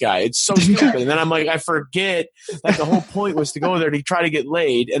fighting this guy. It's so stupid. And then I'm like, I forget that the whole point was to go there to try to get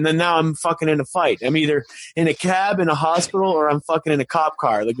laid. And then now I'm fucking in a fight. I'm either in a cab, in a hospital, or I'm fucking in a cop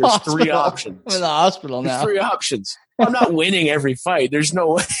car. Like there's three Hospital. options. I'm in the hospital There's now. 3 options. I'm not winning every fight. There's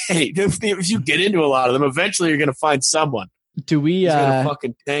no way. If you get into a lot of them, eventually you're going to find someone Do we who's going to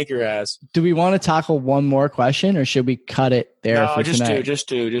fucking tank your ass. do we want to tackle one more question or should we cut it there No, for just tonight?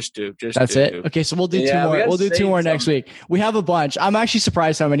 do. That's do. it. Okay, so we'll do Yeah, two we more. gotta We'll do two save more next some. week. We have a bunch. I'm actually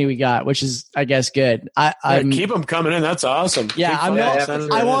surprised how many we got, which is, I guess, good. I'm Keep them coming in. That's awesome. Yeah, Keep I'm fucking not-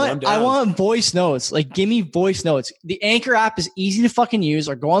 sending I them in. I'm want I down. want voice notes. Like, give me voice notes. The Anchor app is easy to fucking use.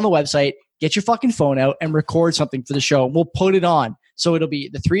 Or go on the website, get your fucking phone out, and record something for the show. We'll put it on, so it'll be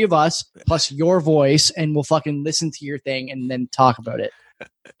the 3 of us plus your voice, and we'll fucking listen to your thing and then talk about it.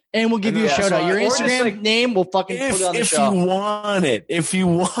 And we'll give And you a then shout out. also- Your or just, Instagram like, name, we'll fucking put it on the If show you want it. if you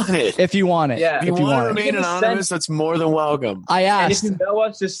want it. Yeah. If you want to it. remain You can anonymous, that's more than welcome. I And if asked. you know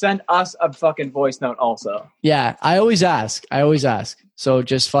us, just send us a fucking voice note also. Yeah, I always ask. So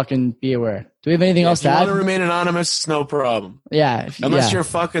just fucking be aware. Do we have anything else If you to want to add? remain anonymous, it's no problem. Yeah. Unless you're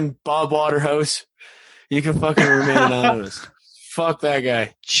fucking Bob Waterhouse, you can fucking remain anonymous. Fuck that guy. I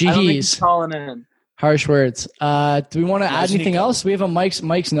don't think he's Jeez. calling in. Harsh words. Do we want to add Imagine he anything comes. else? Do we have a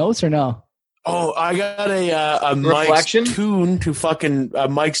Mike's notes or no? Oh, I got a Mike's Reflection? tune to fucking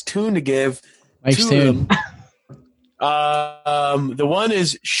Mike's tune to give. Mike's to tune. them. The one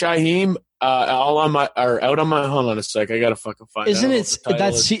is Shaheem. Out on my. Hold on a sec. I gotta fucking find. Isn't out it what the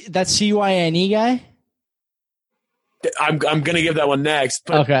title is. that's CYNE guy? I'm gonna give that one next.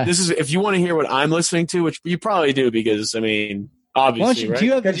 But Okay. this is if you want to hear what I'm listening to, which you probably do because I mean, Why don't obviously, you, right? do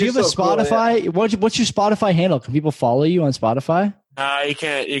you have Because do you have you're a so cool, Spotify? What's your Spotify handle? Can people follow you on Spotify? Nah, you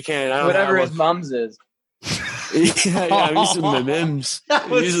can't. You can't. I don't Whatever have his mom's is. yeah, I'm using the mims.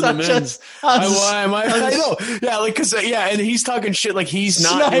 Using the mims. I know. Yeah, like yeah, and he's talking shit like he's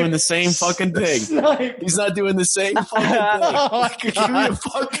not Snipe. doing the same fucking thing. Snipe. He's not doing the same fucking thing. Oh my Like, give me a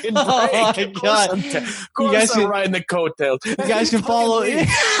fucking break. Oh my Of course God. Of course You guys I'm can- riding the coattails. You guys can follow. The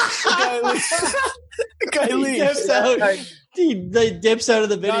guy He leaves. dips out. He dips out of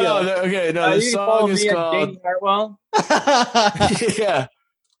the video. No, the You can follow song is me at called James Hartwell. yeah.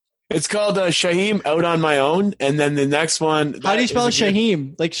 It's called Shaheem Out on My Own, and then the next one. How do you spell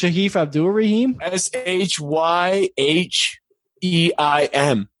Shaheem? Like Shahif Abdul Rahim?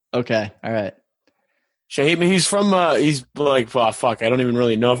 SHYHEIM. Okay, all right. Shaheem, he's from, he's like, oh, fuck, I don't even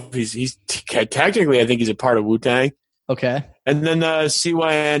really know if he's technically, I think he's a part of Wu-Tang. Okay. And then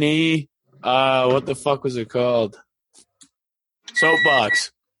CYNE, what the fuck was it called?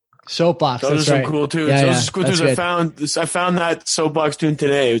 Soapbox. Soapbox. Those That's are right. some cool tunes. Yeah, Those yeah, are cool that's tunes. good. I found that Soapbox tune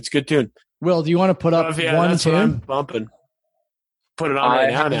today. It's a good tune. Will, do you want to put up Yeah, one that's what I'm tune? bumping. Put it on I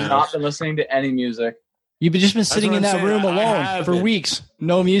right have now. not been listening to any music. You've just been sitting what in I'm that saying. room I alone have for been. weeks.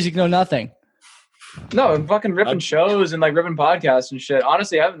 No music, no nothing. No, I'm fucking ripping shows and like ripping podcasts and shit.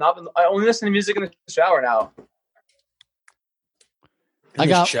 Honestly, I have not been. I only listen to music in the shower now. I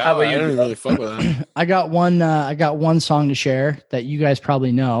got- How about I you? don't really fuck with that. I got one song to share that you guys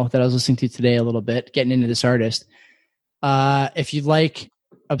probably know that I was listening to today a little bit, getting into this artist. If you like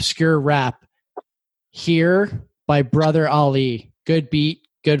obscure rap, Here by Brother Ali. Good beat,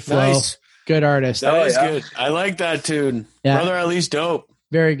 good flow, Nice. good artist. That Oh, is yeah. good. I like that tune. Yeah. Brother Ali's dope.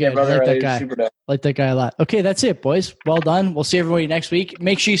 Very good. I like that guy. Super dope. Like that guy a lot. Okay, that's it, boys. Well done. We'll see everybody next week.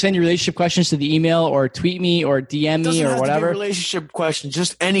 Make sure you send your relationship questions to the email or tweet me or DM Doesn't me or have to be whatever. relationship questions,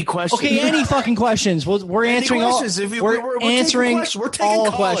 just any question. Okay, any fucking questions. We're Any answering all. questions. If you- We're taking answering questions. We're taking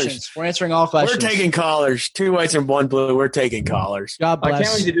all callers. questions. We're answering all We're questions. taking callers. 2 whites and 1 blue. We're taking callers. God I can't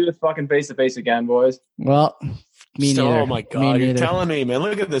bless. wait to do this fucking face to face again, boys. Well, me So- neither. Oh my Me god, you're neither. telling me, man.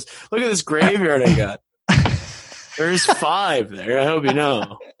 Look at this. Look at this graveyard I got. There's 5 there. I hope you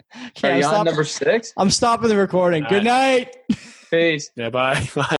know. Okay, Are you on stop- number 6? I'm stopping the recording. All Good night. Peace. Yeah, bye. Bye.